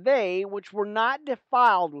are they which were not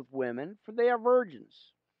defiled with women, for they are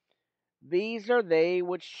virgins. These are they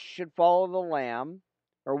which should follow the Lamb,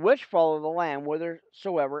 or which follow the Lamb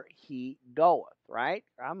whithersoever he goeth. Right?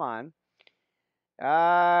 Come on.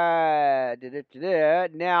 Now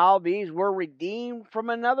these were redeemed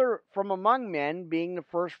from among men, being the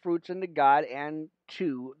first fruits unto God and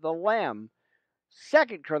to the Lamb.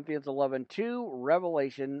 2 Corinthians 11:2,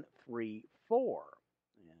 Revelation 3:4.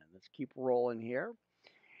 And let's keep rolling here.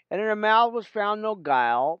 And in her mouth was found no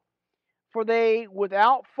guile, for they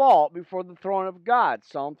without fault before the throne of God.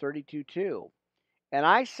 Psalm 32:2. And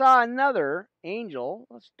I saw another angel.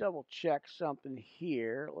 Let's double check something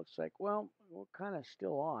here. It looks like, well, we're kind of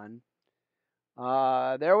still on.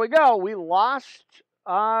 There we go. We lost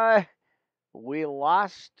Wi-Fi.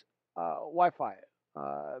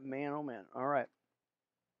 Man, oh man. All right.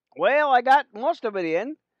 Well, I got most of it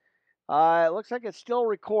in. It looks like it's still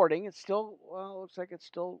recording. It looks like it's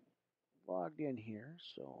still logged in here.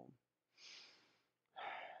 So,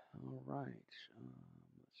 all right.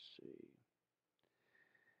 Let's see.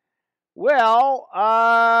 Well,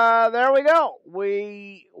 there we go.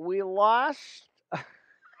 We lost.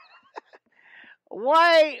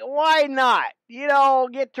 Why not?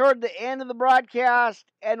 Get toward the end of the broadcast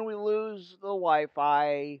and we lose the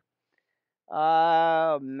Wi-Fi.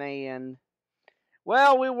 Man.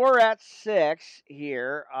 Well, we were at 6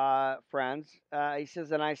 here, friends. He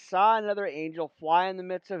says, and I saw another angel fly in the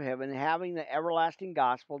midst of heaven, having the everlasting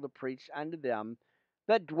gospel to preach unto them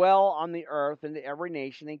that dwell on the earth, and to every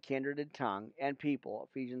nation and kindred and tongue and people.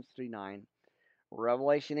 Ephesians 3:9.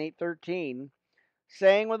 Revelation 8:13,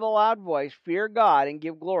 saying with a loud voice, fear God and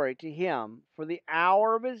give glory to him, for the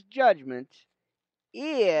hour of his judgment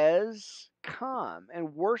is come,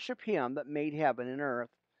 and worship him that made heaven and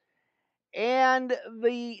earth, and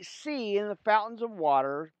the sea and the fountains of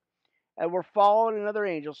water. And were followed another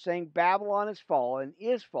angel, saying, Babylon is fallen,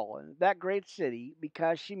 that great city,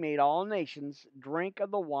 because she made all nations drink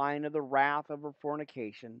of the wine of the wrath of her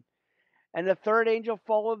fornication. And the third angel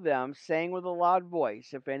followed them, saying with a loud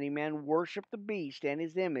voice, if any man worship the beast and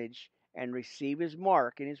his image, and receive his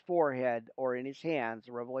mark in his forehead or in his hands,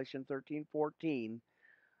 Revelation 13:14,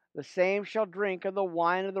 the same shall drink of the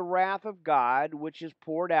wine of the wrath of God, which is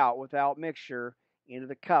poured out without mixture into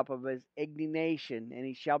the cup of his indignation, and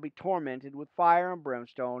he shall be tormented with fire and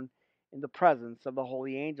brimstone in the presence of the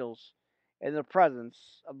holy angels, in the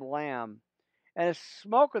presence of the Lamb. And the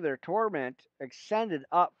smoke of their torment ascended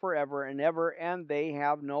up forever and ever, and they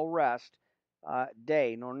have no rest,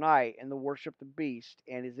 day nor night, and the worship the beast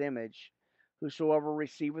and his image. Whosoever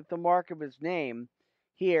receiveth the mark of his name,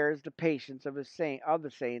 here is the patience of the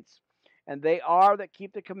saints, and they are that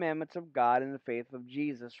keep the commandments of God in the faith of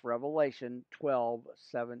Jesus. Revelation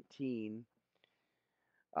 12:17.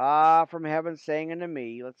 From heaven saying unto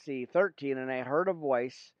me, let's see, 13, and I heard a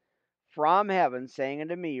voice from heaven saying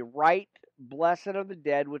unto me, write, blessed are the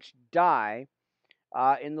dead which die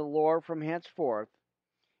in the Lord from henceforth.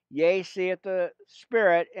 Yea, saith the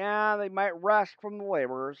Spirit, and they might rest from the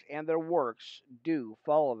laborers, and their works do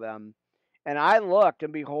follow them. And I looked,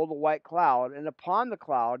 and behold, a white cloud, and upon the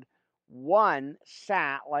cloud one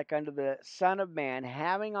sat like unto the Son of Man,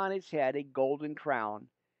 having on his head a golden crown,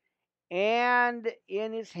 and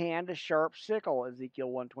in his hand a sharp sickle, Ezekiel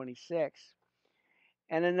 1:26.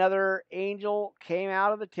 And another angel came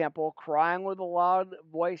out of the temple, crying with a loud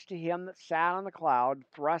voice to him that sat on the cloud,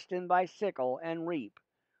 thrust in thy sickle, and reap.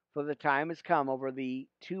 for the time is come over thee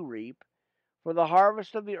to reap, for the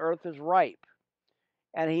harvest of the earth is ripe.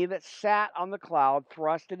 And he that sat on the cloud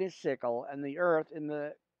thrust in his sickle, and the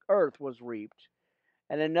earth was reaped.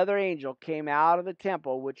 And another angel came out of the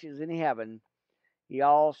temple which is in heaven, he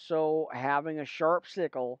also having a sharp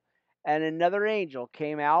sickle. And another angel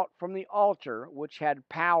came out from the altar which had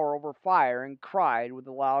power over fire, and cried with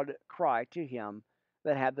a loud cry to him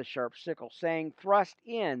that had the sharp sickle, saying, Thrust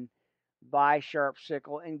in thy sharp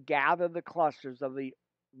sickle, and gather the clusters of the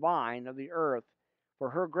vine of the earth, for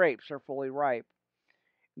her grapes are fully ripe.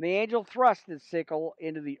 And the angel thrust his sickle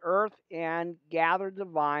into the earth, and gathered the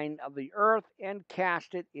vine of the earth, and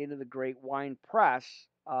cast it into the great winepress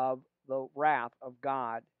of the wrath of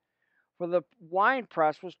God. For the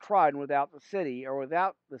winepress was trodden without the city,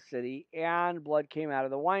 and blood came out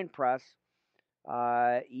of the winepress,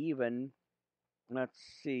 even let's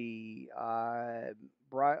see,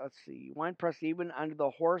 winepress even under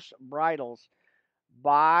the horse bridles,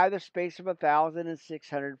 by the space of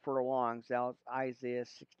 1,600 furlongs. That's Isaiah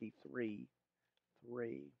 63:3.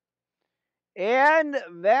 And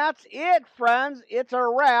that's it, friends. It's a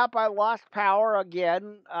wrap. I lost power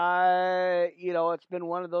again. It's been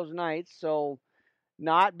one of those nights, so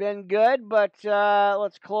not been good. But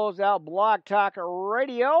let's close out Blog Talk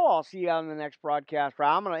Radio. I'll see you on the next broadcast.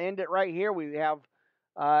 I'm going to end it right here. We have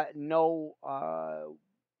no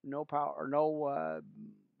power or no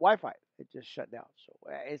Wi-Fi. It just shut down. So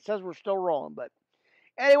it says we're still rolling, but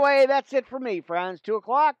anyway, that's it for me, friends.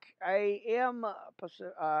 2:00. I am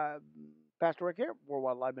Pastor Rick here,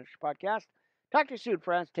 Worldwide Live Ministry Podcast. Talk to you soon,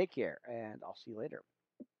 friends. Take care, and I'll see you later.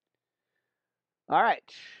 All right.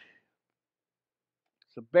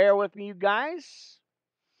 So bear with me, you guys.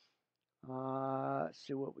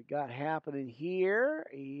 See what we got happening here.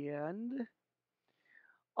 And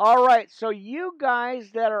all right, so you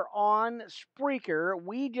guys that are on Spreaker,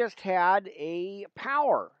 we just had a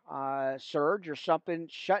power surge or something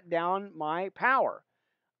shut down my power.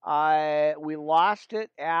 We lost it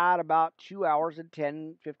at about 2 hours and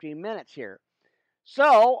 15 minutes here.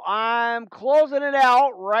 So I'm closing it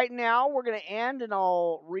out right now. We're going to end, and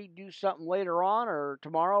I'll redo something later on, or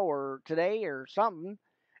tomorrow, or today, or something.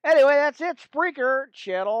 Anyway, that's it. Spreaker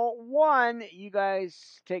Channel 1. You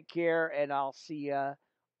guys take care, and I'll see you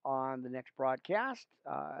on the next broadcast.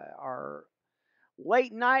 Our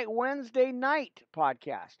late night Wednesday night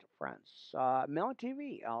podcast, friends.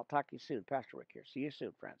 Melon-tv. I'll talk to you soon. Pastor Rick here. See you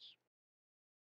soon, friends.